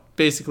 so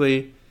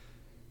basically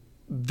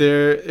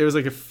it was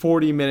like a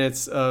 40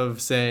 minutes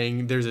of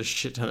saying there's a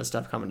shit ton of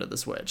stuff coming to the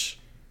Switch.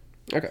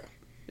 Okay.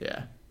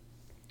 Yeah.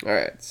 All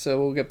right, so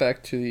we'll get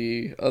back to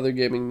the other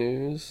gaming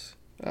news.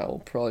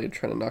 I'll probably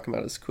try to knock them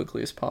out as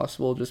quickly as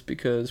possible just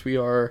because we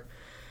are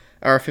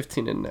hour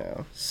 15 in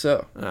now.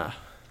 So,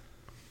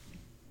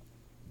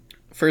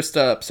 first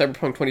up,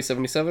 Cyberpunk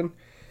 2077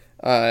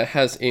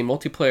 has a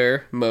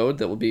multiplayer mode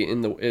that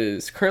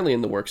is currently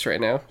in the works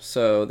right now.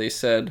 So they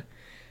said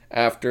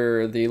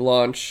after the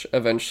launch,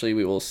 eventually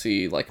we will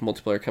see like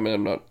multiplayer come in.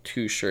 I'm not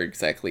too sure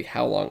exactly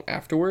how long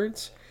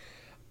afterwards,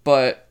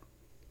 but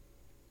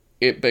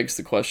it begs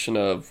the question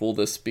of, will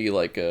this be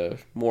like a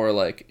more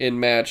like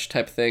in-match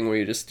type thing where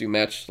you just do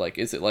match, like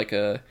is it like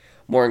a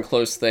more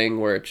enclosed thing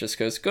where it just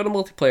goes, go to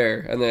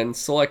multiplayer and then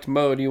select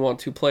mode you want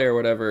to play or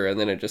whatever, and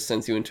then it just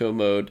sends you into a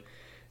mode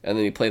and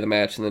then you play the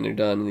match and then you're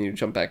done and then you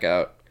jump back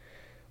out?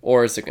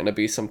 Or is it going to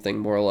be something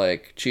more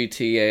like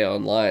GTA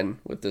Online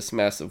with this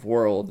massive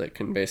world that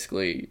can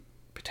basically,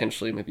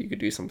 potentially, maybe you could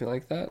do something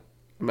like that?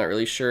 I'm not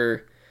really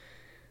sure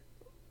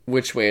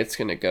which way it's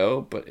going to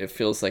go, but it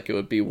feels like it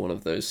would be one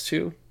of those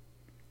two.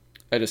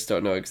 I just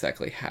don't know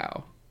exactly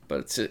how.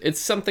 But it's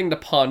something to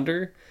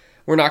ponder.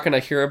 We're not going to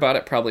hear about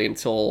it probably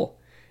until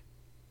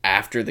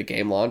after the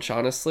game launch,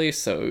 honestly.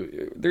 So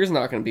there's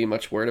not going to be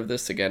much word of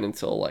this again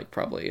until like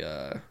probably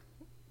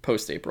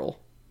post-April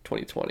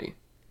 2020.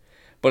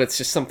 But it's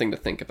just something to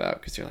think about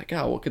because you're like,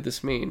 oh, what could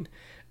this mean?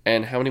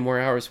 And how many more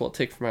hours will it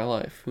take for my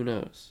life? Who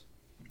knows?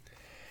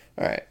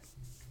 All right.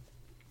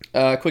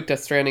 Quick Death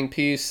Stranding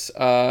piece.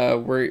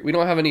 We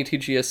don't have any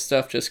TGS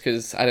stuff just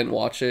because I didn't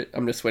watch it.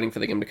 I'm just waiting for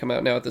the game to come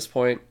out now at this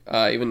point.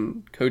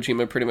 Even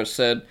Kojima pretty much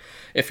said,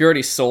 if you're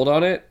already sold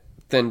on it,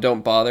 then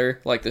don't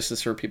bother. Like, this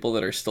is for people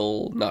that are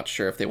still not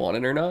sure if they want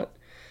it or not.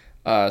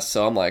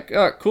 So I'm like,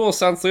 oh, cool,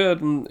 sounds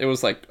good. And it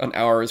was like an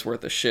hour's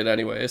worth of shit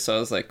anyway. So I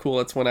was like, cool,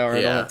 that's 1 hour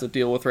I don't have to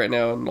deal with right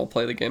now, and I'll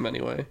play the game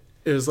anyway.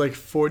 It was like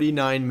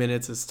 49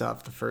 minutes of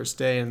stuff the first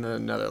day and then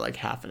another like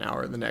half an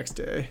hour the next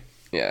day.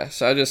 Yeah,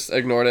 so I just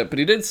ignored it. But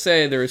he did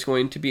say there is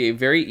going to be a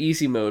very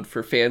easy mode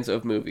for fans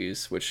of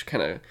movies, which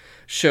kind of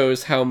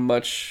shows how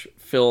much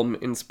film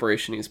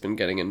inspiration he's been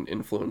getting and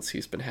influence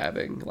he's been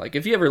having. Like,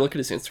 if you ever look at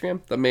his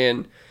Instagram, the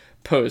man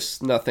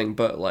posts nothing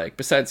but, like,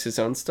 besides his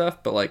own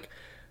stuff, but, like,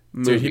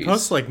 movies. Dude, he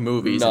posts, like,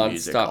 movies and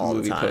music all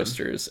movie the time.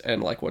 posters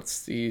and, like,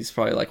 he's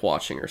probably, like,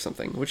 watching or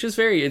something, which is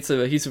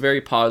he's a very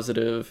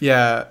positive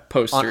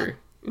poster.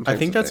 I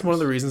think that's one of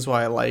the reasons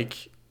why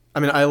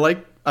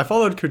I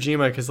followed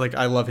Kojima because, like,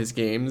 I love his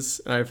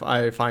games, and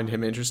I find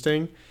him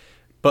interesting.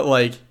 But,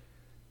 like,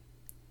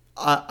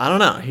 I don't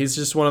know. He's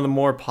just one of the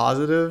more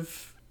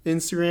positive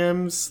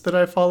Instagrams that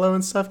I follow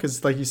and stuff.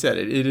 Because, like you said,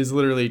 it is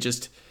literally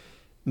just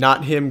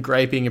not him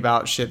griping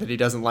about shit that he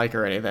doesn't like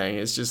or anything.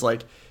 It's just,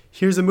 like,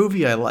 here's a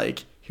movie I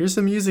like. Here's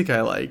some music I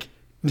like.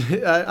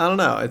 I don't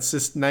know. It's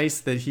just nice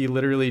that he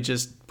literally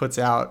just puts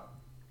out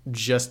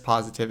just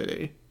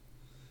positivity.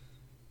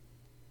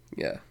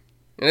 Yeah.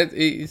 And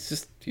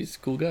he's a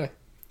cool guy.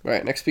 All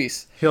right, next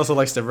piece. He also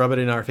likes to rub it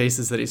in our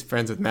faces that he's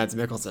friends with Mads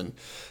Mikkelsen.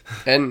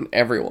 And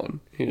everyone.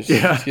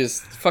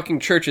 His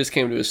fucking churches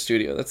came to his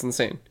studio. That's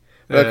insane.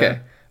 Okay.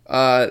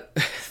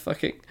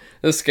 Fucking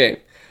this game.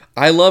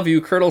 I Love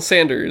You, Colonel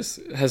Sanders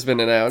has been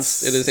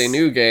announced. It is a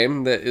new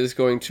game that is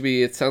going to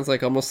be, it sounds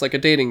like almost like a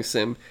dating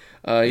sim.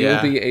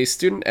 You'll be a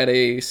student at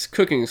a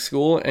cooking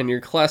school, and your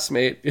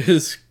classmate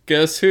is,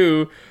 guess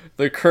who?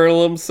 The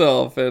Colonel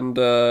himself. And,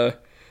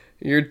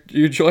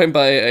 You're joined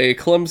by a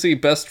clumsy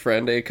best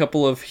friend, a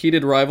couple of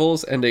heated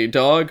rivals, and a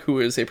dog who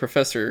is a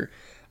professor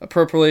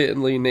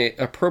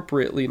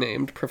appropriately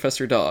named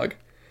Professor Dog.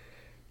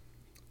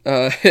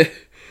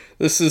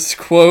 This is,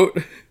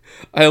 quote,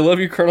 "I love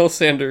you, Colonel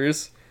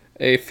Sanders.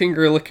 A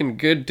finger-licking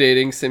good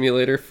dating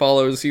simulator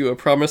follows you, a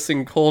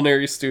promising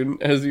culinary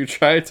student, as you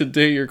try to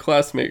date your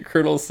classmate,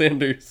 Colonel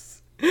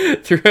Sanders.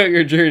 Throughout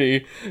your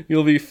journey,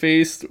 you'll be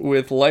faced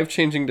with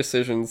life-changing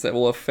decisions that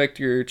will affect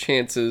your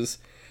chances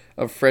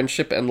of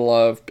friendship and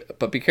love,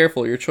 but be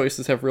careful, your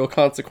choices have real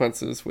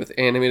consequences, with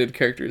animated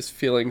characters'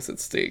 feelings at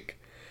stake."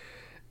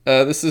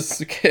 This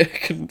is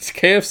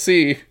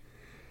KFC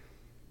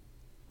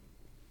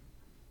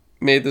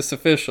made this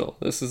official.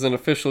 This is an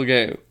official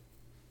game.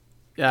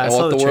 Yeah, I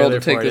saw want the world to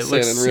take this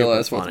in and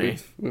realize funny.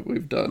 what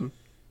we've done.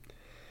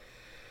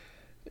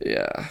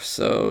 Yeah,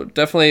 so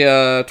definitely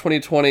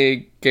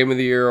 2020 game of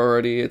the year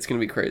already. It's gonna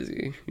be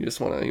crazy. You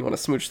wanna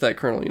smooch that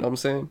kernel, you know what I'm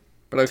saying?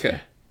 But okay.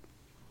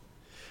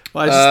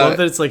 Well, I just love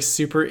that it's like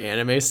super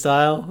anime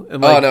style.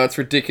 And oh no, it's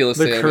ridiculous.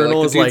 The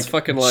kernel is like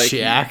fucking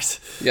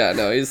jacked. Yeah,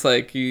 no, he's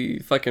like he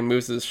fucking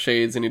moves his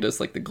shades and he does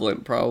like the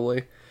glint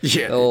probably.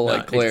 Yeah,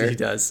 like glare. He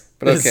does.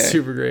 But okay, it's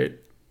super great.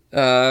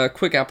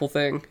 Quick Apple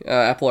thing.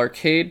 Apple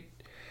Arcade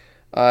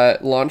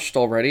launched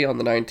already on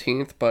the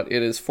 19th, but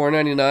it is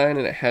 $4.99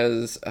 and it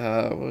has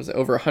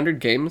over 100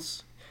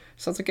 games.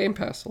 Sounds like Game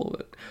Pass a little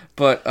bit,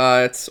 but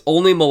it's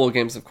only mobile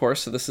games, of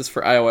course. So this is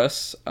for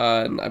iOS,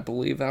 and I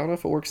don't know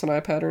if it works on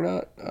iPad or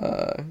not.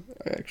 I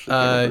actually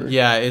can't remember.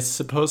 Yeah, it's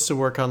supposed to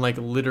work on like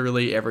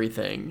literally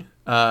everything,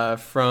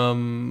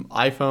 from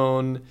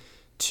iPhone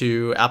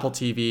to Apple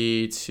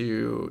TV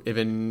to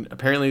even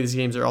apparently these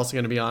games are also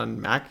going to be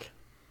on Mac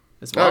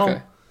as well.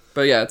 Okay,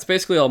 but yeah, it's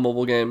basically all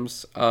mobile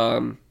games.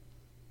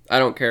 I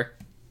don't care.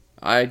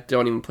 I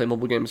don't even play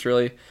mobile games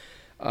really.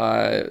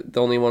 The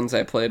only ones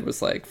I played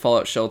was like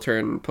Fallout Shelter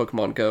and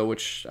Pokemon Go,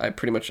 which I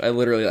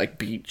literally like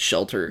beat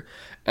Shelter,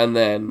 and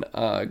then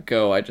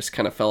Go I just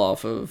kind of fell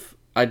off of.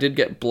 I did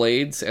get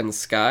Blades and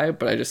Sky,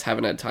 but I just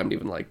haven't had time to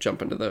even like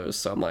jump into those.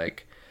 So I'm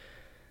like,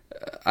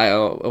 I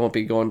won't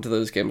be going to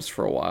those games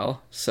for a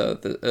while. So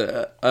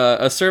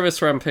a service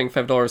where I'm paying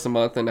 $5 a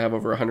month and have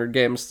over 100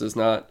 games does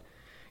not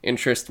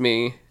interest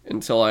me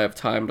until I have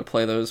time to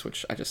play those,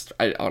 which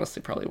I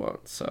honestly probably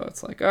won't. So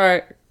it's like, all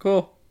right,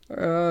 cool.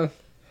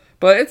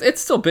 But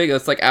it's still big.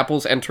 It's like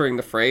Apple's entering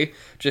the fray,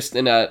 just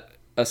in a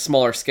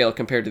smaller scale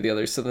compared to the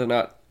others. So they're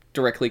not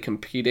directly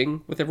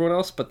competing with everyone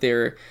else, but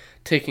they're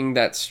taking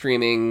that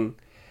streaming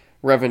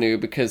revenue,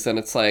 because then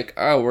it's like,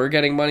 oh, we're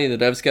getting money, the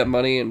devs get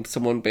money, and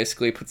someone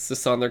basically puts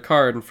this on their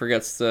card and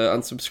forgets to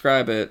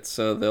unsubscribe it,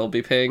 so they'll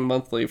be paying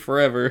monthly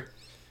forever.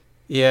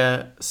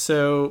 Yeah,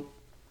 so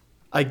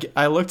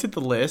I looked at the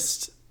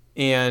list,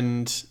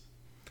 and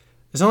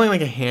there's only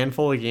like a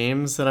handful of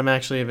games that I'm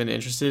actually even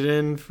interested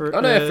in for. Oh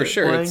no, yeah, for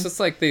sure. Playing. It's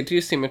just like they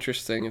do seem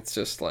interesting. It's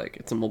just like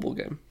it's a mobile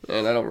game,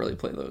 and I don't really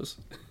play those.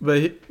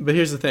 But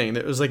here's the thing: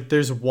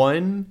 there's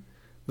one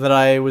that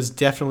I was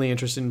definitely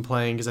interested in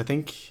playing because I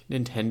think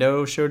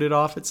Nintendo showed it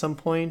off at some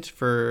point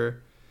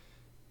for.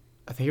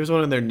 I think it was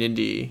one of their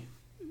Nindy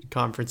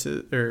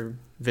conferences or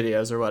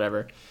videos or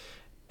whatever.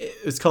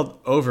 It's called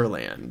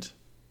Overland,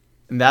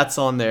 and that's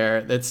on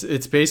there.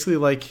 It's basically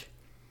like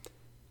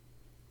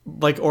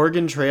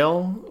Oregon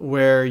Trail,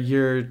 where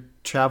you're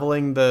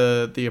traveling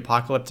the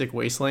apocalyptic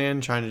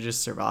wasteland trying to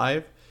just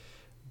survive,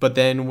 but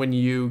then when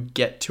you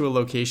get to a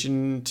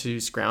location to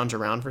scrounge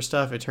around for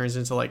stuff, it turns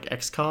into like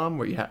XCOM,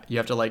 where you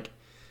have to like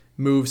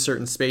move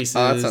certain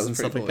spaces and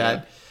stuff like that.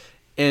 Yeah.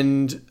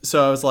 And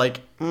so I was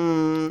like,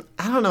 I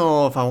don't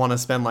know if I want to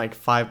spend like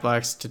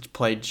 $5 to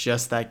play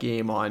just that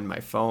game on my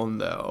phone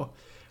though.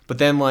 But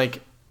then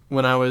like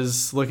when I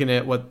was looking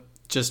at what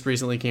just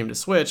recently came to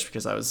Switch,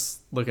 because I was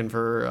looking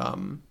for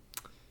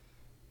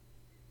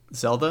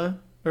Zelda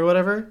or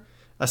whatever,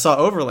 I saw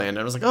Overland and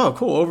I was like, oh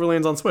cool,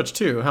 Overland's on Switch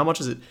too. How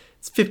much is it?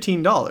 It's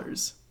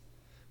 $15.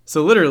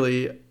 So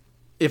literally,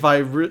 if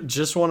I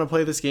just want to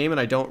play this game and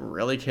I don't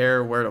really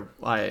care where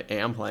I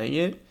am playing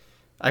it,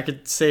 I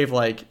could save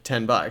like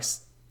 $10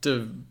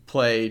 to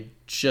play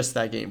just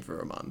that game for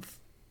a month.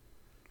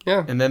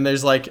 Yeah. And then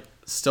there's like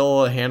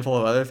still a handful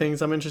of other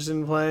things I'm interested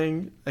in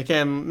playing.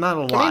 Again, not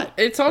a lot. I mean,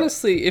 it's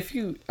honestly,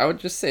 I would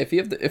just say if you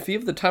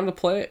have the time to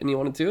play it and you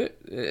want to do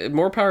it,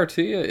 more power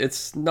to you.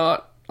 It's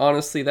not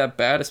honestly that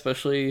bad,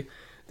 especially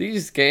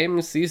these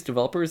games, these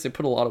developers, they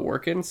put a lot of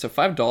work in. So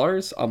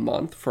 $5 a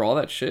month for all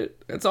that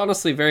shit, it's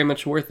honestly very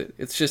much worth it.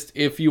 It's just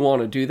if you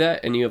want to do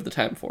that and you have the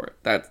time for it.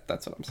 That's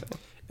what I'm saying.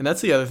 And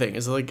that's the other thing,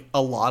 is like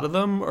a lot of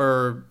them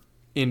are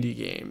indie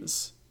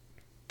games.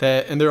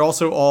 And they're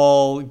also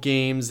all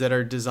games that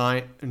are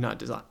designed.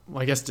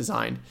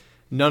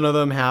 None of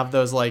them have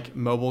those like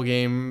mobile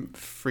game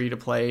free to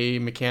play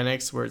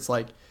mechanics where it's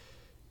like,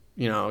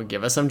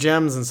 give us some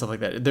gems and stuff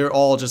like that. They're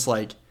all just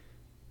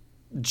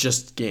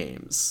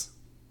games.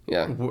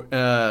 Yeah.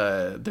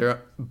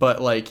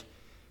 But like,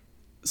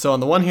 so on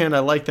the one hand, I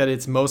like that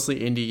it's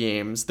mostly indie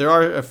games. There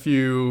are a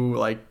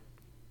few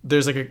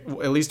there's like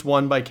at least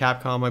one by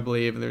Capcom, I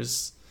believe.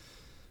 There's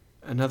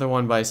another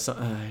one by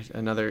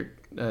another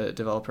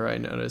developer I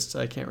noticed.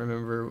 I can't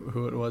remember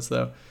who it was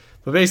though.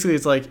 But basically,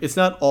 it's like it's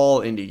not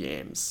all indie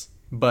games,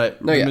 but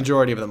the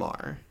majority of them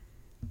are.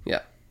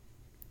 Yeah.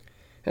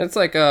 And it's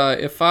like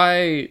if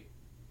I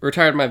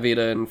retired my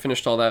Vita and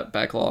finished all that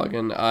backlog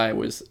and I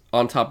was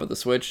on top of the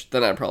Switch,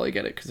 then I'd probably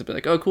get it because it'd be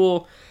like, oh,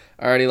 cool.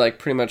 I already like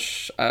pretty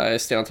much I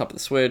stay on top of the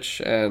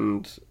Switch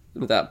and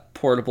that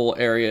portable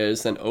area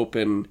is then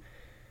open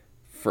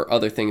for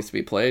other things to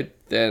be played.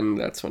 Then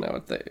that's when I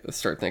would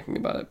start thinking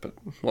about it. But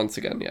once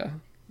again, yeah,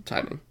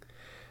 timing.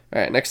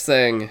 All right, next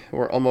thing.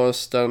 We're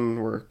almost done.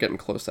 We're getting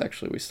close,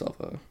 actually. We still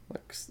have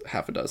like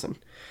half a dozen.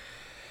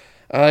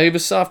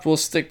 Ubisoft will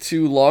stick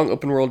to long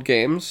open world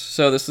games.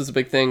 So this is a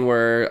big thing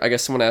where I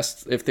guess someone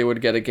asked if they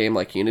would get a game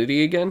like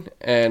Unity again.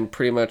 And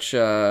pretty much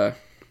the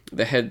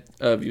head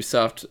of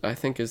Ubisoft, I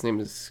think his name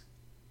is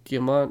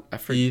Guillemot.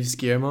 Yves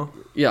Guillemot?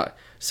 Yeah.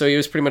 So he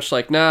was pretty much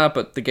like, nah,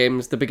 but the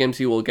big games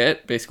you will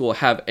get basically will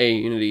have a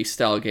Unity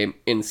style game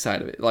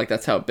inside of it. Like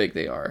that's how big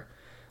they are.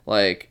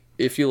 Like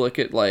if you look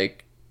at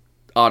like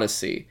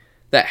Odyssey,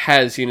 that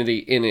has Unity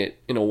in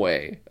it in a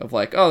way of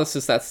like, oh, this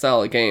is that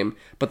style of game,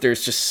 but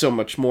there's just so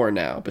much more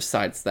now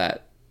besides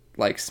that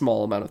like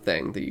small amount of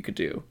thing that you could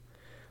do.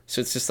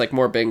 So it's just like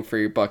more bang for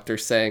your buck, they're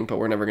saying, but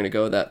we're never going to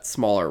go that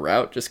smaller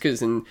route just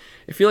because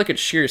if you look at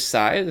sheer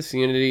size,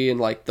 Unity and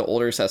like the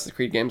older Assassin's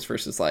Creed games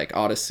versus like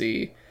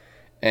Odyssey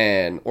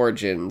and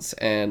Origins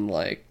and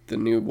like the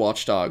new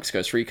Watch Dogs,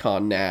 Ghost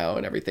Recon now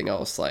and everything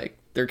else, like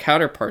their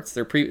counterparts,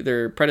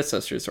 their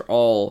predecessors are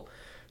all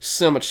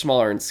so much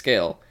smaller in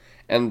scale.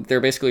 And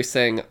they're basically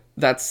saying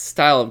that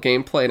style of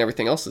gameplay and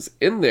everything else is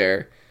in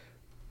there,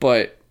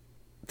 but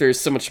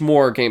there's so much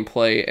more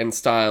gameplay and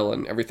style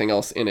and everything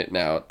else in it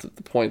now to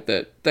the point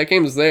that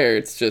game's there.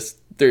 It's just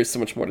there's so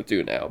much more to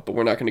do now, but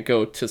we're not going to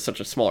go to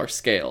such a smaller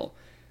scale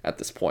at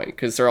this point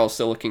because they're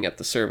also looking at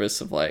the service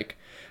of like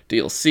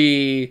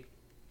DLC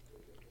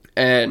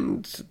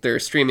and their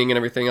streaming and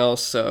everything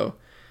else. So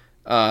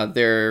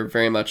they're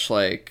very much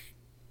like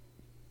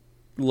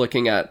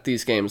looking at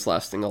these games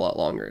lasting a lot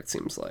longer, it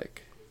seems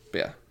like. But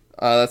yeah,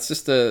 that's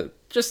just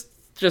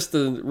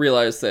to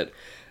realize that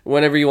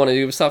whenever you want to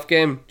do a soft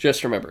game,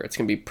 just remember it's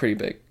going to be pretty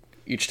big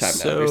each time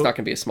now. There's not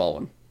going to be a small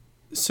one.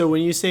 So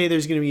when you say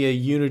there's going to be a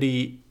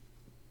Unity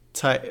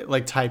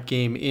type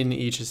game in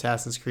each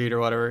Assassin's Creed or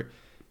whatever,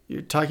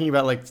 you're talking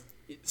about like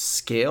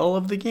scale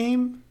of the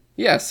game?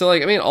 Yeah, so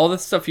like I mean all the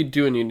stuff you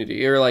do in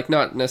Unity, or like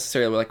not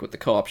necessarily like with the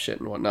co-op shit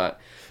and whatnot,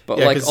 but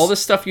yeah, like all the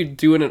stuff you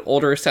do in an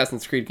older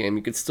Assassin's Creed game,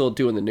 you could still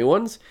do in the new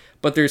ones.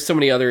 But there's so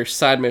many other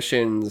side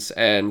missions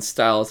and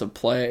styles of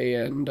play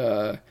and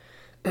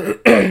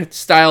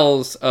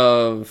styles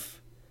of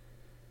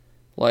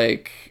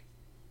like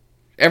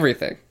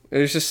everything.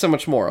 There's just so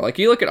much more. Like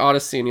you look at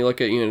Odyssey and you look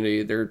at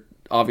Unity, they're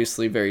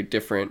obviously very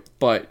different,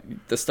 but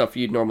the stuff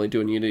you'd normally do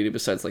in Unity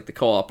besides like the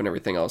co-op and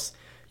everything else,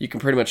 you can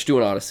pretty much do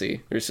in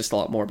Odyssey. There's just a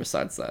lot more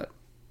besides that.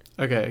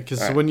 Okay,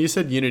 because when you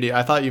said Unity,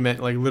 I thought you meant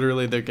like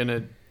literally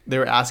they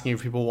were asking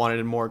if people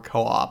wanted more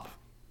co-op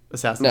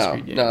Assassin's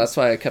Creed games. No, that's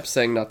why I kept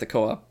saying not the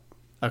co-op.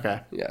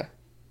 Okay. Yeah.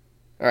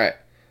 All right.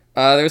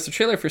 There's a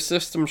trailer for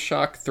System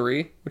Shock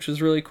 3, which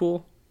is really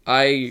cool.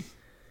 I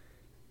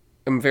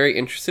am very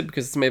interested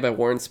because it's made by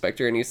Warren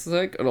Spector, and he's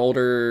like an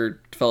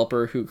older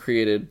developer who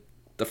created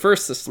the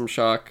first System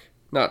Shock,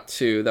 not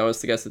 2. That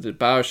was the guys that did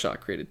BioShock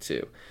created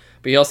 2.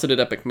 But he also did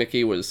Epic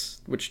Mickey,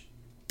 which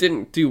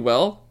didn't do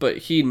well, but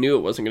he knew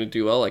it wasn't going to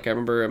do well. Like I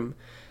remember him,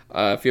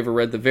 if you ever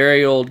read the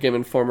very old Game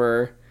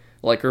Informer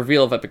like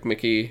reveal of Epic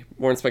Mickey,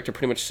 Warren Spector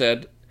pretty much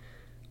said,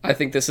 I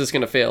think this is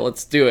going to fail.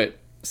 Let's do it.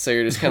 So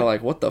you're just kind of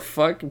like, what the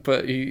fuck?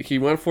 But he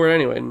went for it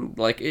anyway. And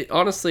like,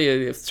 honestly,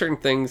 if certain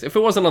things, if it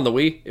wasn't on the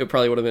Wii, it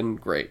probably would have been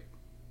great.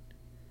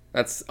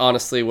 That's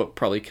honestly what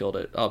probably killed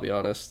it. I'll be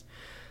honest.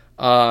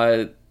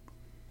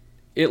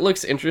 It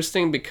looks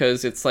interesting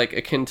because it's like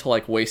akin to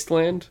like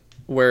Wasteland,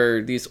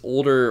 where these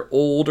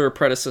older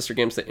predecessor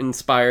games that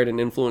inspired and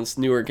influenced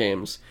newer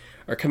games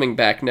are coming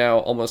back now,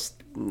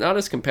 almost not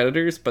as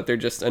competitors, but they're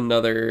just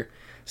another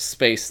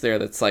space there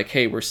that's like,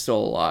 hey, we're still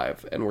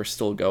alive and we're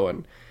still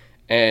going.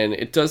 And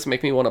it does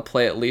make me want to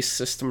play at least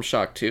System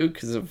Shock 2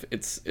 because of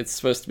it's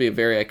supposed to be a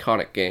very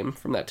iconic game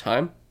from that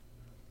time.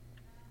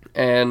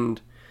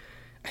 And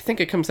I think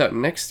it comes out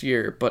next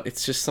year, but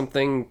it's just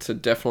something to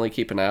definitely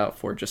keep an eye out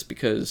for just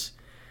because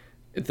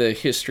the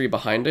history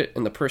behind it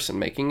and the person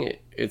making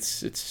it, it's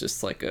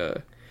just like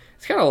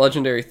it's kind of a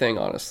legendary thing,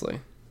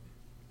 honestly.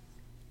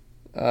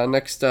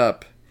 Next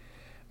up,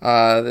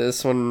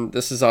 this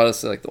is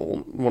honestly like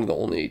one of the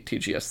only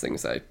TGS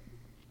things I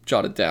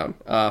jotted down.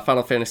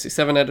 Final Fantasy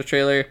VII had a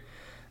trailer.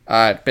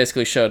 It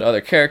basically showed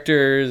other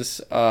characters,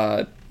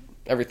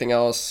 everything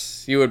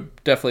else. You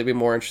would definitely be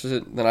more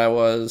interested than I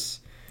was,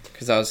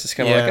 because I was just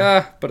kind of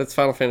like, but it's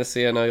Final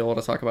Fantasy. I know you'll want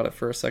to talk about it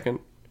for a second.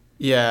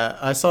 Yeah,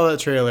 I saw that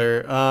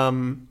trailer.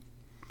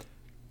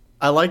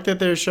 I like that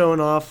they're showing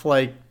off,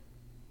 like,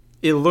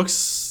 it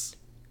looks...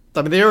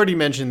 I mean, they already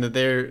mentioned that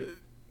they're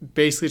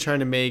basically trying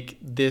to make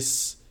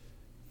this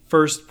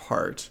first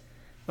part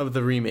of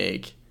the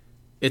remake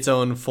its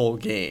own full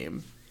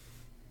game.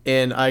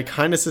 And I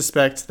kind of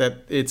suspect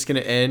that it's going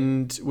to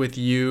end with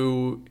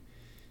you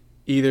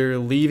either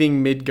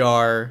leaving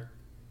Midgar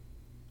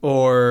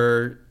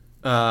or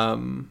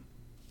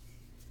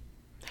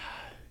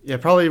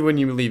probably when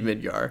you leave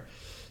Midgar.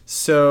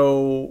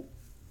 So,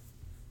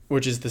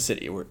 which is the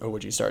city or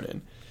which you start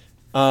in.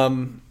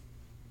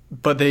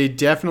 But they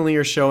definitely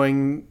are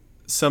showing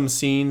some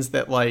scenes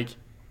that like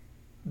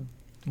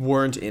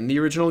weren't in the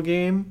original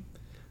game,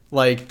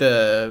 like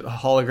the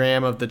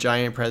hologram of the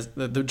giant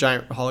the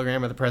giant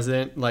hologram of the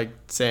president, like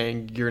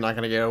saying you're not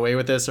going to get away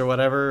with this or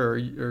whatever, or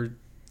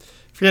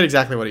forget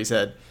exactly what he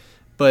said,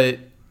 but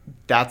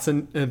that's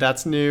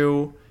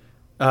new.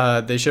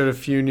 They showed a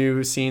few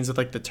new scenes with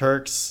like the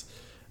Turks,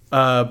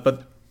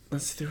 but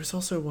there was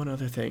also one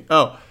other thing.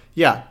 Oh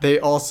yeah, they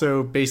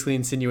also basically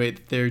insinuate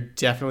that they're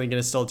definitely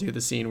going to still do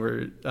the scene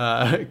where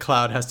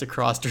Cloud has to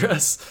cross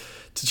dress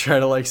to try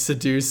to like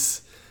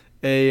seduce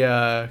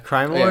a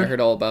crime lord. Yeah, I heard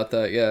all about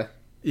that. Yeah.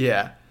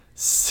 Yeah.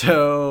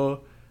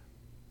 So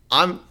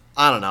I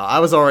don't know. I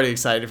was already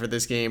excited for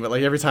this game, but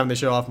like every time they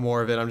show off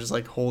more of it, I'm just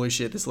like, holy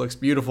shit, this looks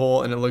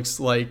beautiful, and it looks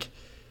like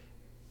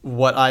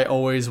what I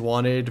always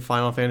wanted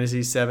Final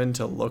Fantasy VII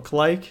to look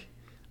like,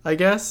 I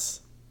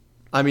guess.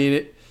 I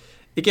mean,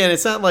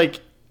 it's not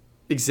like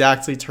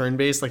exactly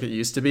turn-based like it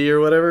used to be or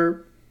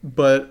whatever,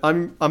 but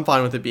I'm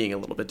fine with it being a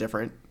little bit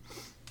different.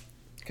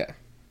 Okay.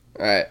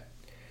 All right.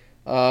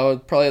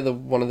 Probably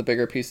one of the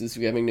bigger pieces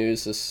of gaming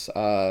news this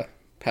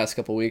past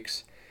couple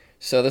weeks.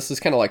 So this is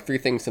kind of like three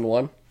things in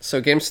one.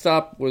 So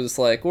GameStop was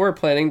like, we're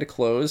planning to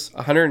close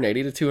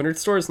 180 to 200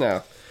 stores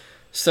now.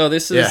 So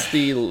this is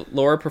the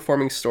lower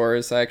performing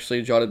stores. I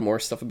actually jotted more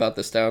stuff about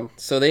this down.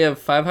 So they have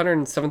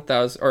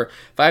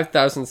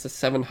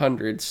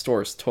 5,700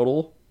 stores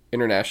total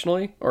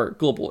internationally or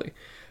globally.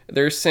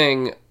 They're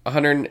saying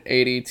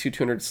 180 to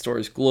 200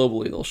 stores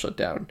globally they'll shut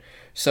down.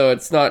 So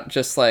it's not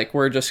just like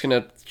we're just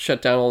going to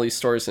shut down all these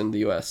stores in the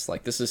US.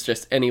 Like this is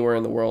just anywhere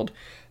in the world.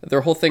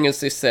 Their whole thing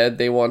is they said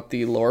they want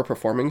the lower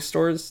performing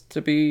stores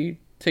to be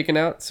taken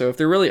out. So if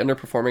they're really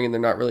underperforming and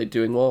they're not really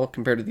doing well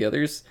compared to the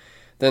others,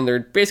 then they're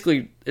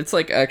basically, it's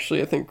like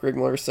actually I think Greg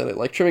Miller said it,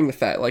 like trimming the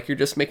fat. Like you're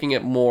just making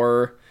it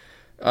more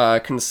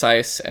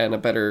concise and a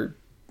better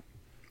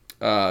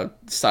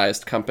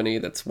sized company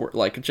that's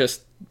like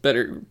just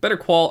better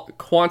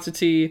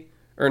quantity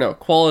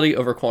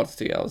over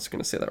quantity. I was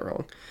going to say that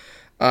wrong.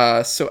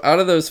 So out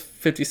of those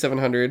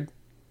 5,700,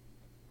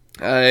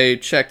 I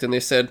checked and they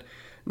said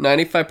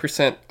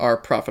 95% are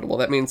profitable.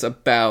 That means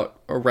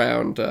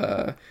around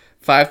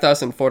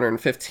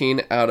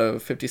 5,415 out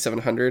of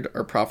 5,700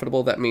 are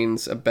profitable. That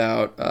means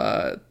about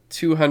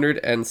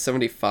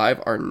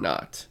 275 are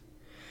not.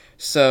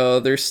 So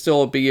there's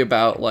still be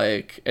about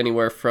like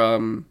anywhere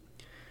from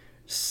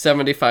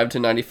 75 to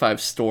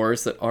 95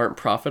 stores that aren't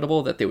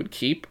profitable that they would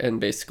keep and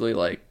basically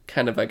like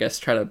kind of, I guess,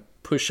 try to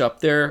push up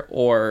there,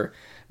 or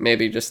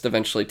maybe just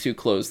eventually to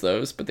close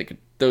those, but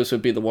those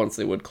would be the ones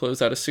they would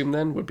close, I'd assume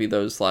then, would be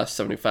those last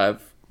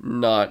 75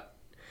 not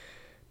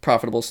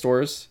profitable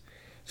stores.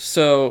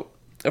 So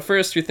at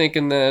first you're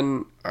thinking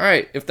then, all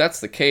right, if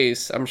that's the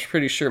case, I'm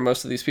pretty sure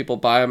most of these people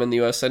buy them in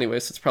the US anyway,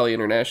 so it's probably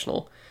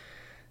international.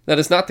 That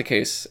is not the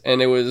case,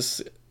 and it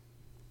was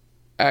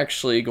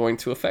actually going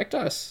to affect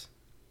us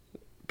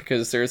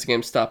because there's a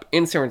GameStop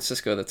in San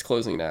Francisco that's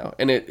closing now,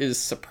 and it is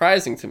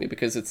surprising to me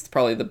because it's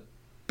probably the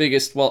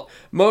biggest,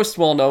 most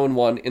well-known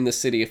one in the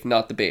city, if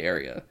not the Bay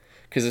Area,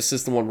 because this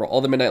is the one where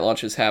all the midnight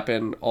launches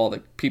happen, all the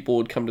people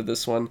would come to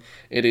this one.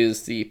 It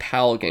is the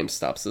PAL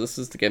GameStop, so this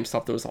is the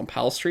GameStop that was on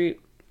PAL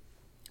Street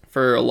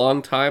for a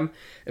long time.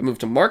 It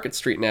moved to Market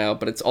Street now,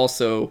 but it's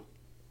also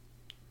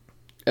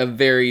a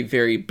very,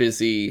 very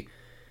busy,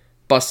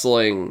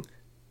 bustling,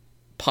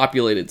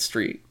 populated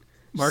street.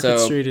 Market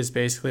Street is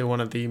basically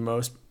one of the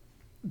most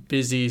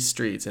busy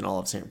streets in all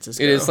of San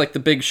Francisco. It is like the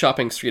big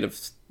shopping street of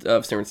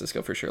San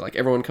Francisco for sure. Like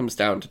everyone comes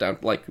down,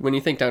 like when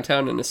you think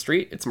downtown in a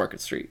street, it's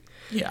Market Street.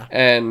 Yeah.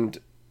 And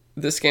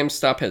this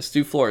GameStop has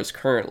 2 floors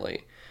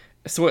currently.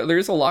 So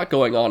there's a lot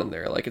going on in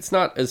there. Like it's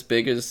not as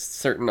big as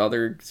certain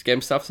other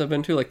GameStops I've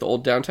been to. Like the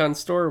old downtown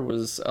store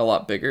was a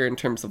lot bigger in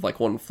terms of like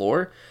 1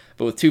 floor,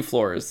 but with 2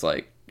 floors,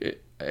 like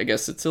I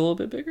guess it's a little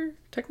bit bigger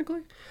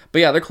technically. But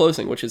yeah, they're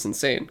closing, which is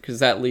insane because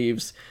that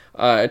leaves.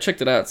 I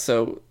checked it out.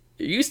 So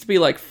it used to be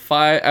like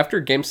 5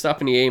 after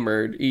GameStop and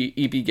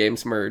EB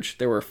Games merged.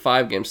 There were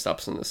 5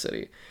 GameStops in the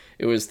city.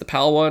 It was the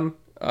PAL one,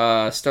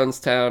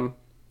 Stonestown,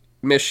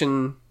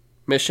 Mission,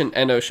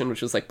 and Ocean,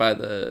 which was like by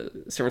the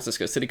San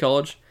Francisco City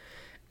College,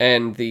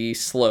 and the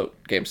Sloat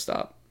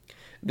GameStop.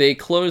 They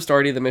closed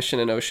already the Mission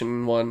and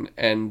Ocean one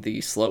and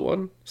the Sloat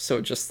one, so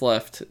it just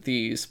left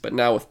these. But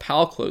now with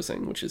PAL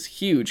closing, which is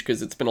huge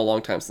because it's been a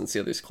long time since the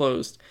others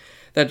closed,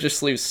 that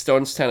just leaves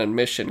Stonestown and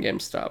Mission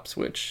GameStops,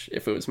 which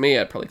if it was me,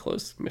 I'd probably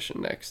close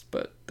Mission next,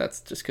 but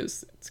that's just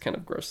because it's kind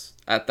of gross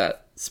at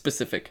that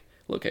specific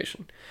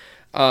location.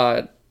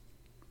 The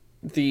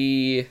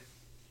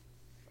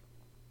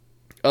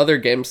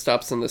other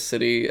GameStops in the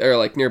city, or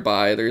like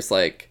nearby, there's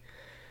like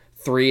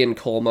 3 in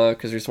Colma,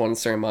 because there's one in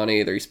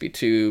Ceremony. There used to be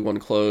 2, one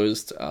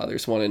closed.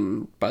 There's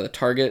one by the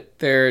Target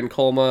there in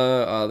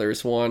Colma.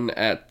 There's one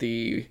at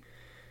the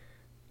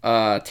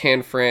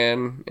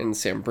Tanfran in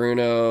San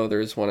Bruno.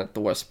 There's one at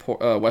the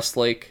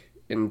Westlake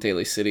in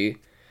Daly City.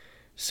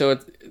 So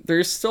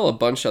there's still a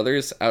bunch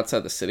others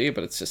outside the city,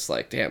 but it's just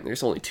like, damn,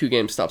 there's only 2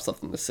 GameStops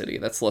left in the city.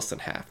 That's less than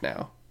half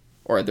now.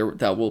 Or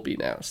that will be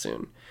now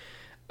soon.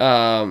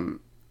 I'm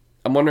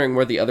wondering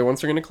where the other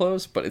ones are going to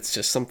close, but it's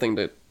just something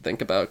to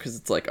think about, because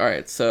it's like, all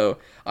right, so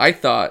I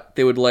thought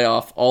they would lay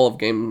off all of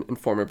Game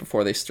Informer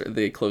before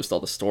they closed all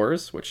the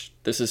stores, which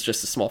this is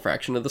just a small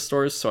fraction of the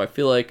stores. So I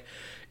feel like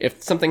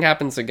if something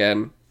happens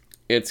again,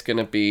 it's going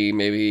to be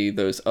maybe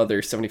those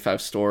other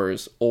 75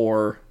 stores,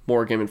 or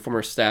more Game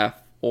Informer staff,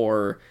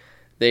 or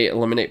they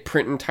eliminate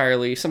print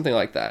entirely, something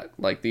like that.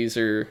 Like, these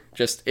are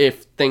just,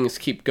 if things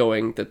keep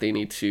going, that they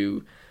need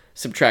to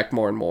subtract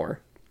more and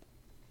more.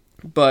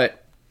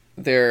 But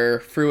their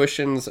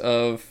fruitions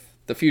of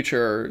the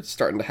future are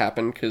starting to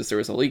happen, because there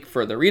was a leak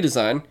for the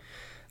redesign.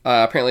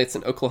 Apparently it's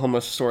an Oklahoma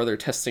store they're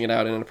testing it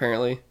out in,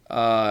 apparently.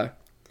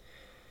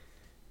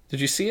 Did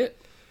you see it?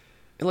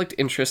 It looked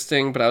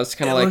interesting, but I was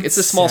kind of like, it's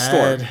a small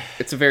store.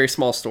 It's a very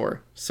small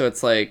store. So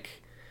it's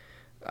like,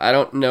 I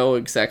don't know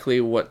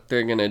exactly what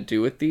they're going to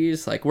do with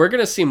these. Like, we're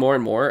going to see more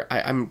and more.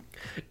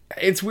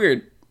 It's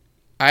weird.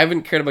 I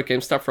haven't cared about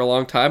GameStop for a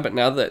long time, but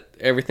now that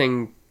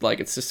everything, like,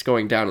 it's just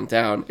going down and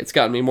down, it's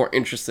gotten me more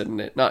interested in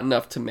it. Not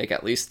enough to make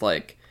at least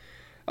like,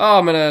 oh,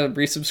 I'm going to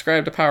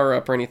resubscribe to Power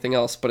Up or anything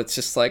else, but it's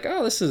just like,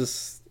 oh, this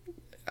is,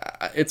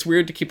 it's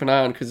weird to keep an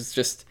eye on, because it's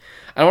just,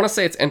 I don't want to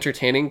say it's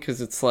entertaining,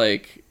 because it's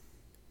like,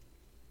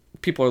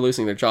 people are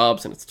losing their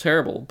jobs and it's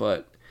terrible,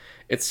 but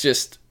it's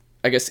just,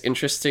 I guess,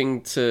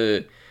 interesting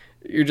to,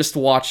 you're just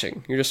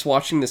watching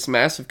this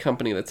massive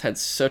company that's had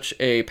such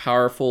a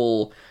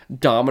powerful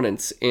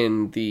dominance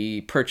in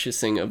the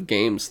purchasing of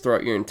games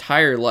throughout your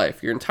entire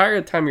life, your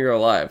entire time you're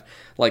alive.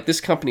 Like, this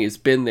company has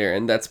been there,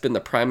 and that's been the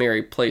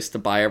primary place to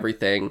buy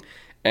everything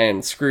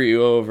and screw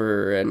you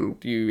over,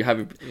 and you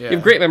have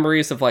great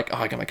memories of like, oh,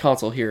 I got my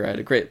console here,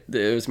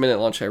 it was Minute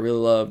Lunch I really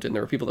loved, and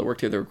there were people that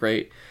worked here that were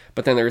great.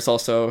 But then there's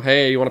also,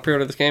 hey, you want to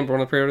pre-order this game?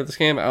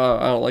 Oh,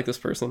 I don't like this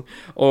person.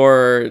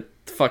 Or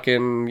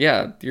fucking,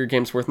 yeah, your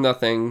game's worth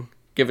nothing,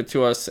 give it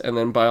to us, and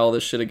then buy all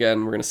this shit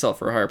again, we're going to sell it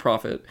for a higher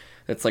profit.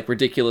 It's like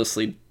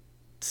ridiculously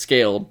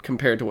scaled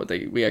compared to what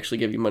we actually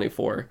give you money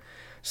for.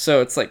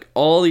 So it's like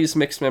all these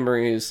mixed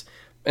memories,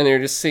 and they're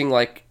just seeing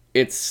like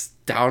its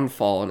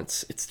downfall, and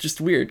it's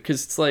just weird,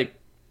 because it's like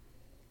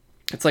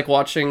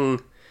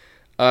watching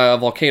a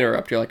volcano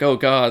erupt. You're like, oh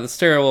god, that's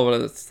terrible,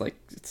 but it's like,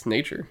 it's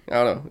nature.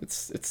 I don't know.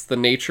 It's the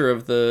nature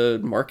of the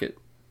market,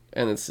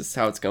 and it's just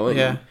how it's going.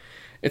 Yeah. And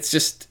it's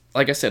just,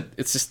 like I said,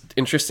 it's just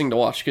interesting to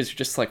watch, because you're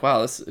just like,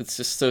 wow, it's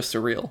just so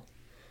surreal.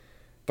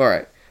 But all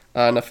right,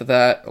 enough of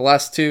that.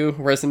 Last 2,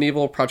 Resident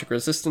Evil Project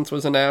Resistance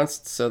was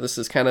announced. So this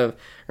is kind of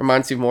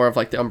reminds you more of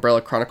like the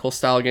Umbrella Chronicle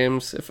style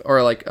games,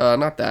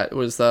 not that. It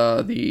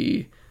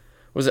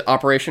was it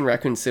Operation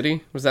Raccoon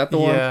City? Was that the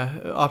one? Yeah,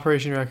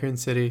 Operation Raccoon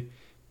City.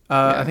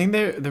 I think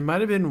there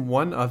might have been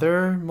one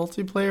other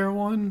multiplayer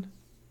one.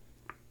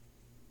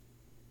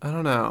 I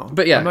don't know.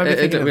 But yeah, we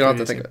don't have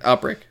to think.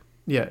 Outbreak.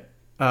 Yeah.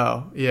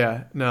 Oh,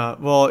 yeah. No.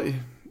 Well,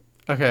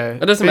 okay.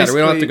 It doesn't matter. We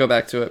don't have to go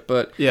back to it.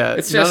 But yeah,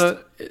 it's just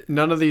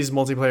none of these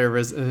multiplayer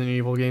Resident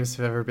Evil games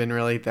have ever been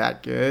really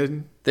that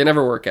good. They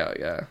never work out.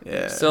 Yeah.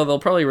 Yeah. So they'll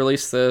probably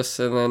release this,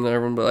 and then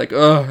everyone will be like,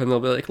 oh, and they'll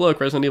be like, look,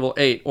 Resident Evil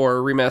 8 or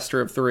a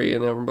remaster of 3,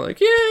 and everyone will be like,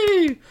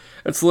 yay!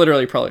 It's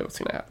literally probably what's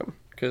going to happen.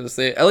 Because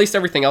at least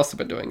everything else they've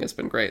been doing has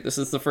been great. This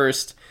is the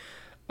first,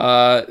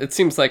 it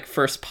seems like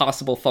first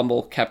possible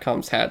fumble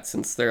Capcom's had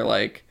since they're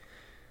like,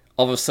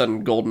 all of a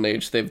sudden Golden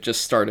Age they've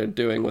just started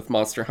doing with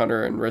Monster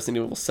Hunter and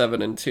Resident Evil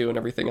 7 and 2 and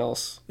everything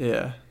else.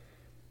 Yeah.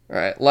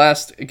 Alright,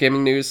 last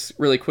gaming news,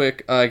 really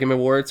quick. Game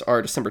Awards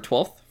are December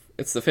 12th.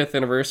 It's the 5th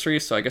anniversary,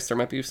 so I guess there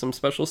might be some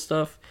special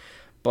stuff.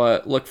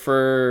 But look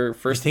for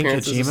first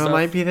appearances. You think Kojima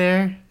might be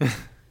there?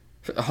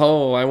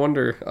 Oh, I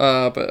wonder.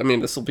 But I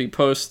mean, this will be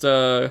post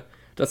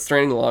Death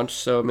Stranding launch,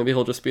 so maybe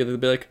he'll just be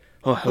like,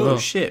 oh, hello. Oh,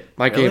 shit.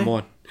 My game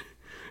won.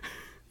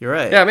 You're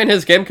right. Yeah, I mean,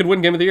 his game could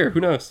win Game of the Year. Who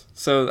knows?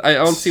 So I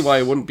don't see why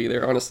he wouldn't be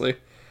there, honestly.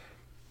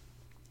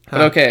 Huh.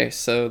 But okay,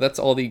 so that's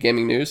all the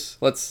gaming news.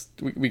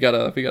 We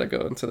gotta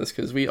go into this,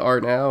 because we are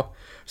now,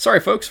 sorry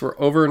folks, we're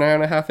over an hour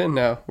and a half in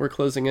now. We're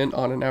closing in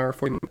on an hour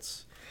 40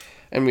 minutes,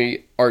 and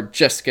we are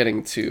just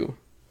getting to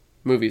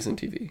movies and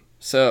TV.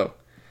 So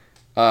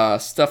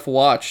stuff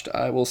watched,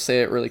 I will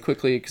say it really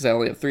quickly because I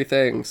only have 3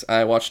 things.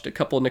 I watched a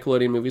couple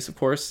Nickelodeon movies, of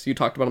course. You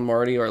talked about them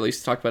already, or at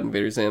least talked about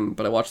Invader Zim,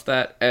 but I watched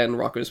that and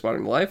Rocko's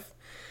Modern Life.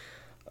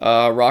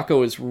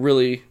 Rocko is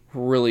really,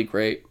 really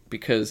great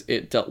because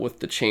it dealt with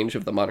the change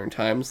of the modern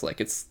times.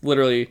 Like, it's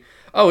literally,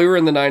 oh, we were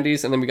in the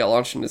 90s and then we got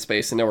launched into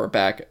space and now we're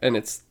back, and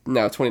it's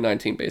now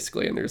 2019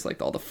 basically, and there's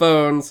like all the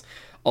phones,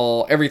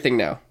 everything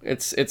now.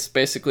 It's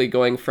basically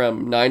going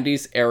from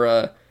 90s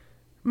era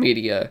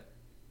media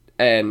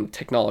and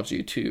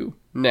technology to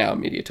now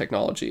media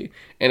technology,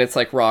 and it's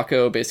like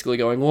Rocko basically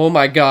going, oh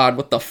my god,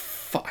 what the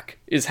fuck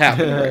is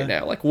happening right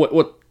now? Like,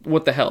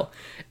 what the hell?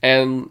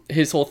 And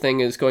his whole thing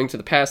is going to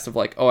the past of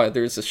like, oh,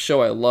 there's this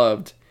show I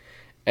loved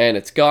and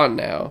it's gone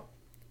now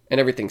and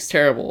everything's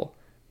terrible,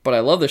 but I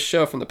love this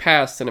show from the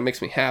past and it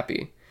makes me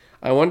happy.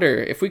 I wonder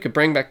if we could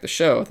bring back the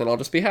show, then I'll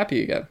just be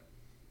happy again.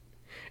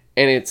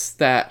 And it's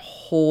that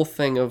whole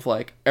thing of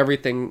like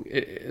everything,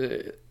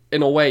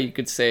 in a way you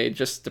could say,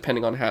 just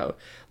depending on how,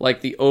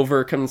 like the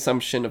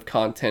overconsumption of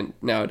content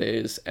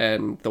nowadays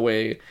and the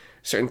way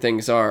certain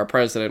things are,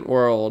 president,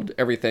 world,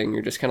 everything,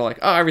 you're just kind of like,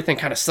 oh, everything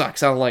kind of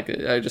sucks. I don't like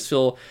it. I just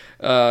feel,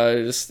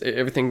 just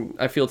everything,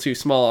 I feel too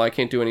small. I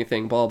can't do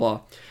anything, blah,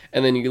 blah.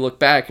 And then you look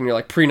back and you're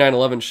like pre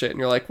 9/11 shit and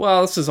you're like,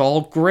 well, this is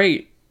all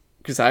great.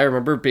 Because I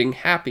remember being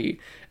happy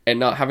and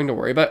not having to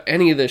worry about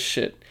any of this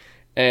shit.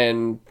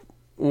 And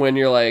when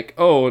you're like,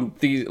 oh,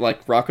 the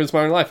like Rocko's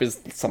Modern Life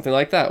is something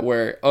like that,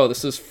 where, oh,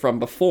 this is from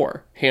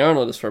before. Hey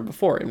Arnold is from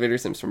before. Invader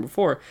Zim's from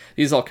before.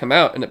 These all come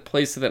out, and it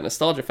plays to that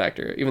nostalgia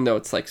factor, even though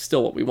it's like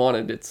still what we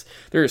wanted.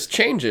 There's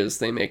changes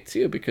they make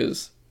too,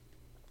 because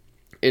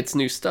it's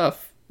new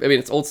stuff. I mean,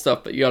 it's old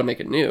stuff, but you got to make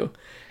it new,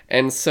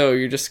 and so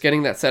you're just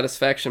getting that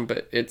satisfaction.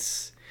 But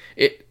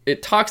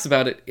it talks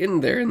about it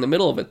in there in the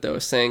middle of it though,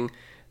 saying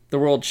the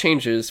world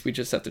changes, we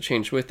just have to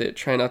change with it.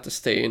 Try not to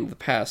stay in the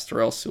past,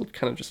 or else you'll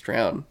kind of just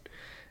drown.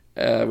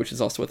 Which is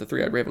also what the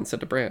Three-Eyed Raven said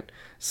to Bran.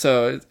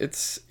 So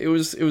it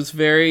was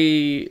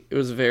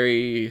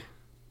very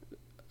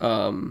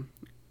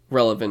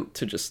relevant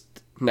to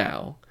just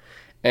now.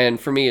 And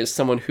for me, as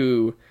someone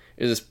who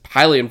is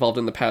highly involved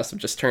in the past of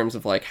just terms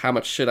of like how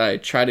much should I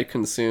try to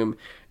consume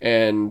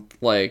and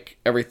like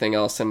everything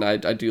else, and I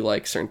do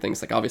like certain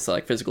things, like obviously I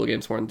like physical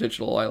games more than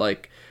digital. I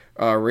like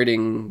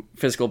reading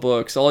physical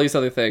books, all these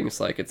other things.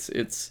 Like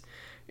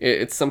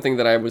it's something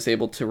that I was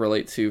able to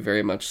relate to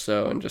very much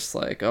so, and just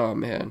like, oh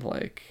man,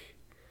 like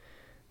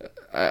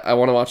I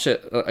want to watch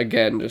it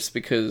again just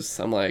because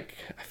I'm like,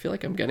 I feel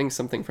like I'm getting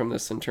something from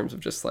this in terms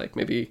of just like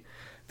maybe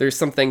there's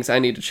some things I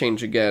need to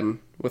change again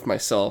with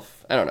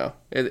myself. I don't know.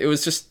 It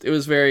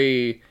was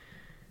very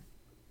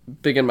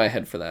big in my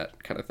head for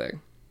that kind of thing.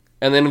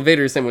 And then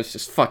Invader Zim was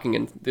just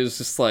it was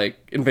just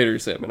like Invader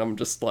Zim, and I'm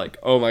just like,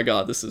 oh my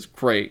god, this is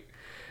great.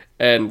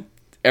 And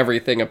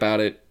everything about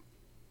it,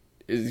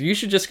 you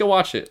should just go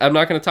watch it. I'm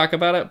not going to talk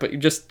about it, but you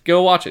just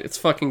go watch it. It's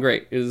fucking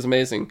great. It is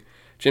amazing.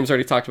 James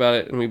already talked about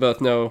it, and we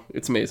both know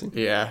it's amazing.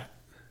 Yeah.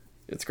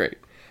 It's great.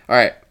 All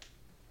right.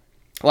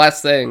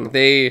 Last thing.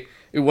 It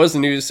was the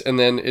news, and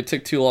then it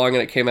took too long,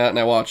 and it came out, and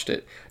I watched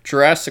it.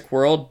 Jurassic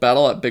World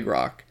Battle at Big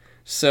Rock.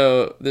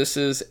 So this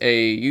is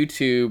a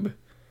YouTube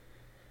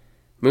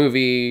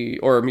movie,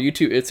 or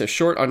YouTube. It's a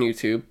short on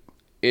YouTube.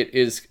 It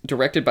is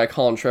directed by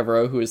Colin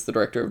Trevorrow, who is the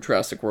director of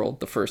Jurassic World,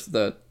 the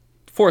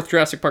fourth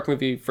Jurassic Park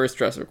movie, first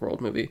Jurassic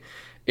World movie.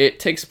 It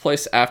takes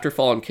place after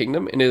Fallen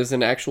Kingdom and is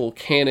an actual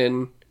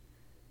canon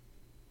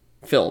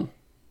film.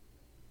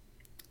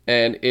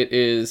 And it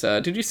is...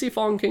 did you see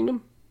Fallen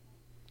Kingdom?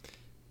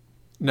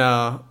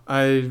 No,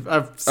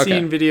 I've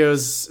seen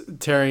videos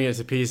tearing it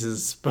to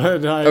pieces,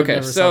 but I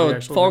never saw the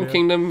actual Fallen video.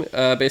 Kingdom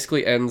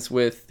basically ends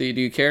with do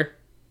you care?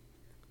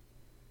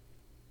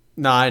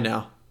 No, I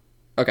know.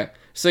 Okay.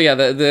 So yeah,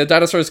 the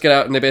dinosaurs get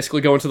out and they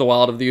basically go into the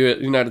wild of the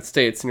United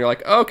States, and you're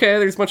like, okay,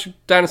 there's a bunch of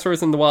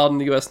dinosaurs in the wild in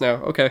the US now.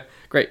 Okay,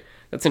 great.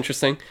 That's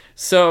interesting.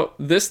 So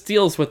this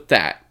deals with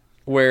that,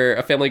 where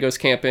a family goes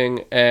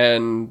camping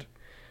and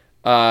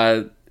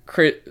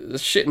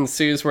shit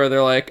ensues where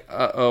they're like,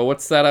 uh-oh,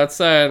 what's that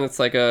outside? And it's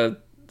like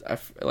what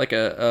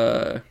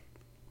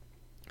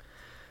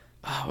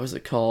was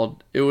it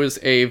called? It was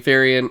a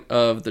variant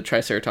of the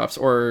Triceratops,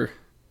 or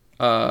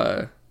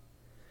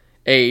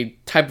a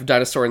type of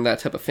dinosaur in that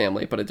type of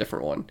family, but a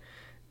different one.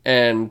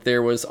 And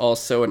there was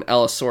also an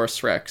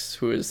Allosaurus Rex,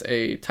 who is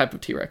a type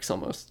of T-Rex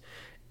almost.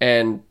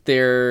 And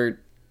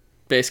they're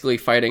basically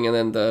fighting, and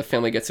then the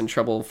family gets in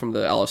trouble from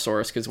the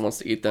Allosaurus because it wants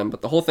to eat them.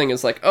 But the whole thing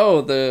is like,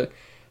 oh,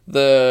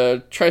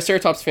 the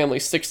Triceratops family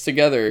sticks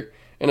together,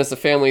 and as a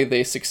family,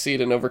 they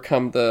succeed and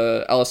overcome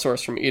the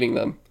Allosaurus from eating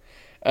them.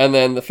 And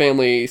then the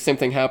family, same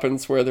thing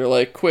happens where they're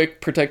like,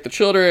 quick, protect the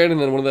children, and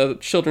then one of the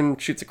children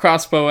shoots a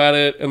crossbow at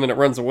it, and then it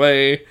runs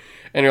away,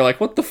 and you're like,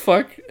 what the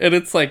fuck? And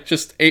it's like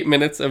just 8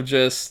 minutes of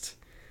just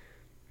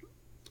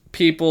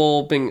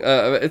people being,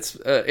 it's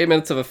 8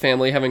 minutes of a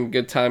family having a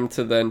good time,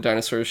 to then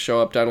dinosaurs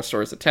show up,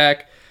 dinosaurs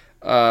attack,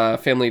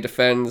 family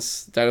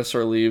defends,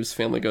 dinosaur leaves,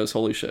 family goes,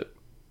 holy shit.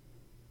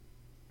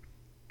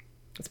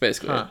 That's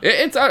basically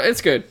it.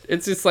 It's good.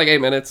 It's just like 8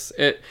 minutes.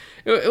 It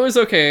was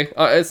okay.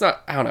 It's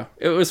not, I don't know.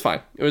 It was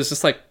fine. It was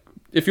just like,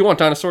 if you want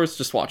dinosaurs,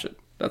 just watch it.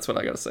 That's what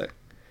I gotta say.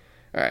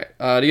 All right.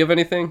 Do you have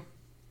anything?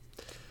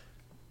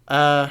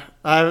 I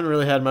haven't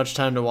really had much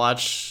time to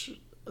watch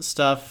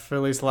stuff, for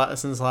at least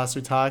since last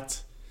we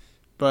talked.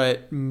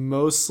 But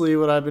mostly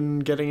what I've been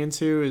getting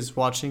into is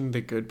watching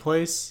The Good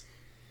Place.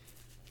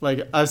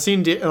 Like, I've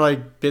seen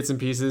like bits and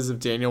pieces of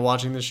Daniel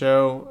watching the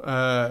show,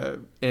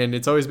 and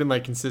it's always been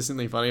like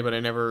consistently funny, but I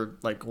never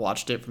like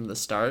watched it from the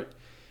start.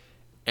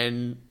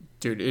 And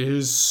dude, it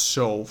is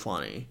so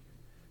funny.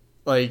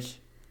 Like,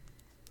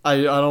 I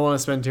don't want to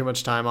spend too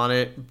much time on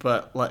it,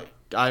 but like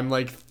I'm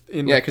like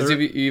in because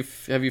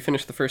have you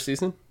finished the first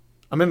season?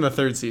 I'm in the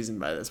third season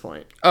by this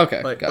point.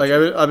 Okay, like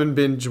gotcha. I've been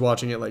binge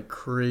watching it like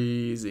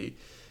crazy,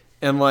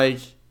 and like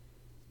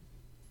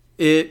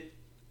it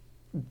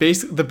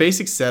the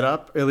basic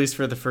setup, at least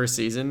for the first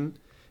season,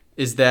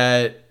 is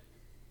that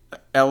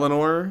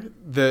Eleanor,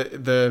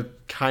 the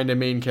kind of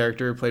main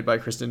character played by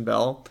Kristen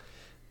Bell,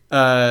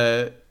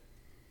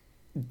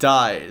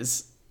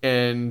 dies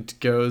and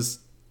goes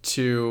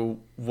to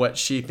what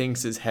she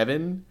thinks is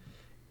heaven.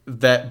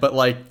 But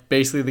like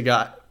basically the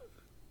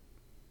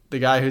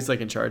guy who's like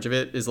in charge of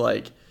it is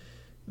like,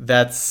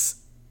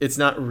 it's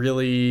not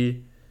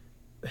really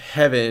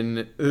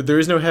heaven. There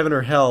is no heaven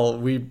or hell.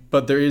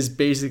 But there is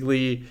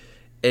basically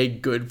a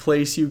good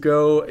place you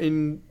go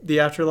in the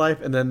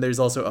afterlife, and then there's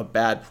also a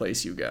bad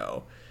place you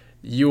go.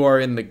 You are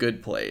in the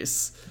good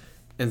place,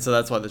 and so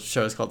that's why the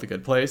show is called The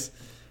Good Place.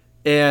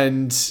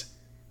 And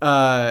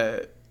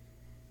but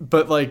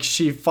like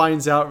she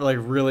finds out like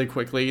really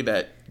quickly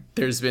that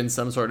there's been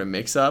some sort of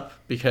mix up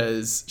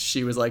because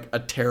she was like a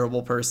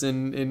terrible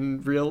person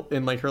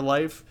in like her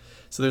life.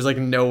 So there's like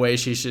no way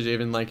she should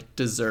even like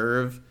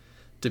deserve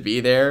to be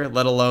there,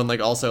 let alone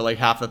like also like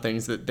half the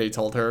things that they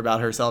told her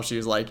about herself. She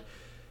was like,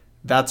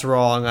 that's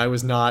wrong. I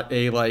was not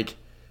a like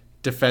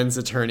defense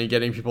attorney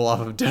getting people off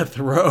of death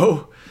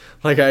row.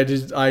 Like I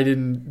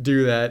didn't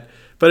do that.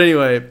 But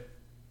anyway,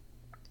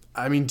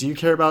 I mean, do you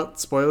care about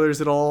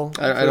spoilers at all?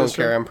 I don't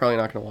care. I'm probably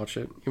not going to watch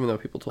it, even though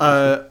people told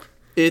me.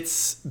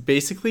 It's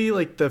basically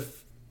like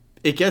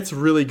it gets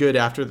really good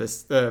after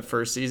this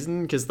first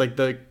season, because like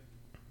the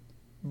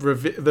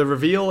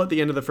reveal at the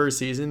end of the first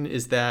season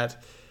is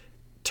that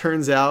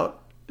turns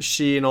out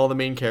she and all the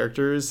main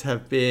characters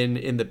have been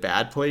in the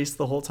bad place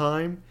the whole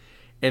time.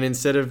 And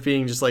instead of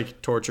being just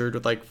like tortured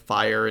with like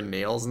fire and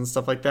nails and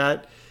stuff like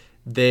that,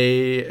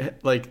 they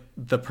like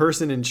the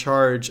person in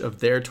charge of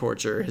their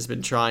torture has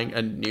been trying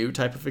a new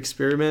type of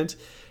experiment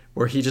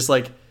where he just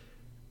like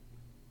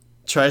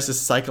tries to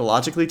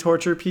psychologically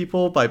torture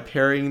people by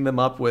pairing them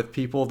up with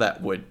people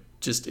that would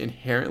just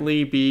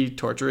inherently be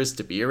torturous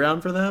to be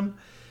around for them.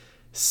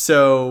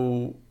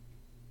 So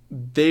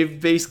they've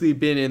basically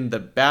been in the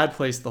bad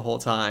place the whole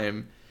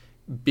time,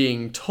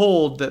 being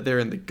told that they're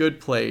in the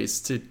good place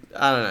to,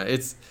 I don't know,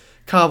 it's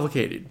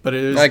complicated, but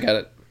it is, I get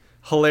it,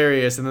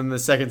 hilarious. And then the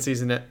second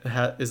season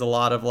is a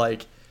lot of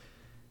like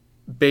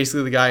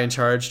basically the guy in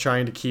charge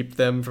trying to keep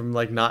them from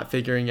like not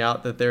figuring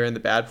out that they're in the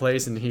bad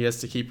place, and he has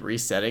to keep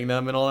resetting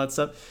them and all that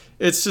stuff.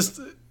 It's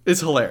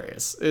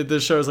hilarious. The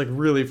show is like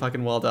really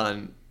fucking well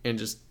done and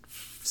just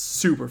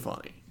super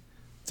funny.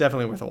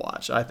 Definitely worth a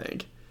watch, I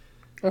think.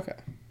 Okay.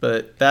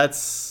 But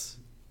that's,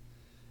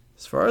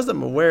 as far as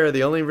I'm aware,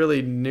 the only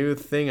really new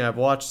thing I've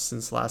watched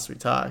since last we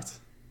talked.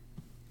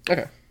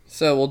 Okay.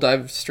 So we'll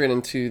dive straight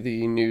into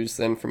the news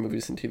then from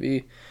movies and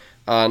TV.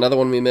 Another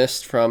one we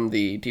missed from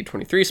the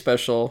D23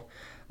 special.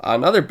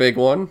 Another big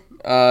one.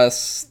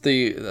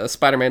 The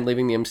Spider-Man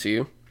leaving the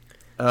MCU.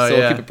 Oh, so yeah.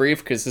 we'll keep it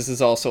brief because this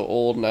is also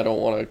old and I don't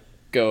want to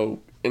go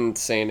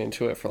insane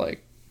into it for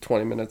like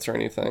 20 minutes or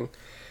anything.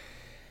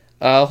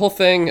 Whole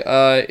thing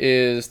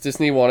is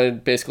Disney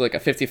wanted basically like a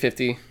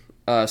 50-50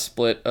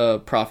 split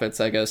of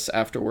profits, I guess,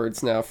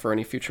 afterwards now for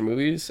any future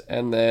movies.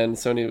 And then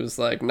Sony was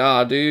like,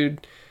 nah,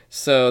 dude.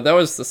 So that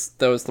was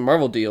the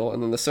Marvel deal.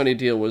 And then the Sony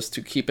deal was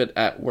to keep it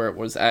at where it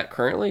was at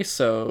currently.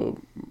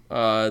 So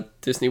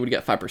Disney would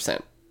get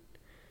 5%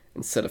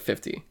 instead of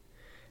 50%.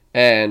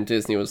 And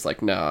Disney was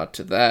like, nah,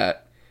 to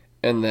that.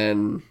 And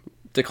then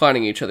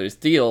declining each other's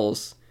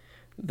deals,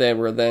 they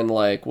were then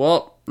like,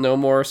 well, no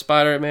more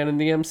Spider-Man in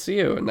the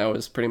MCU, and that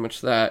was pretty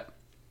much that.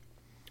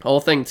 The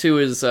whole thing, too,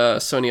 is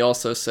Sony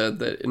also said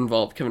that it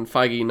involved Kevin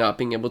Feige not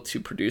being able to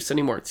produce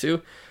anymore,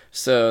 too.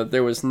 So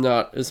there was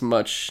not as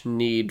much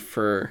need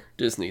for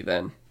Disney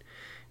then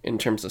in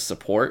terms of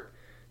support.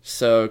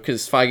 So,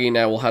 because Feige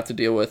now will have to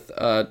deal with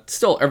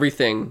still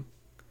everything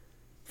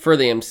for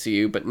the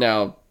MCU, but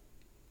now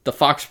the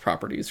Fox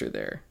properties are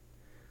there.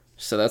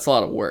 So that's a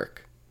lot of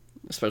work,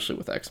 especially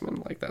with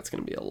X-Men. Like, that's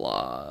going to be a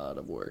lot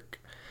of work.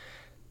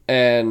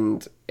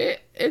 And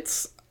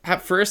it's,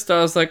 at first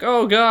I was like,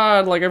 oh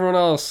god, like everyone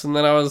else. And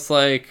then I was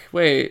like,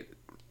 wait,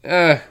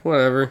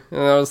 whatever. And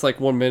that was like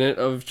 1 minute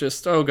of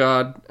just, oh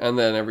god. And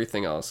then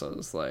everything else, I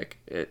was like,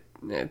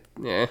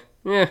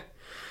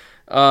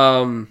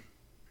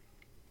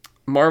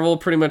 Marvel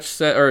pretty much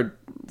said, or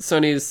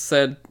Sony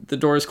said the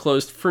door is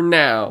closed for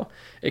now.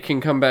 It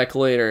can come back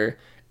later.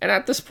 And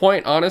at this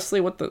point,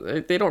 honestly,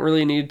 they don't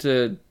really need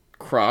to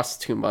cross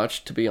too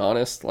much, to be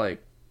honest.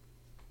 Like,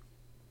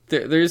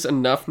 there's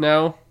enough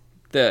now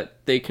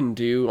that they can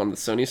do on the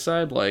Sony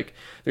side. Like,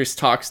 there's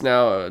talks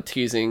now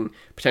teasing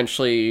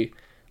potentially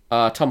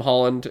Tom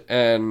Holland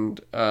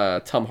and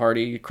Tom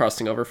Hardy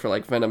crossing over for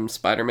like Venom,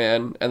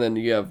 Spider-Man, and then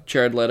you have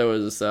Jared Leto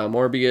as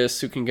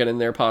Morbius, who can get in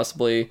there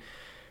possibly.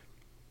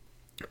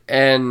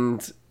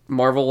 And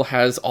Marvel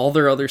has all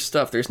their other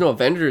stuff. There's no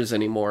Avengers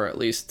anymore, at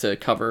least to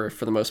cover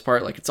for the most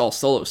part. Like, it's all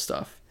solo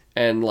stuff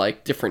and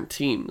like different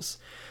teams.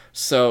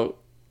 So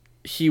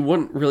he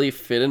wouldn't really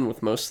fit in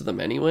with most of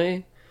them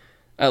anyway,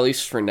 at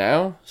least for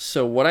now.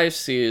 So what I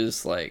see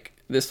is like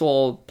this will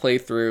all play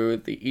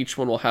through. Each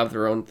one will have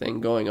their own thing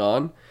going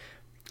on.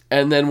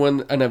 And then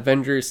when an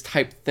Avengers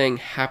type thing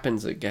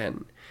happens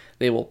again,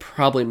 they will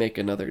probably make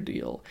another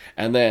deal.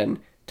 And then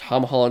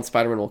Tom Holland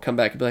Spider-Man will come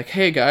back and be like,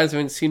 hey guys, I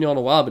haven't seen you in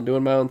a while, I've been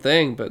doing my own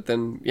thing. But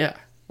then, yeah,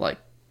 like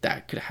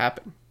that could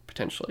happen,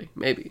 potentially,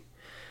 maybe.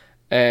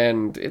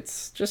 And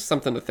it's just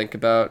something to think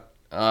about.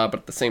 But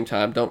at the same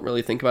time, don't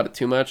really think about it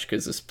too much,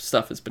 because this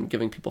stuff has been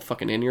giving people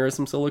fucking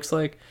aneurysms, it looks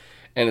like.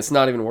 And it's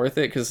not even worth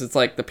it, because it's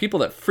like the people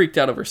that freaked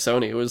out over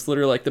Sony, it was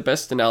literally like the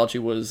best analogy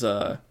was,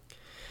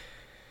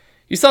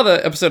 you saw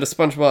the episode of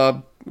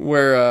SpongeBob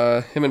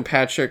where him and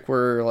Patrick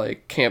were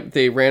like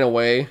they ran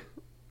away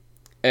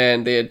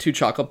and they had 2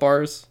 chocolate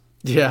bars.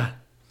 Yeah.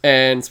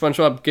 And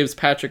SpongeBob gives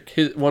Patrick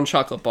his 1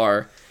 chocolate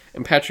bar,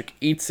 and Patrick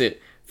eats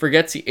it,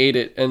 forgets he ate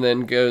it, and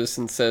then goes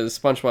and says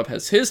SpongeBob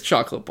has his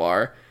chocolate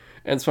bar.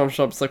 And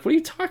SpongeBob's like, what are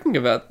you talking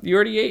about? You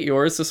already ate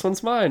yours. This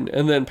one's mine.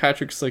 And then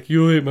Patrick's like,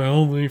 you ate my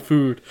only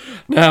food.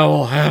 Now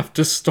I'll have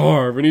to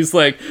starve. And he's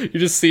like, you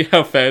just see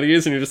how fat he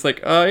is. And you're just like,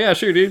 oh, yeah,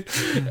 sure, dude.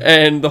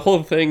 And the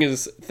whole thing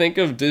is, think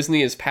of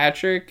Disney as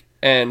Patrick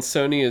and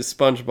Sony as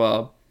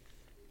SpongeBob.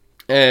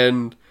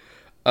 And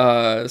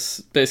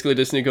basically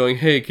Disney going,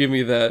 hey, give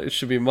me that, it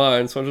should be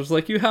mine. So I'm just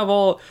like, you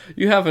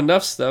have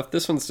enough stuff,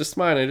 this one's just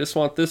mine, I just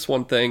want this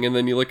one thing. And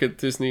then you look at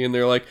Disney and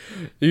they're like,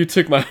 you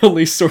took my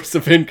only source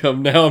of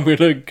income, now I'm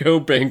gonna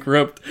go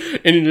bankrupt.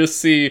 And you just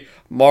see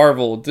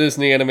Marvel,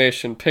 Disney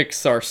Animation,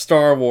 Pixar,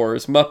 Star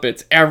Wars,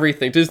 Muppets,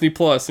 everything, Disney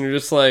Plus, and you're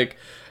just like,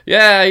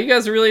 yeah, you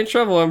guys are really in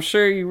trouble. I'm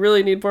sure you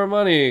really need more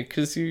money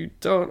because you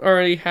don't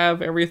already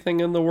have everything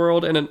in the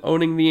world and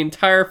owning the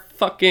entire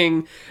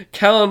fucking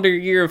calendar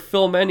year of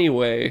film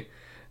anyway.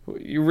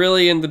 You're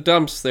really in the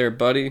dumps there,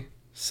 buddy.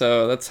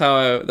 So that's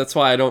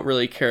why I don't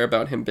really care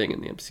about him being in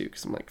the MCU,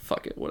 because I'm like,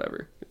 fuck it,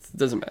 whatever. It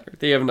doesn't matter.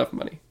 They have enough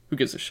money. Who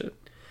gives a shit?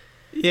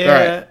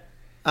 Yeah, right.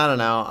 I don't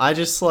know. I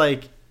just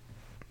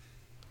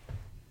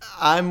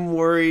I'm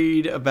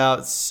worried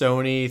about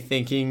Sony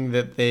thinking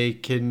that they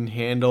can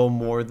handle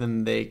more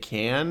than they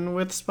can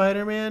with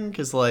Spider-Man,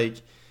 because oh,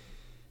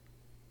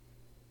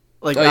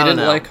 you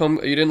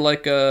didn't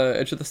like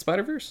Edge of the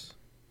Spider-Verse?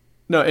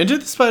 No, Into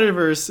the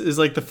Spider-Verse is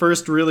like the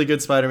first really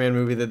good Spider-Man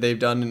movie that they've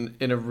done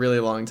in a really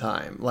long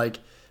time. Like,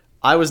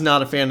 I was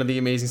not a fan of the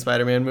Amazing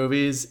Spider-Man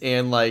movies,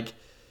 and like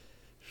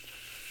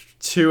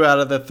 2 out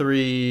of the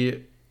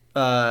 3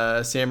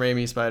 Sam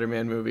Raimi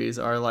Spider-Man movies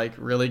are like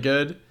really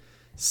good.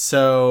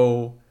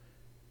 So,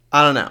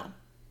 I don't know.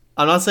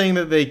 I'm not saying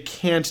that they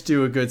can't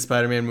do a good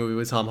Spider-Man movie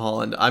with Tom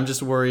Holland. I'm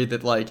just worried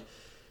that like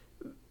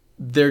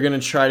they're going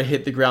to try to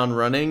hit the ground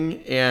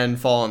running and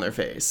fall on their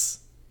face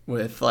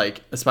with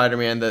like a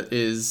Spider-Man that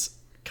is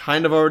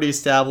kind of already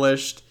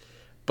established,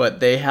 but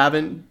they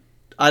haven't,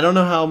 I don't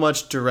know how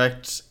much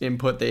direct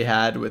input they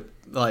had with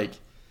like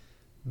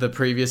the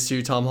previous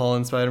 2 Tom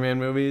Holland Spider-Man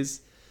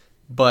movies,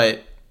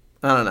 but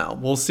I don't know.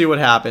 We'll see what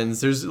happens.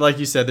 There's, like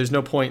you said, there's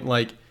no point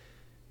like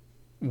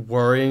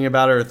worrying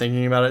about it or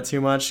thinking about it too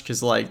much,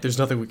 because like there's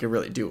nothing we can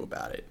really do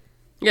about it.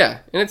 Yeah,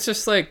 and it's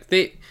just like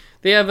they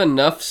have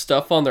enough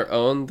stuff on their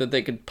own that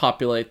they could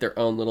populate their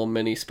own little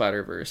mini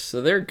Spider-Verse.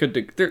 So they're good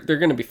to they're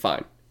going to be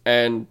fine.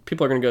 And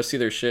people are going to go see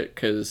their shit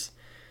because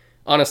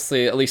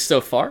honestly, at least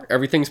so far,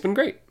 everything's been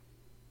great.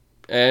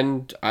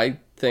 And I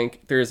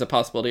think there is a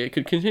possibility it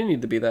could continue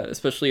to be that,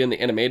 especially in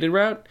the animated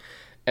route.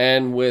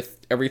 And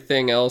with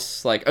everything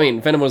else, like, I mean,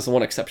 Venom was the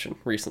one exception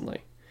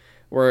recently,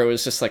 where it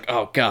was just like,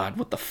 oh god,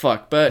 what the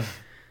fuck? But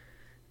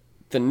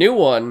the new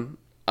one,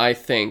 I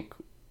think,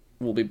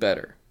 will be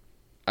better.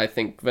 I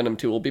think Venom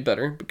 2 will be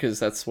better, because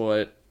that's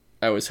what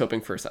I was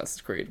hoping for Assassin's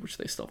Creed, which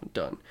they still haven't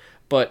done.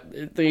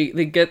 But they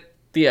get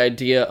the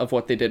idea of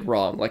what they did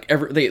wrong. Like,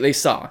 they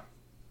saw.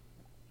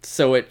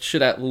 So it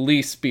should at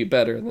least be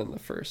better than the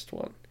first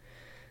one.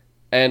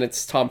 And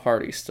it's Tom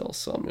Hardy still,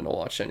 so I'm going to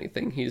watch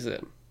anything he's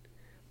in.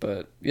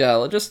 But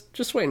yeah,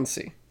 just wait and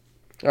see.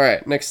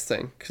 Alright, next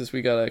thing, because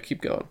we gotta keep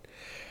going.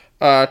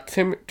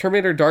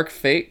 Terminator Dark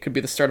Fate could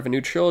be the start of a new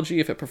trilogy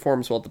if it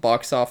performs well at the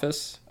box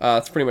office.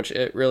 That's pretty much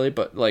it, really,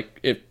 but like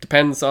it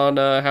depends on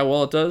how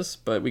well it does.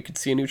 But we could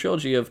see a new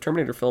trilogy of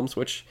Terminator films,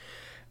 which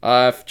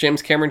if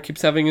James Cameron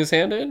keeps having his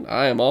hand in,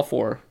 I am all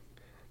for.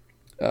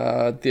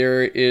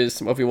 There is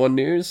some Obi-Wan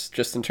news,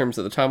 just in terms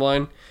of the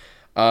timeline.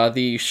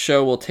 The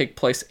show will take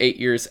place 8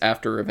 years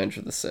after Revenge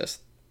of the Sith.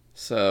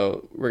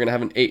 So we're going to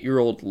have an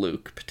 8-year-old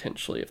Luke,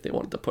 potentially, if they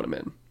wanted to put him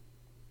in.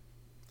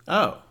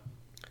 Oh.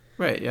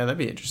 Right, yeah, that'd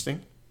be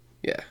interesting.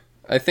 Yeah.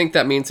 I think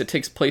that means it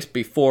takes place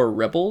before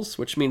Rebels,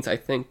 which means I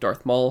think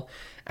Darth Maul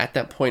at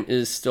that point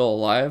is still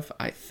alive,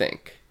 I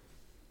think.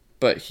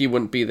 But he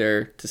wouldn't be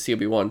there to see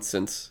Obi-Wan,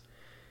 since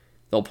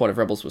the whole point of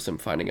Rebels was him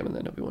finding him and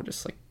then Obi-Wan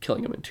just like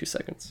killing him in 2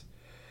 seconds.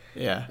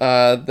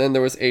 Yeah. Then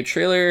there was a new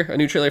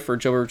trailer for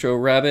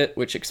Jojo Rabbit,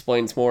 which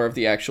explains more of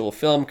the actual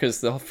film,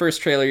 because the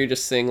first trailer you're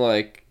just seeing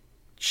like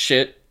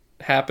shit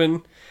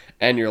happen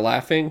and you're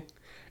laughing.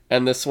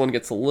 And this one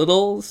gets a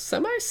little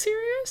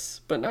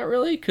semi-serious, but not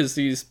really, because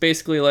he's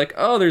basically like,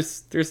 oh,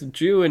 there's a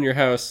Jew in your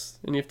house,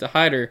 and you have to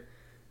hide her.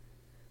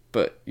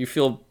 But you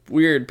feel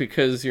weird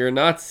because you're a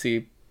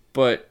Nazi,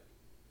 but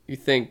you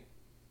think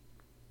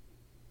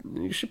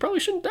you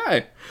probably shouldn't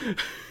die.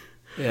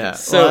 Yeah.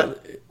 So well,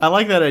 I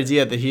like that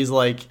idea that he's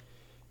like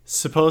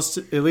supposed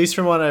to, at least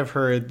from what I've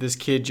heard, this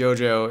kid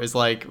Jojo is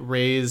like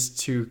raised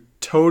to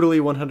totally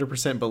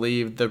 100%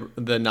 believe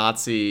the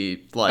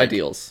Nazi like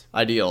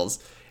ideals,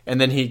 and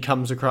then he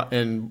comes across,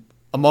 and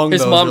among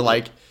his those mom, are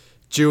like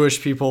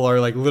Jewish people are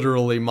like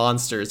literally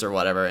monsters or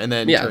whatever, and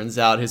then turns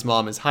out his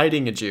mom is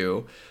hiding a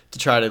Jew to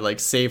try to like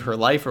save her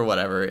life or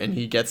whatever, and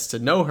he gets to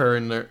know her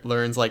and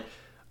learns like,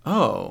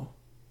 oh,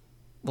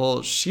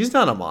 well, she's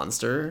not a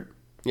monster.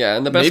 Yeah,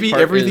 and the best maybe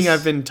part everything is,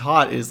 I've been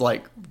taught is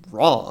like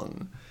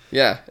wrong.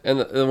 Yeah, and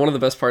one of the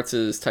best parts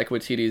is Taika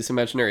Waititi's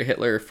imaginary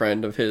Hitler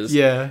friend of his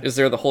is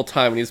there the whole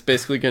time, and he's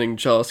basically getting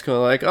jealous, going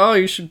like, oh,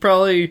 you should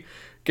probably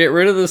get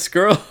rid of this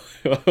girl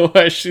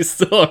while she's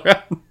still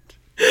around.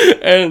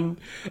 And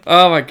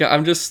oh my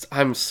god,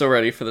 I'm so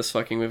ready for this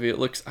fucking movie. It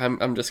looks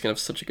I'm just gonna have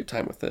such a good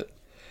time with it.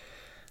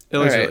 It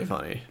looks really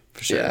funny,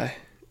 for sure.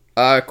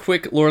 Yeah.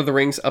 Quick Lord of the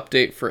Rings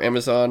update for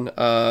Amazon.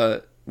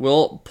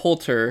 Will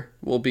Poulter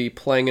will be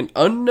playing an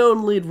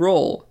unknown lead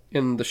role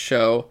in the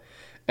show.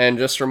 And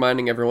just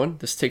reminding everyone,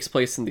 this takes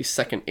place in the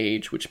Second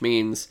Age, which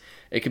means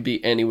it could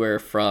be anywhere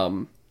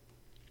from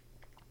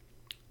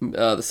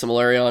the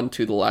Silmarillion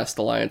to the last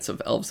alliance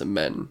of elves and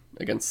men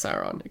against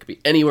Sauron. It could be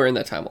anywhere in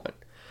that timeline.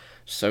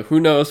 So who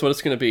knows what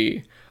it's going to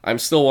be. I'm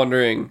still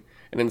wondering,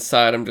 and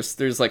inside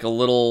there's like a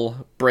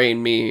little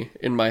brain me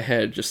in my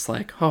head just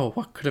like, oh,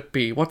 what could it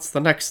be? What's the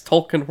next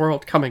Tolkien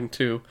world coming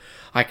to?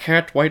 I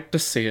can't wait to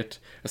see it,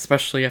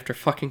 especially after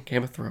fucking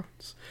Game of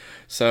Thrones.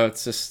 So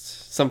it's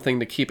just something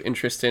to keep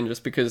interest in,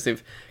 just because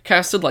they've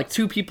casted like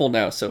 2 people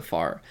now so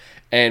far,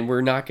 and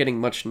we're not getting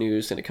much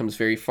news, and it comes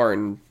very far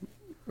and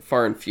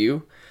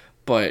few,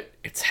 but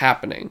it's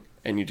happening,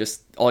 and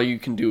all you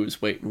can do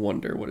is wait and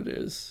wonder what it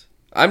is.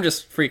 I'm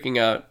just freaking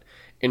out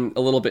in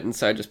a little bit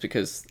inside, just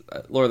because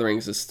Lord of the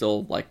Rings is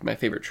still like my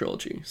favorite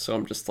trilogy, so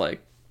I'm just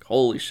like,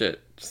 holy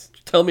shit,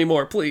 just tell me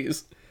more,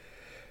 please.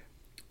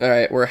 All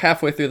right, we're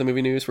halfway through the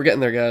movie news. We're getting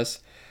there, guys.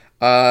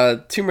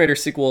 Tomb Raider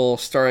sequel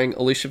starring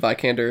Alicia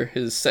Vikander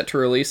is set to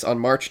release on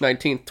March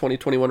 19th,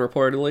 2021,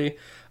 reportedly.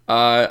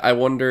 I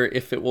wonder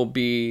if it will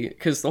be,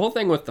 because the whole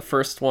thing with the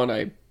first one,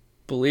 I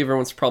believe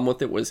everyone's problem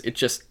with it was it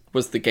just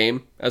was the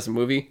game as a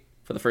movie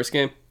for the first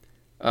game,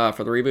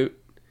 for the reboot.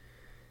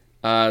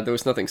 There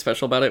was nothing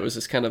special about it. It was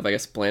just kind of, I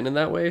guess, bland in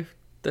that way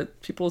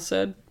that people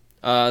said.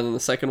 And then the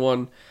second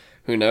one,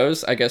 who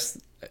knows? I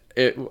guess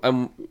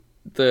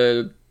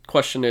the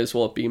question is,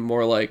 will it be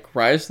more like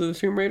Rise of the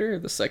Tomb Raider,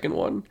 the second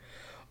one,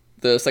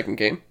 the second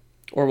game,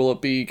 or will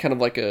it be kind of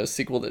like a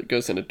sequel that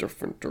goes in a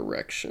different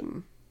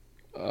direction,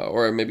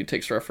 or maybe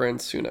takes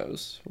reference? Who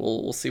knows?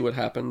 We'll see what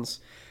happens.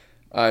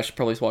 I should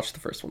probably watch the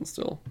first one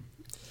still.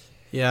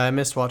 Yeah, I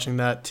missed watching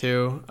that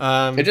too.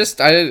 I just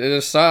saw.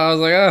 I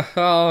was like,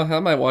 oh, I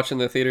might watch in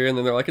the theater, and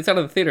then they're like, it's out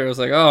of the theater. I was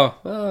like,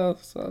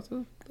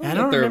 I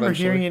don't remember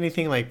hearing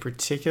anything like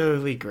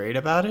particularly great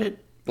about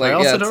it. Like,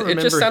 it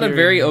just sounded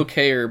very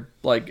okay, or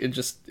like it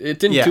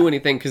didn't do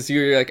anything, because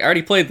you're like, I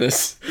already played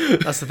this.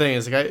 That's the thing,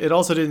 is like it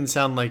also didn't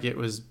sound like it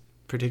was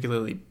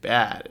particularly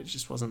bad. It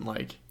just wasn't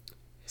like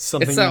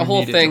something. It's that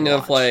whole thing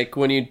of like,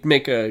 when you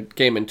make a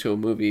game into a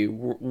movie,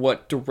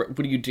 what do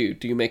you do?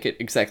 Do you make it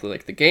exactly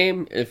like the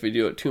game? If we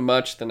do it too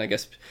much, then I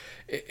guess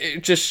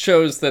it just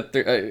shows that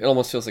it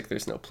almost feels like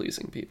there's no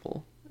pleasing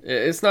people.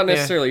 It's not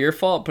necessarily your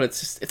fault, but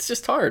it's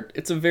just hard.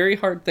 It's a very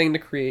hard thing to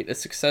create a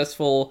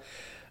successful,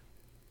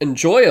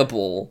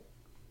 enjoyable,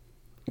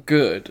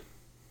 good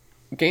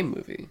game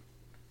movie,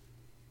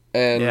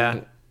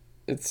 and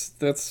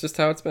that's just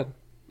how it's been.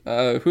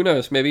 Who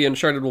knows? Maybe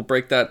Uncharted will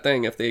break that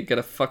thing if they get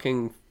a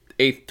fucking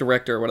 8th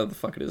director or whatever the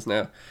fuck it is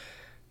now.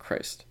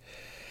 Christ.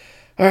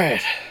 All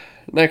right,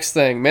 next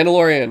thing,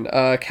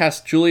 Mandalorian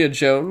cast Julia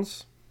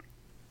Jones.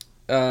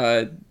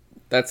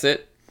 That's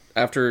it.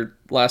 After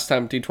last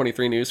time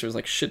D23 news, there's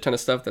like shit ton of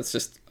stuff. That's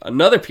just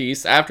another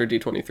piece after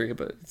D23,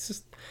 but it's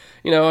just,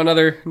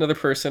 another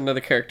person,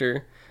 another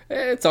character.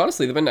 It's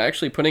honestly, they've been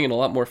actually putting in a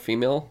lot more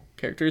female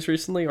characters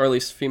recently, or at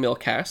least female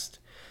cast.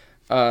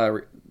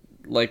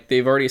 Like,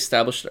 they've already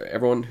established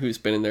everyone who's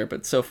been in there,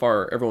 but so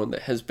far, everyone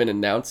that has been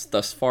announced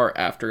thus far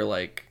after,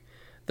 like,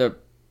 the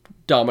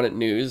dominant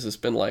news has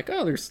been like,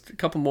 oh, there's a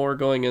couple more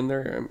going in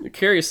there. I'm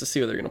curious to see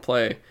what they're going to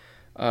play.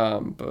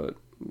 But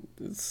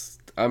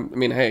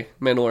hey,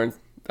 Mandalorian,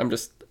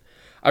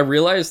 I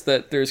realized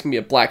that there's going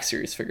to be a Black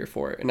Series figure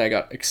for it, and I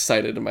got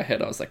excited in my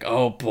head. I was like,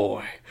 oh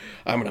boy,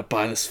 I'm going to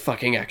buy this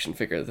fucking action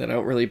figure. That I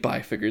don't really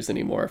buy figures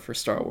anymore for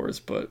Star Wars,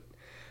 but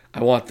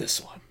I want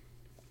this one.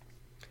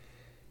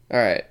 All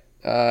right.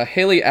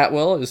 Haley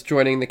Atwell is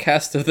joining the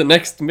cast of the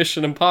next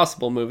Mission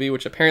Impossible movie,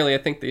 which apparently I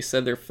think they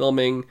said they're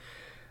filming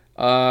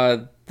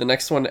the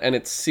next one and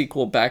its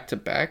sequel back to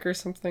back or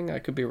something. I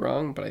could be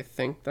wrong, but I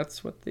think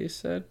that's what they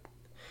said.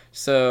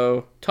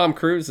 So Tom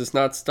Cruise is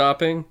not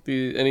stopping,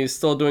 and he's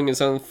still doing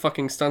his own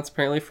fucking stunts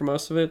apparently for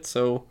most of it.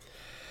 So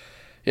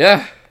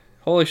yeah,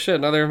 holy shit,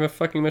 another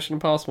fucking Mission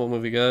Impossible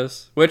movie,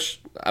 guys.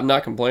 Which I'm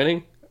not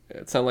complaining.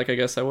 It sounded like I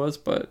guess I was,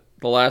 but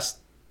the last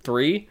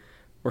 3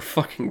 were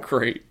fucking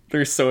great.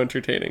 They're so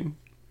entertaining.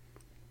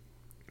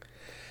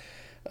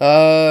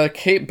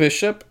 Kate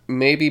Bishop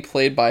may be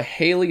played by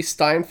Haley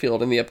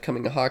Steinfeld in the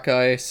upcoming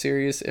Hawkeye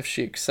series if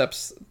she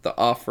accepts the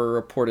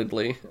offer,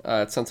 reportedly.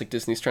 It sounds like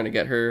Disney's trying to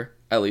get her,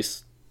 at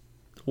least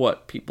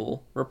what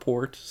people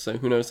report, so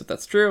who knows if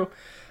that's true.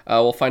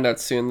 We'll find out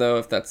soon, though,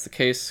 if that's the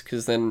case,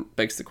 because then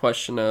begs the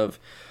question of,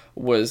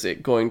 was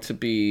it going to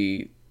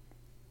be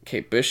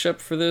Kate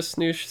Bishop for this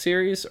new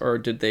series, or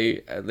did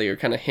they were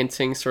kind of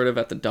hinting sort of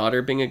at the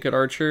daughter being a good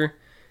archer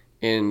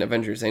in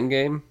Avengers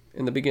Endgame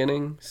in the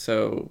beginning,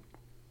 so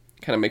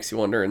kind of makes you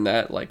wonder in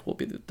that, like, will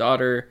be the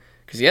daughter,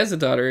 because he has a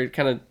daughter,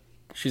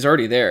 she's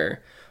already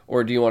there,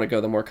 or do you want to go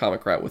the more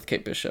comic route with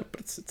Kate Bishop?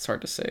 But it's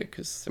hard to say,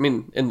 because, I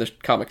mean, in the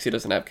comics, he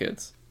doesn't have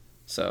kids,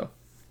 so,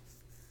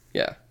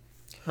 yeah.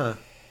 Huh.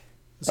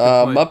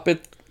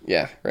 Muppet,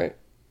 yeah, right.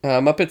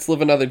 Muppets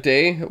Live Another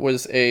Day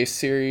was a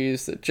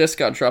series that just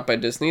got dropped by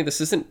Disney. This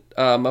isn't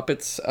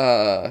Muppets,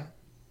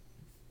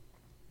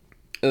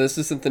 this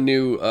isn't the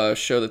new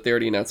show that they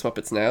already announced,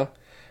 Muppets Now.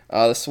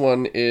 This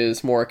one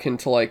is more akin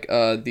to like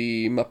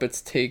the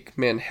Muppets Take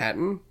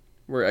Manhattan,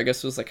 where I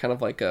guess it was like kind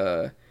of like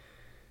a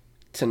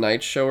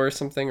Tonight Show or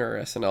something, or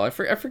SNL.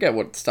 I forget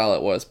what style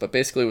it was, but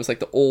basically it was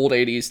like the old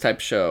 80s type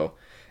show.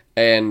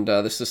 And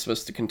this is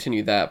supposed to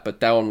continue that,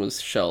 but that one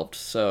was shelved.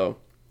 So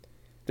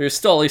there's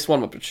still at least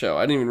one Muppet Show.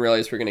 I didn't even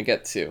realize we were going to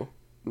get two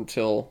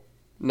until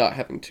not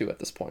having two at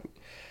this point.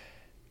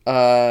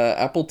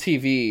 Apple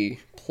TV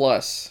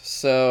Plus.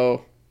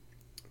 So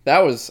that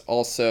was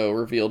also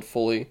revealed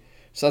fully.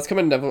 So that's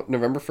coming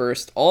November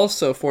 1st.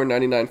 Also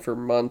 $4.99 per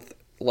month,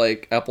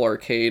 like Apple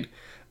Arcade.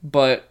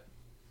 But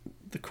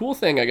the cool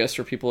thing, I guess,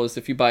 for people is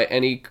if you buy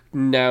any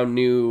now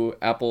new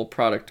Apple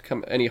product,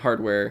 any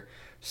hardware,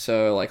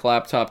 so like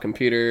laptop,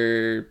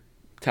 computer,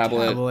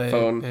 tablet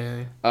phone,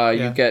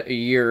 you get a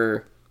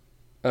year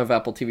of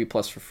Apple TV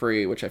Plus for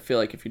free, which I feel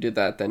like if you did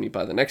that, then you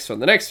buy the next one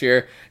the next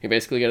year, you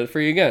basically get it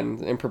free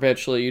again. And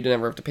perpetually, you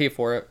never have to pay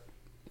for it.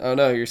 Oh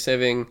no, you're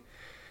saving,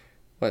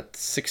 what,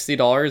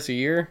 $60 a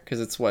year? Because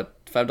it's what,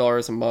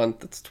 $5 a month,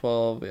 that's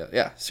 12,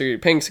 yeah. So you're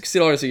paying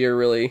 $60 a year,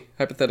 really,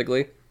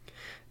 hypothetically.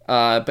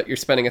 But you're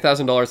spending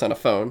 $1,000 on a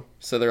phone.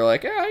 So they're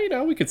like,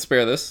 we could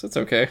spare this. It's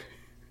okay.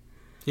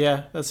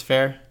 Yeah, that's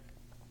fair.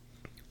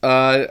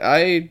 Are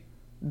you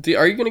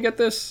going to get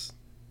this?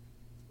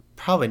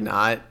 Probably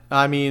not.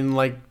 I mean,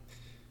 like,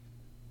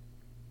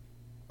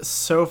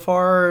 so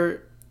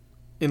far,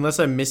 unless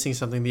I'm missing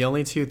something, the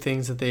only two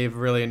things that they've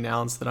really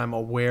announced that I'm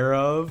aware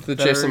of. The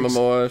Jason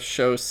Momoa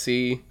show,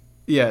 C.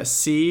 Yeah,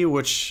 C,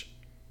 which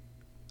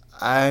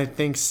I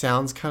think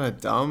sounds kind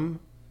of dumb.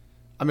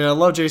 I mean, I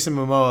love Jason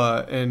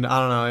Momoa, and I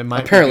don't know, it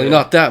might apparently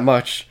not that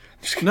much.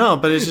 No,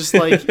 but it's just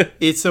like,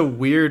 it's a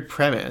weird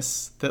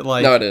premise that,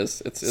 like, no, it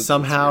is. It's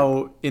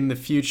somehow in the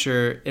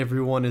future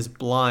everyone is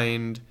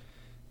blind,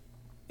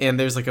 and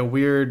there's like a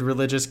weird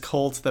religious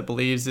cult that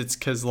believes it's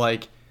because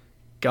like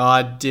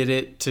God did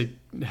it to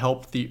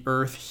help the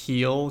earth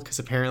heal, because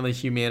apparently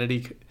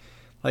humanity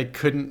like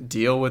couldn't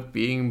deal with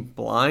being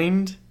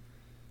blind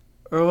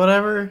or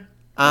whatever.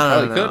 I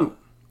don't know. Couldn't.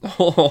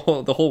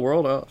 Oh, the whole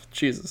world. Oh,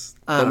 Jesus.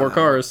 No more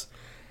cars.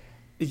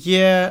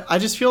 Yeah, I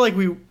just feel like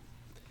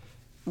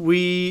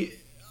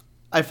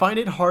I find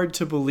it hard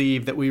to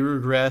believe that we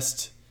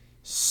regressed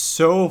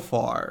so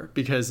far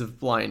because of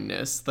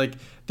blindness. Like,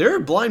 there are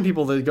blind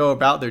people that go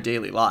about their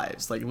daily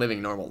lives, like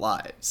living normal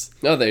lives.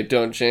 No, they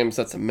don't, James.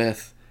 That's a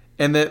myth.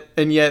 And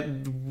yet,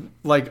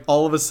 like,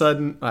 all of a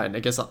sudden, I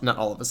guess not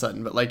all of a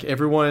sudden, but like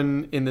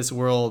everyone in this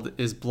world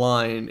is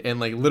blind,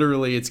 and like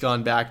literally it's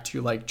gone back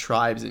to like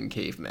tribes and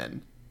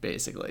cavemen,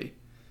 basically.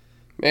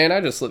 Man, I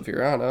just live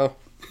here. I don't know.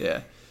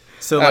 Yeah.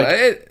 So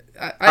like,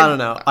 I don't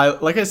know.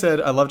 Like I said,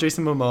 I love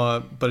Jason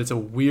Momoa, but it's a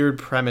weird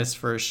premise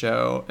for a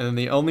show. And then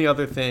the only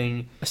other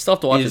thing I still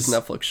have to watch his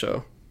Netflix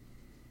show.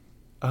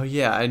 Oh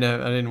yeah, I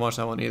know. I didn't watch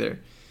that one either.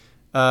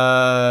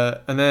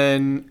 And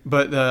then,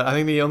 but I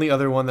think the only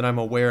other one that I'm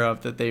aware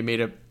of that they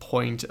made a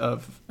point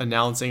of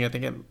announcing, I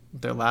think at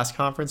their last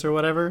conference or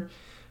whatever,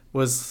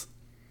 was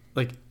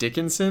like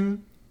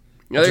Dickinson.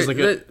 Yeah,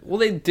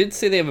 they did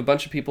say they have a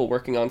bunch of people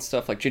working on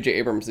stuff. Like J.J.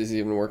 Abrams is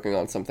even working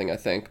on something, I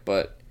think.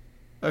 But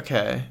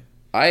okay,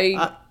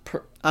 I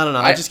don't know.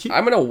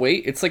 I'm gonna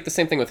wait. It's like the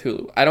same thing with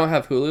Hulu. I don't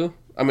have Hulu.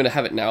 I'm gonna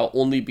have it now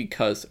only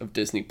because of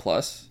Disney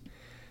Plus.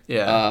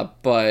 Yeah.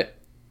 But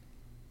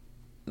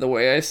the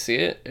way I see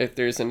it, if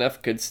there's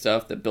enough good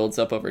stuff that builds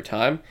up over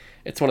time,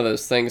 it's one of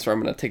those things where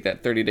I'm gonna take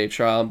that 30-day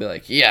trial and be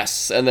like,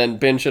 yes, and then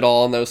binge it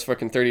all in those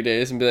fucking 30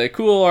 days and be like,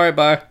 cool, all right,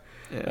 bye.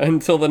 Yeah.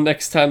 Until the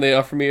next time they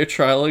offer me a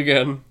trial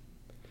again.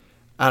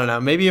 I don't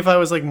know. Maybe if I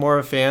was like more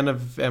a fan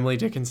of Emily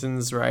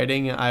Dickinson's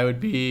writing, I would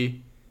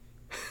be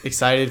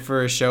excited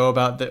for a show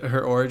about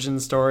her origin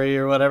story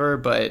or whatever.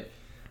 But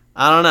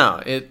I don't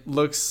know.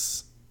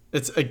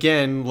 It's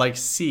again like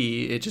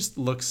C. It just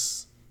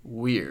looks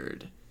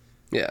weird.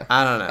 Yeah.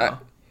 I don't know.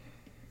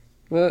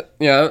 But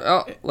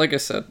yeah, like I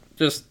said,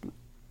 just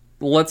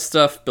let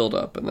stuff build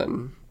up and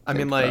then. I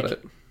mean,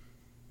 like,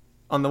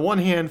 on the one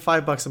hand,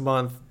 $5 a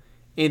month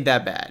ain't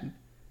that bad,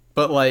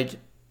 but like,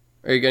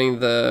 are you getting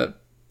the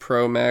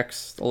Pro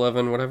Max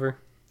 11 whatever?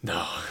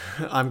 No,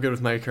 I'm good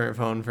with my current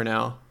phone for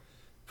now.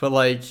 But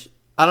like,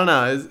 I don't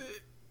know.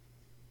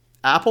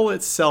 Apple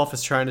itself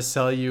is trying to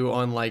sell you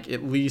on like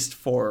at least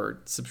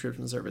 4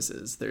 subscription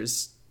services.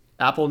 There's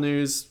Apple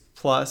News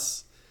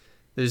Plus.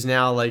 There's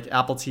now like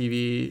Apple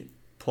TV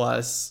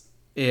Plus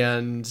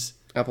and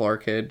Apple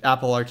Arcade.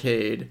 Apple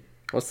Arcade.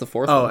 What's the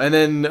fourth Oh, one? and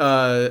then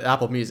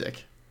Apple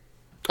Music.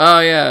 Oh,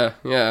 yeah,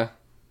 yeah.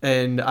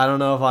 And I don't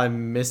know if I'm I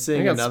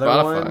missing got another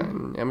Spotify one.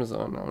 and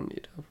Amazon. I don't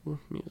need Apple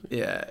Music.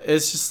 Yeah,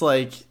 it's just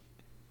like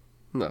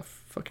No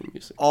fucking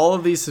music. all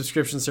of these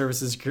subscription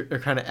services are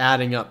kind of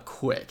adding up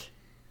quick.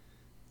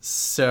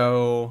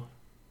 So,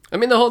 I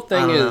mean, the whole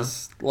thing I don't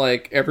is,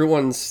 like,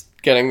 everyone's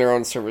getting their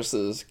own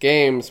services.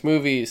 Games,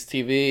 movies,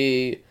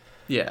 TV,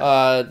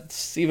 yeah.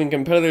 even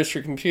competitors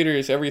for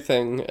computers,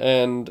 everything.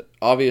 And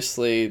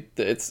obviously,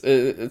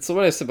 it's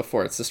what I said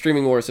before. It's the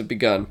streaming wars have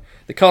begun.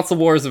 The console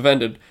wars have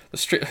ended,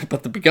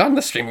 but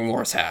the streaming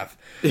wars have.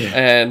 Yeah.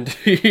 And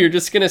you're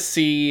just going to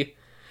see...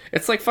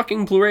 It's like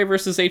fucking Blu-ray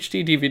versus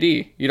HD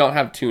DVD. You don't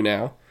have 2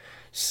 now.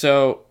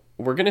 So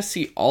we're going to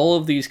see all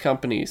of these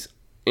companies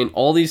in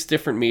all these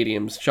different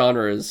mediums,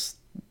 genres,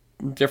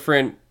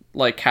 different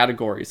like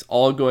categories,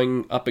 all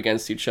going up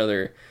against each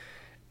other.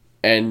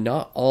 And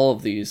not all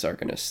of these are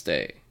going to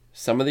stay.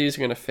 Some of these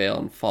are going to fail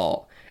and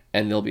fall,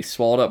 and they'll be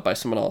swallowed up by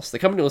someone else. The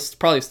company will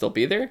probably still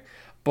be there,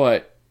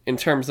 but in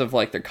terms of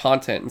like their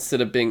content, instead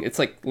of being, it's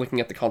like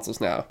looking at the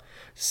consoles now.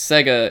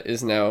 Sega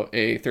is now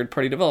a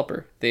third-party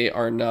developer. They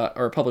are not,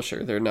 or a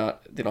publisher. They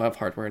don't have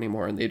hardware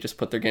anymore, and they just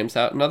put their games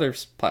out on other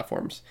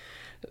platforms.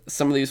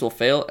 Some of these will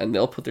fail, and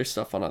they'll put their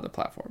stuff on other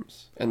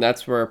platforms. And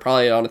that's where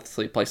probably,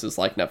 honestly, places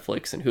like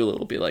Netflix and Hulu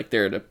will be like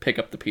there to pick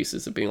up the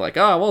pieces of being like,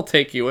 we'll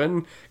take you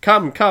in.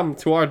 Come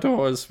to our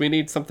doors. We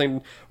need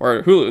something.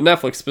 Or Hulu,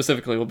 Netflix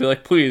specifically will be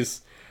like,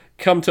 please,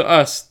 come to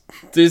us.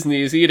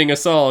 Disney is eating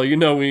us all. You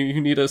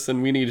need us,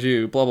 and we need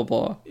you. Blah, blah,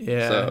 blah.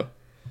 Yeah.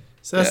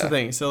 So that's the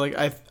thing. So like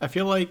I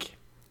feel like,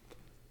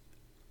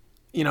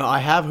 I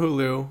have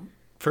Hulu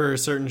for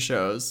certain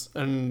shows,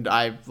 and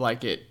I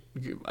like it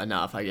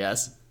enough, I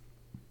guess.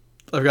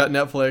 I've got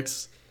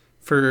Netflix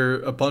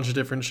for a bunch of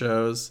different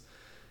shows.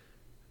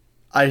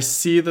 I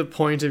see the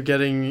point of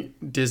getting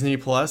Disney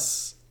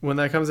Plus when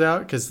that comes out,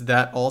 because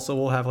that also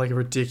will have like a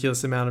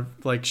ridiculous amount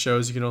of like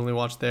shows you can only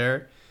watch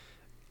there.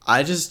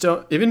 I just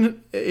don't,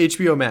 even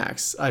HBO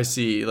Max, I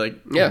see like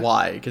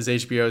why, because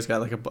HBO's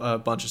got like a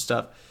bunch of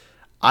stuff.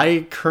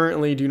 I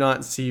currently do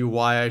not see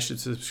why I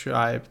should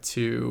subscribe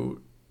to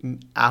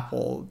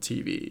Apple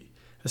TV,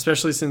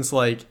 especially since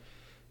like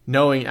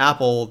knowing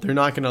Apple, they're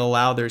not going to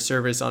allow their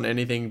service on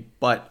anything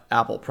but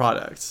Apple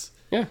products.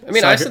 Yeah, I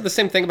mean, I said the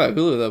same thing about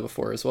Hulu though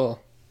before as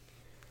well.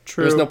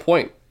 True. There's no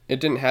point. It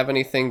didn't have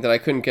anything that I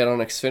couldn't get on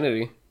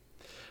Xfinity.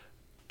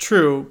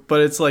 True,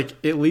 but it's like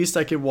at least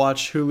I could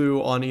watch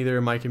Hulu on either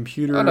my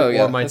computer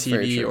or my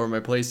TV or my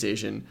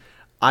PlayStation.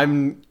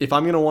 If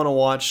I'm gonna want to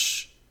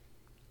watch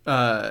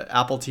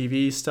Apple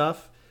TV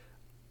stuff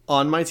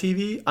on my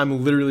TV,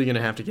 I'm literally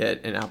gonna have to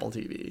get an Apple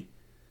TV.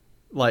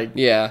 Like,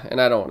 yeah, and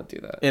I don't want to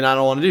do that. And I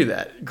don't want to do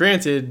that.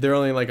 Granted, they're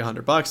only like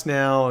 $100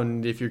 now,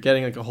 and if you're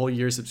getting like a whole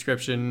year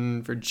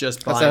subscription for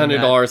just buying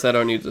that's $100 I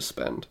don't need to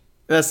spend.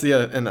 That's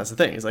the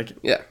thing. It's like,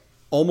 yeah,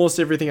 almost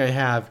everything I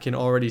have can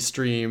already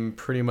stream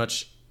pretty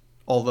much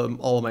all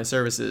of my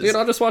services. Dude,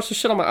 I'll just watch the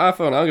shit on my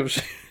iPhone. I don't give a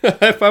shit.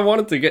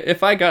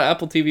 If I got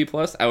Apple TV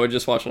Plus, I would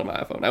just watch it on my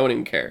iPhone. I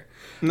wouldn't even care.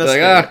 And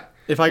that's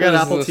if I got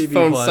Apple TV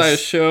phone Plus, size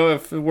show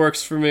if it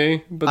works for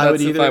me, but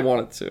that's if I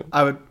wanted to.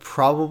 I would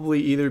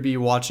probably either be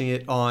watching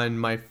it on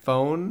my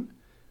phone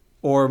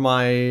or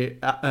my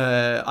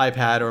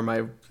iPad or my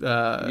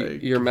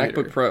your computer.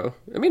 MacBook Pro.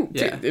 I mean,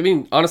 yeah.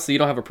 Honestly, you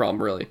don't have a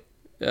problem really.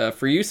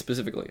 For you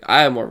specifically,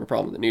 I have more of a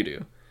problem than you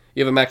do.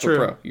 You have a MacBook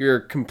Pro.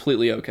 You're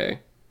completely okay.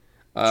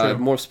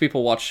 Most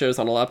people watch shows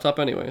on a laptop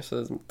anyway,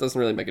 so it doesn't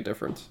really make a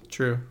difference.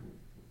 True.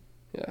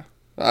 Yeah.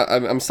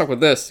 I'm stuck with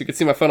this. You can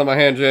see my phone in my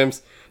hand,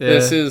 James. Yeah.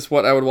 This is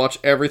what I would watch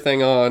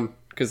everything on,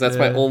 because that's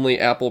my only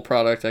Apple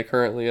product I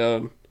currently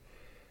own.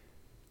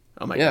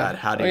 Oh my god,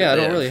 how do you I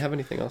don't really have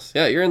anything else.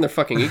 Yeah, you're in their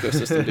fucking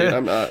ecosystem, dude.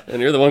 I'm not.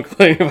 And you're the one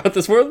complaining about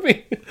this more than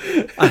me.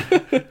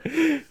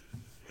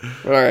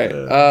 Alright,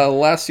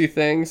 last few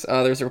things.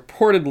 There's a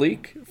reported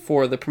leak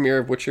for the premiere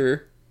of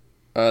Witcher,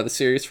 the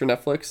series for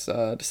Netflix,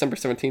 December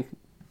 17th,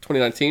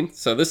 2019.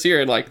 So this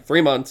year, in like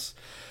 3 months.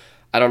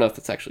 I don't know if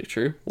that's actually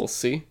true. We'll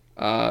see.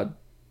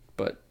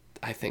 But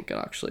I think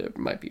it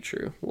might be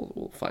true.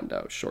 We'll find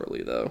out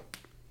shortly, though.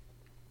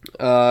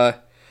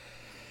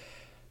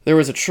 There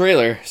was a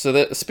trailer.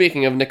 So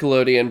speaking of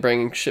Nickelodeon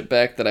bringing shit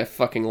back that I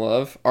fucking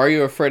love, Are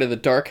You Afraid of the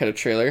Dark had a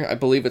trailer. I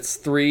believe it's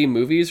 3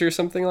 movies or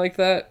something like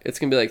that. It's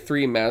gonna be like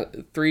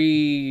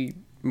 3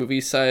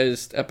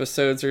 movie-sized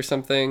episodes or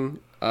something,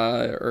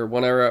 or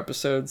 1-hour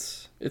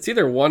episodes. It's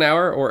either 1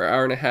 hour or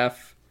hour and a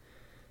half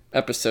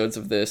episodes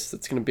of this.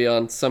 That's gonna be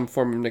on some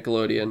form of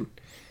Nickelodeon,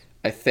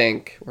 I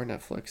think, or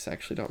Netflix. I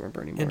actually don't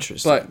remember anymore.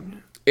 Interesting. But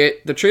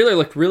the trailer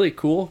looked really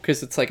cool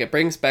because it's like it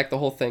brings back the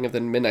whole thing of the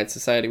Midnight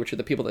Society, which are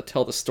the people that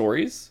tell the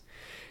stories.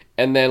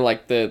 and then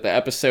like the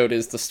episode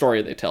is the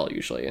story they tell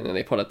usually, and then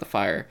they put out the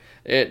fire.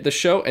 The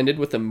show ended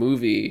with a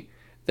movie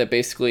that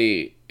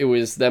basically it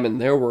was them in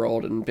their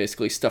world, and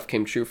basically stuff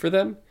came true for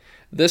them.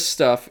 This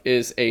stuff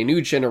is a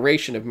new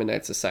generation of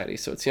Midnight Society,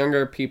 so it's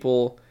younger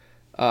people.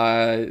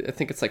 I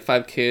think it's like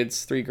 5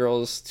 kids, 3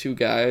 girls, 2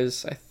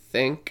 guys, I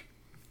think,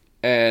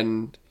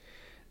 and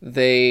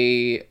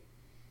they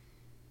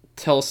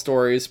tell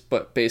stories,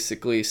 but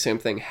basically same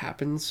thing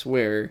happens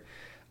where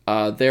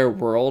their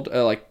world,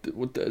 like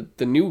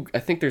the new, I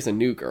think there's a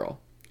new girl,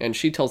 and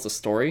she tells a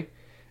story,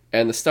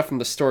 and the stuff from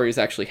the story is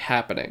actually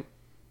happening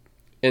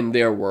in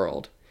their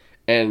world,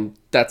 and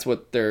that's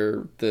what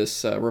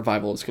this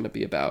revival is going to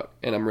be about,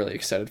 and I'm really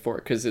excited for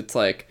it because it's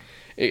like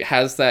it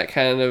has that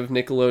kind of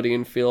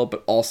Nickelodeon feel,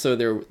 but also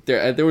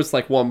there was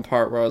like one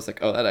part where I was like,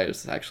 oh, that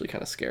is actually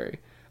kind of scary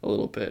a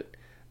little bit.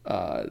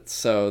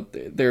 So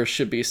there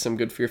should be some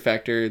good fear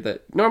factor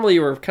that normally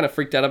you were kind of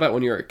freaked out about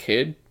when you were a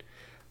kid.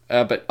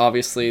 But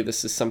obviously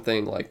this is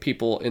something like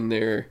people in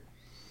their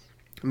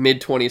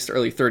mid-20s to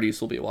early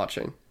 30s will be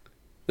watching.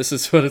 This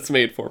is what it's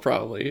made for,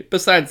 probably.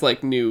 Besides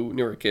like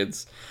newer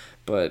kids.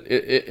 But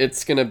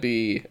it's going to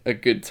be a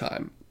good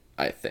time,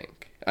 I think.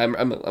 I'm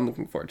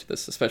looking forward to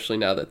this, especially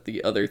now that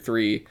the other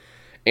 3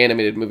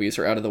 animated movies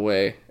are out of the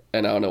way.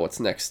 And I don't know what's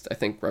next. I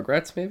think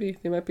Rugrats maybe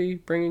they might be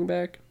bringing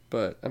back,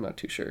 but I'm not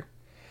too sure.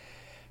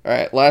 All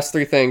right, last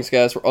 3 things,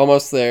 guys. We're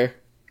almost there.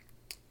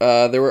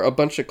 There were a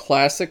bunch of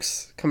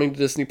classics coming to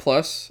Disney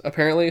Plus,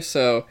 apparently.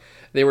 So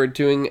they were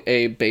doing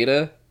a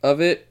beta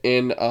of it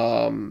in,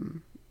 I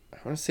want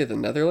to say the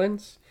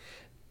Netherlands.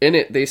 In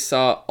it, they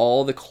saw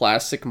all the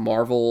classic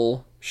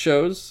Marvel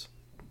shows.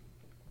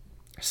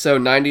 So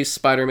 90s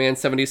Spider-Man,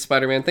 70s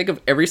Spider-Man. Think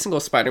of every single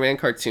Spider-Man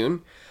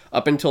cartoon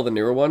up until the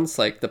newer ones,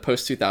 like the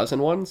post-2000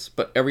 ones,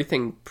 but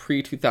everything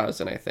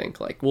pre-2000, I think,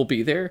 like, will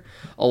be there,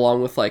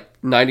 along with,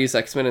 like, 90s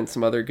X-Men and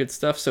some other good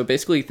stuff. So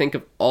basically, think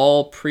of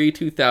all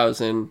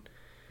pre-2000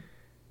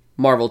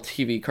 Marvel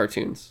TV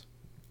cartoons.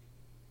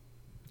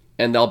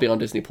 And they'll be on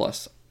Disney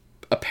Plus.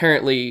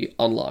 Apparently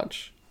on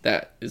launch.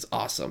 That is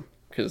awesome.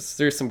 Because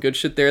there's some good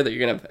shit there that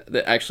you're going to have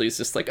that actually is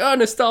just like, oh,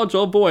 nostalgia,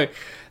 oh boy.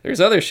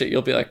 There's other shit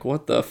you'll be like,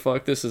 what the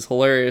fuck? This is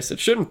hilarious. It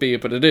shouldn't be,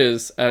 but it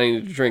is. I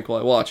need to drink while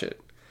I watch it.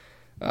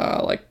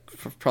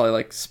 Probably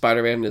like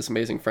Spider-Man and His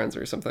Amazing Friends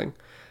or something,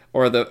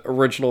 or the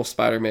original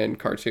Spider-Man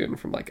cartoon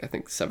from like I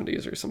think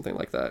 70s or something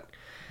like that.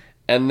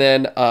 And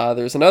then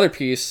there's another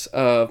piece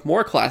of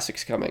more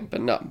classics coming,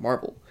 but not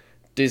Marvel,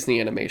 Disney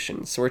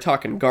animation. So we're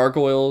talking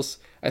Gargoyles,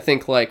 I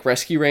think like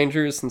Rescue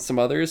Rangers and some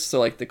others. So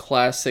like the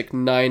classic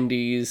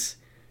 90s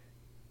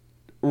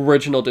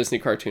original Disney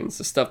cartoons,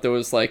 the stuff that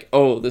was like,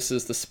 oh, this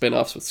is the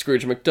spin-offs with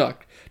Scrooge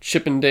McDuck,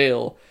 Chip and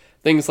Dale.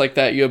 Things like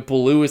that. You have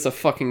Baloo as a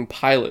fucking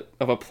pilot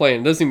of a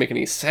plane. It doesn't even make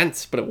any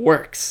sense, but it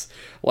works.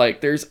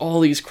 Like, there's all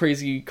these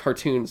crazy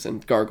cartoons,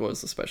 and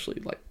Gargoyles especially.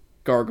 Like,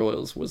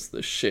 Gargoyles was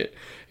the shit.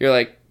 You're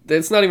like,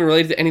 it's not even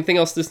related to anything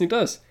else Disney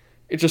does.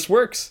 It just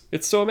works.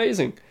 It's so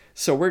amazing.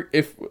 So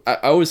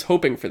I was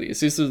hoping for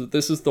these. This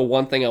is the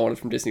one thing I wanted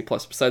from Disney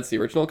Plus besides the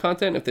original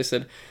content. If they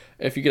said,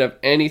 if you could have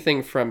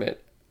anything from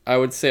it, I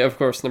would say, of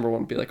course, number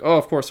one would be like, oh,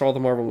 of course, all the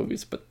Marvel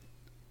movies, but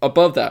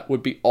above that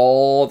would be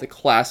all the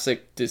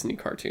classic Disney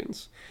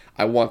cartoons.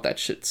 I want that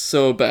shit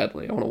so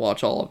badly. I want to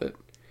watch all of it.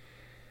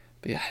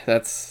 But yeah,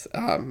 that's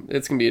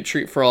it's gonna be a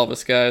treat for all of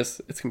us, guys.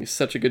 It's gonna be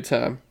such a good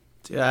time.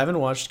 Yeah, I haven't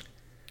watched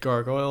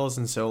Gargoyles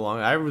in so long.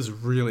 I was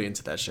really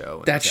into that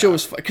show. That show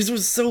was fun because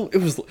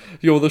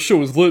the show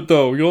was lit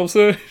though. You know what I'm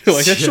saying?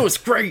 Like that show was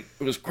great.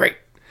 It was great.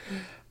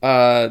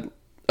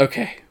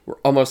 Okay, we're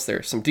almost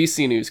there. Some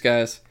DC news,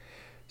 guys.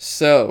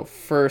 So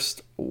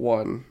first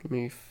one, let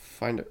me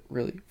find it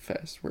really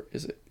fast. Where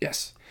is it?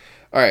 Yes.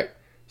 All right.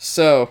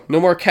 So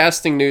no more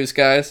casting news,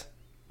 guys,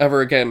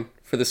 ever again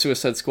for the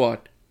Suicide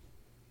Squad,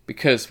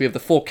 because we have the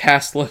full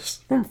cast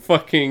list from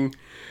fucking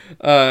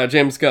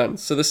James Gunn.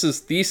 So this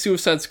is the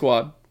Suicide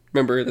Squad.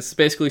 Remember, this is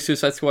basically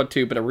Suicide Squad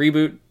 2, but a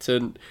reboot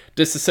to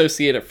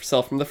disassociate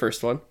itself from the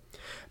first one.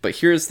 But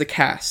here's the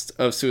cast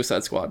of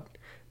Suicide Squad.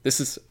 This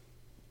is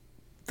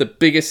the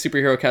biggest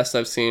superhero cast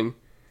I've seen,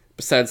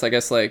 besides, I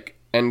guess, like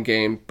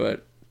Endgame,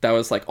 but that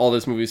was like all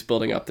those movies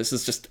building up. This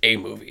is just a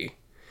movie.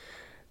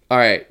 All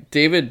right,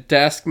 David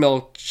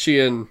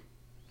Dastmalchian.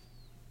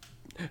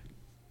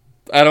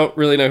 I don't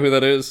really know who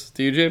that is.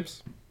 Do you,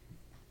 James?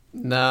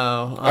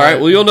 No. All right,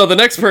 well, you'll know the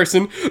next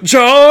person.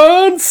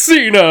 John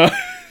Cena.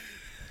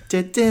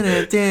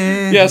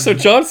 Yeah, so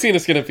John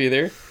Cena's going to be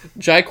there.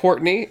 Jai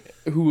Courtney,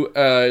 who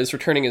is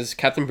returning as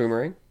Captain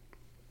Boomerang.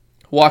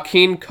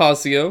 Joaquin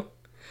Cosio.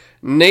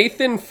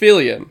 Nathan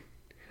Fillion.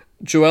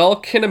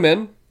 Joel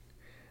Kinnaman.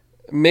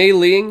 Mei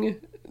Ling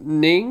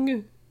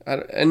Ning,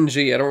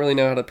 NG, I don't really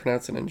know how to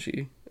pronounce an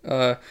NG.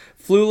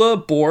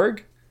 Flula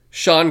Borg,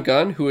 Sean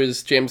Gunn, who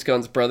is James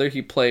Gunn's brother.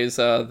 He plays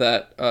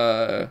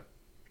that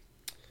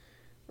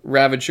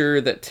Ravager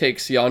that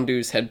takes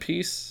Yondu's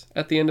headpiece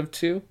at the end of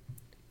 2.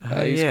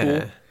 He's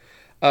cool.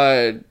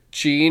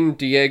 Jean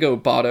Diego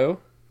Botto,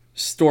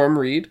 Storm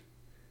Reed,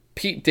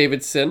 Pete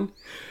Davidson,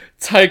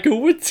 Taika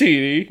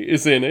Waititi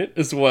is in it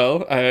as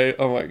well.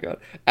 Oh my god.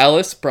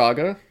 Alice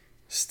Braga,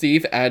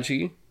 Steve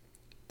Agee,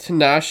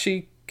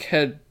 Tanashi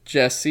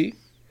Kajesi,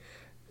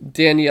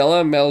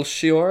 Daniela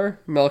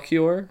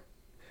Melchior,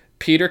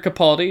 Peter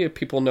Capaldi, if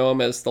people know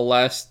him as the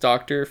last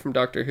Doctor from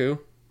Doctor Who,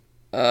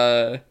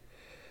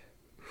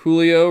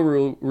 Julio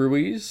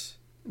Ruiz,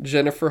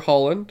 Jennifer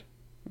Holland,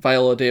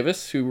 Viola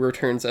Davis, who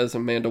returns as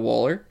Amanda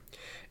Waller,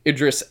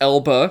 Idris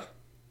Elba,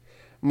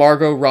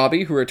 Margot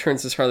Robbie, who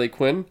returns as Harley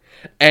Quinn,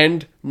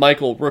 and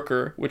Michael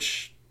Rooker,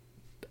 which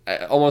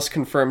almost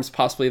confirms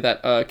possibly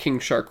that King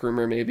Shark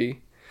rumor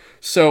maybe.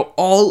 So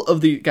all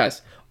of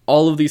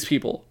these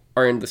people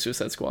are in the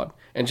Suicide Squad.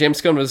 And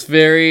James Gunn was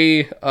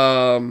very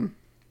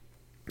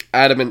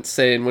adamant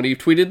saying, when he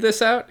tweeted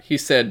this out, he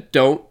said,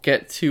 don't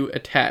get too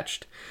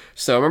attached.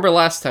 So remember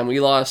last time we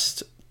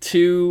lost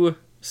 2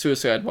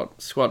 Suicide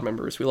Squad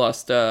members. We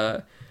lost,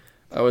 what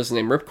was his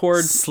name?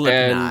 Ripcord?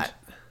 Slipknot.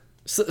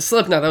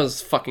 Slipknot, that was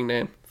his fucking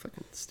name.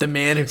 The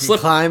man who can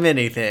climb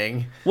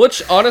anything.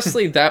 Which,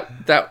 honestly,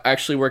 that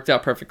actually worked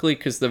out perfectly,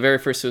 because the very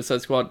first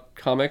Suicide Squad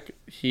comic,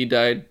 he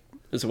died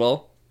as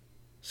well.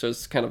 So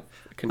it's kind of...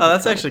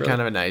 that's actually kind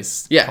of a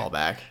nice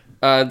callback.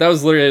 That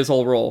was literally his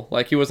whole role.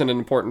 Like, he wasn't an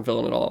important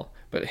villain at all.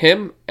 But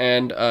him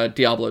and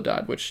Diablo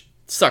died, which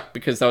sucked,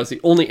 because that was the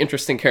only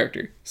interesting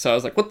character. So I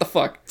was like, what the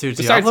fuck? Dude,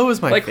 Diablo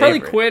was my favorite. Harley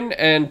Quinn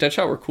and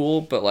Deadshot were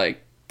cool, but,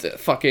 like,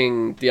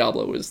 fucking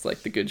Diablo was,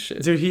 like, the good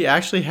shit. Dude, he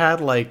actually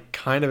had, like,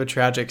 kind of a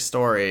tragic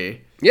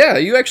story. Yeah,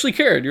 you actually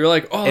cared. You were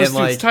like, oh, this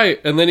dude's tight.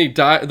 And then he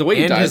died. The way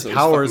he dies, his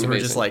powers were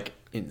just, like,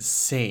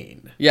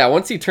 insane. Yeah,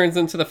 once he turns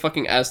into the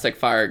fucking Aztec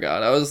fire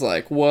god, I was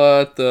like,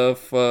 what the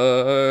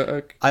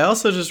fuck? I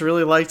also just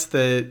really liked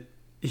that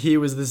he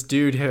was this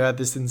dude who had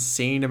this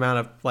insane amount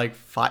of, like,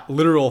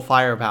 literal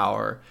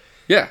firepower.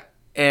 Yeah.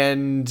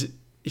 And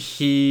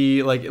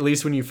he, like, at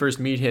least when you first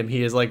meet him,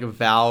 he has, like,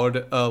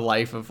 vowed a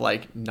life of,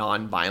 like,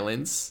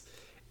 non-violence.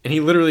 And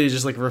he literally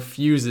just, like,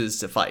 refuses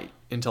to fight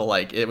until,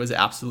 like, it was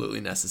absolutely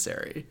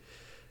necessary.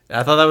 And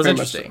I thought that was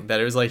interesting.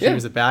 That it was, like, he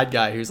was a bad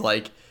guy who's,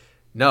 like,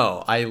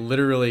 no, I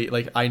literally,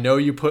 like, I know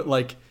you put,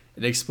 like,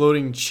 an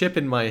exploding chip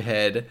in my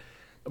head,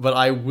 but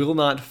I will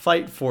not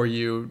fight for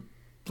you,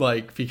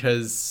 like,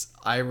 because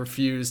I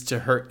refuse to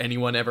hurt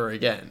anyone ever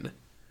again.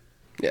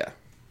 Yeah.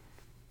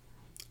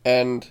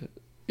 And...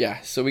 yeah,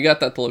 so we got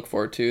that to look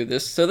forward to.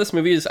 This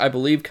movie is, I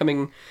believe,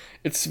 coming...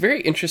 It's very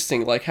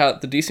interesting, like, how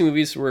the DC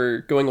movies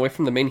were going away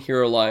from the main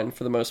hero line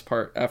for the most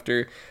part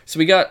after... So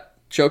we got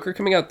Joker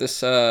coming out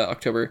this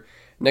October.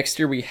 Next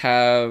year we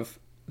have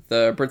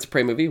the Birds of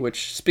Prey movie,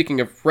 which,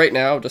 speaking of right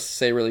now, just to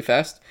say really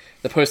fast,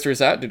 the poster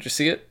is out. Did you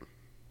see it?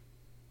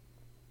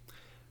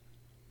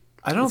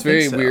 I don't think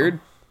so. It's very weird.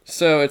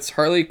 So it's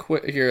Harley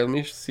Quinn... Here, let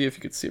me see if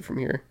you could see it from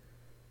here.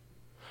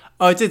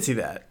 Oh, I did see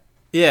that.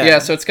 Yeah. Yeah,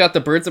 so it's got the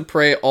Birds of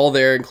Prey all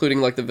there,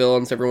 including, like, the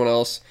villains, everyone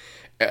else.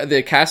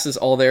 The cast is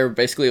all there,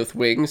 basically with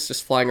wings,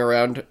 just flying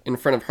around in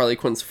front of Harley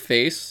Quinn's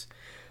face.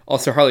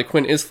 Also, Harley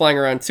Quinn is flying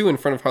around, too, in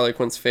front of Harley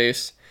Quinn's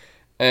face.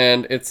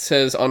 And it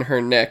says on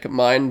her neck,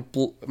 Mind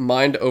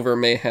Over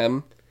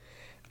Mayhem.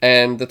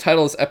 And the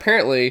title is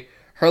apparently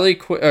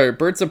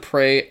Birds of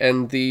Prey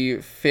and the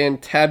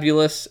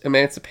Fantabulous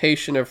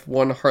Emancipation of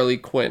One Harley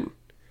Quinn.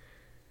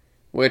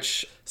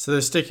 Which... So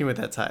they're sticking with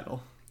that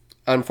title.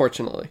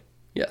 Unfortunately,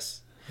 yes.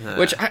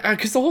 Which,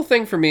 because the whole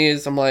thing for me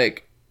is, I'm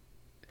like,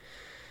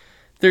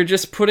 they're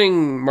just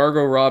putting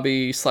Margot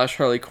Robbie /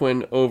 Harley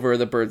Quinn over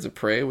the Birds of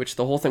Prey, which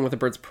the whole thing with the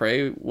Birds of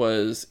Prey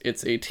was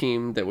it's a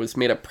team that was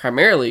made up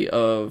primarily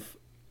of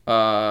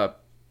on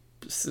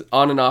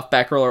and off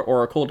Batgirl or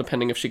Oracle,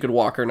 depending if she could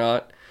walk or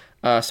not.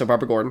 So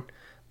Barbara Gordon.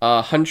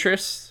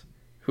 Huntress,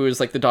 who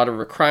is like the daughter of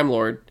a crime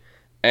lord,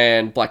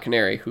 and Black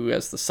Canary, who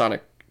has the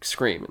sonic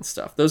scream and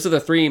stuff. Those are the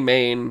 3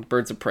 main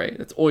Birds of Prey.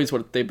 That's always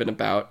what they've been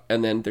about.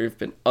 And then there've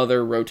been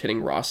other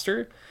rotating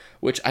roster,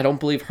 which I don't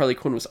believe Harley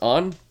Quinn was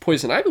on.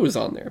 Poison Ivy was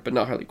on there, but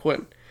not Harley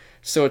Quinn.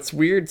 So it's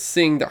weird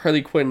seeing that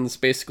Harley Quinn's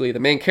basically the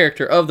main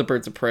character of the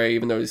Birds of Prey,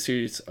 even though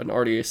she's an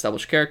already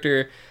established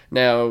character.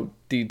 Now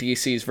the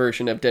DC's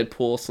version of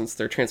Deadpool since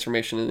their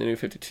transformation in the New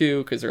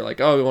 52, because they're like,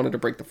 oh, we wanted to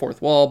break the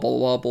fourth wall, blah,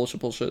 blah, blah,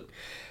 bullshit.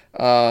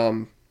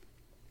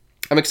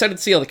 I'm excited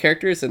to see all the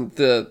characters and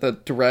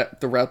the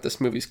route this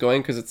movie's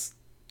going, because it's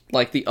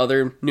like the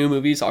other new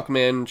movies,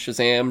 Aquaman,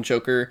 Shazam,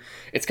 Joker.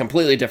 It's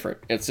completely different.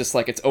 It's just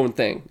like its own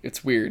thing.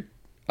 It's weird.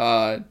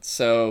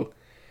 So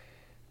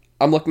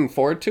I'm looking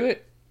forward to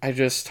it. I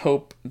just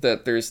hope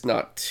that there's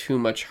not too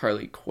much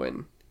Harley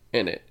Quinn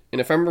in it.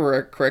 And if I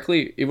remember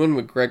correctly, Ewan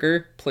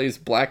McGregor plays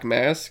Black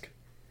Mask.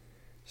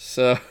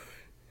 So...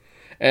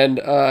 And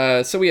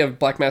so we have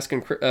Black Mask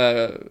and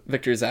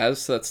Victor Zsasz,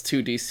 so that's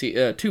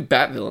 2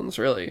 Bat villains,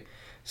 really.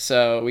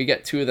 So we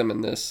get 2 of them in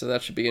this, so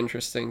that should be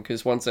interesting,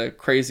 because one's a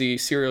crazy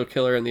serial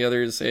killer and the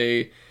other's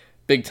a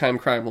big-time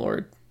crime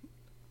lord.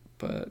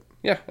 But,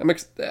 yeah,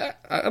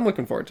 I'm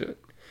looking forward to it.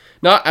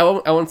 I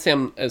won't say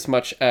I'm as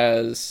much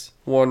as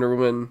Wonder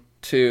Woman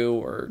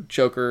 2 or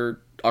Joker,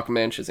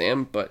 Aquaman,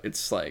 Shazam, but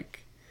it's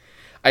like...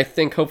 I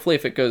think hopefully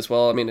if it goes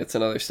well, I mean, it's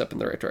another step in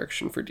the right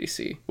direction for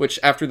DC, which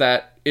after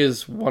that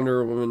is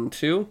Wonder Woman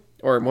 2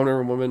 or Wonder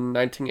Woman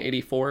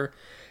 1984.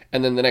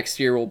 And then the next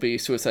year will be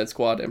Suicide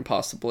Squad and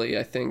possibly,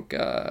 I think,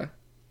 the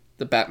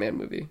Batman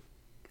movie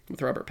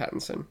with Robert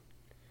Pattinson.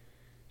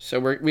 So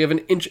we have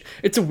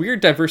it's a weird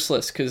diverse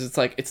list because it's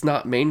like, it's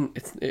not main,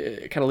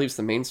 it kind of leaves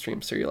the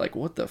mainstream. So you're like,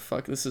 what the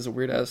fuck? This is a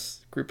weird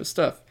ass group of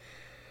stuff.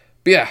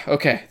 But yeah,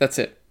 okay, that's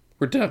it.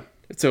 We're done.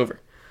 It's over.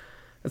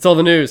 That's all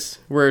the news.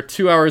 We're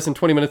 2 hours and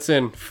 20 minutes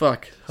in.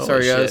 Fuck. Holy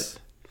Sorry, guys.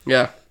 shit.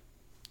 Yeah.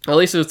 At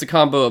least it was a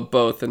combo of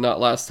both and not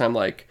last time,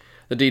 like,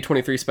 the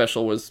D23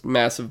 special was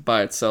massive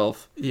by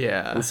itself.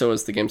 Yeah. And so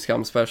was the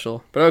Gamescom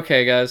special. But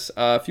okay, guys,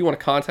 if you want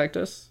to contact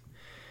us,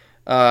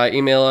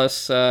 email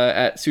us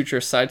at Sutro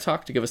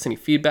Sidetalk to give us any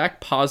feedback,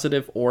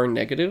 positive or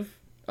negative,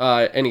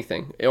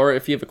 anything. Or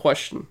if you have a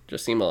question,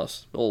 just email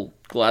us. We'll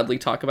gladly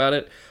talk about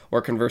it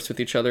or converse with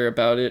each other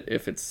about it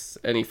if it's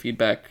any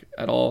feedback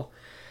at all.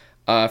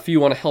 If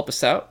you want to help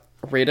us out,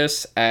 rate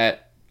us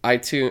at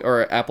iTunes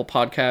or Apple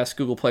Podcasts,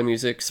 Google Play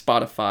Music,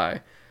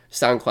 Spotify,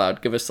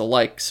 SoundCloud. Give us a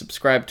like,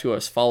 subscribe to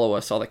us, follow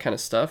us, all that kind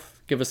of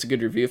stuff. Give us a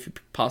good review if you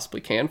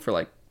possibly can for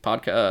like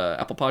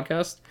Apple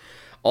Podcast.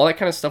 All that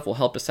kind of stuff will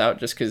help us out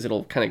just because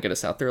it'll kind of get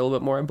us out there a little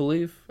bit more, I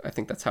believe. I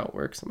think that's how it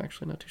works. I'm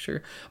actually not too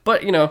sure.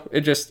 But, you know,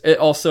 it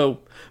also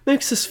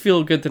makes us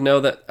feel good to know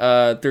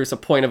that there's a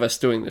point of us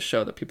doing this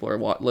show, that people are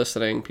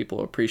listening,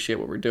 people appreciate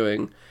what we're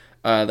doing,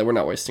 that we're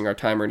not wasting our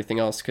time or anything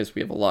else because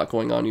we have a lot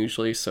going on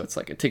usually. So it's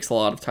like it takes a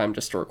lot of time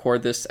just to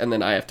record this, and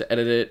then I have to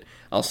edit it.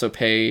 I also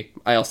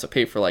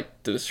pay for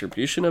like the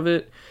distribution of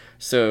it.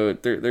 So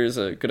there's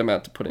a good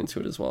amount to put into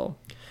it as well.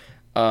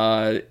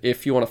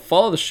 If you want to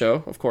follow the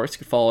show, of course, you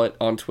can follow it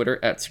on Twitter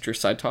at Sutro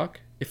Sidetalk.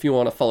 If you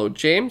want to follow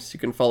James, you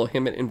can follow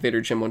him at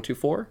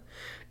InvaderJim124.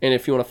 And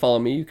if you want to follow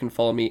me, you can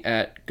follow me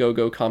at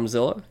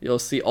GoGoComzilla. You'll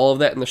see all of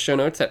that in the show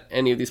notes at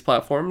any of these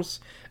platforms.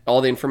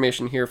 All the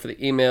information here for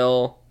the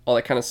email, all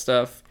that kind of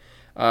stuff.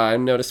 I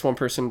noticed one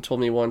person told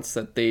me once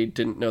that they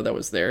didn't know that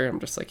was there. I'm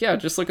just like, yeah,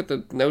 just look at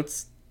the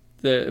notes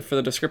for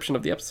the description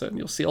of the episode, and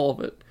you'll see all of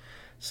it.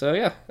 So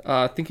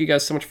yeah, thank you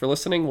guys so much for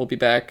listening. We'll be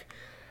back,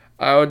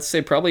 I would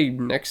say probably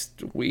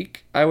next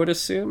week, I would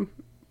assume.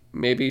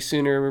 Maybe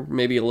sooner,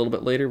 maybe a little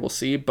bit later, we'll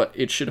see. But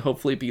it should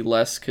hopefully be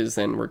less because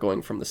then we're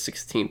going from the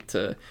 16th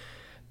to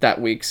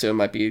that week. So it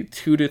might be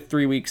 2 to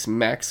 3 weeks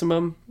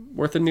maximum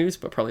worth of news,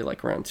 but probably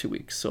like around 2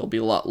 weeks. So it'll be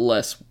a lot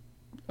less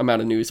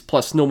amount of news.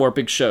 Plus no more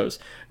big shows,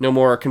 no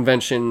more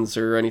conventions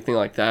or anything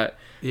like that.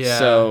 Yeah.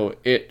 So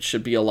it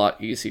should be a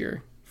lot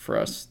easier for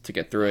us to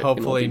get through it.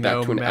 Hopefully and we'll be back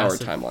no to an hour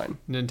massive timeline.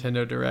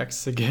 Nintendo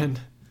Directs again.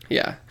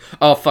 Yeah.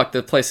 Oh fuck!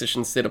 The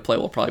PlayStation State of Play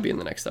will probably be in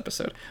the next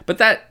episode. But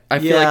that I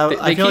feel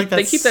like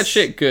they keep that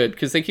shit good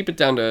because they keep it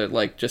down to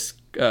like just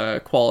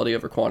quality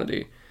over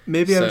quantity.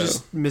 Maybe I'm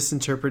just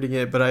misinterpreting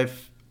it, but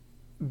I've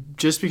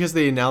just because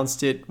they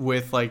announced it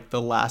with like The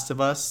Last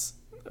of Us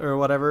or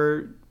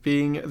whatever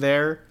being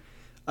there,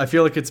 I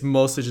feel like it's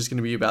mostly just going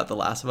to be about The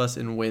Last of Us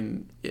and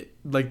when it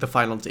like the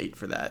final date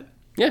for that.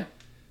 Yeah,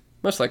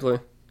 most likely.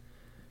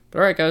 But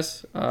all right,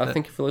 guys.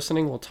 Thank you for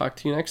listening. We'll talk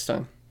to you next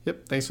time.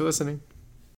 Yep. Thanks for listening.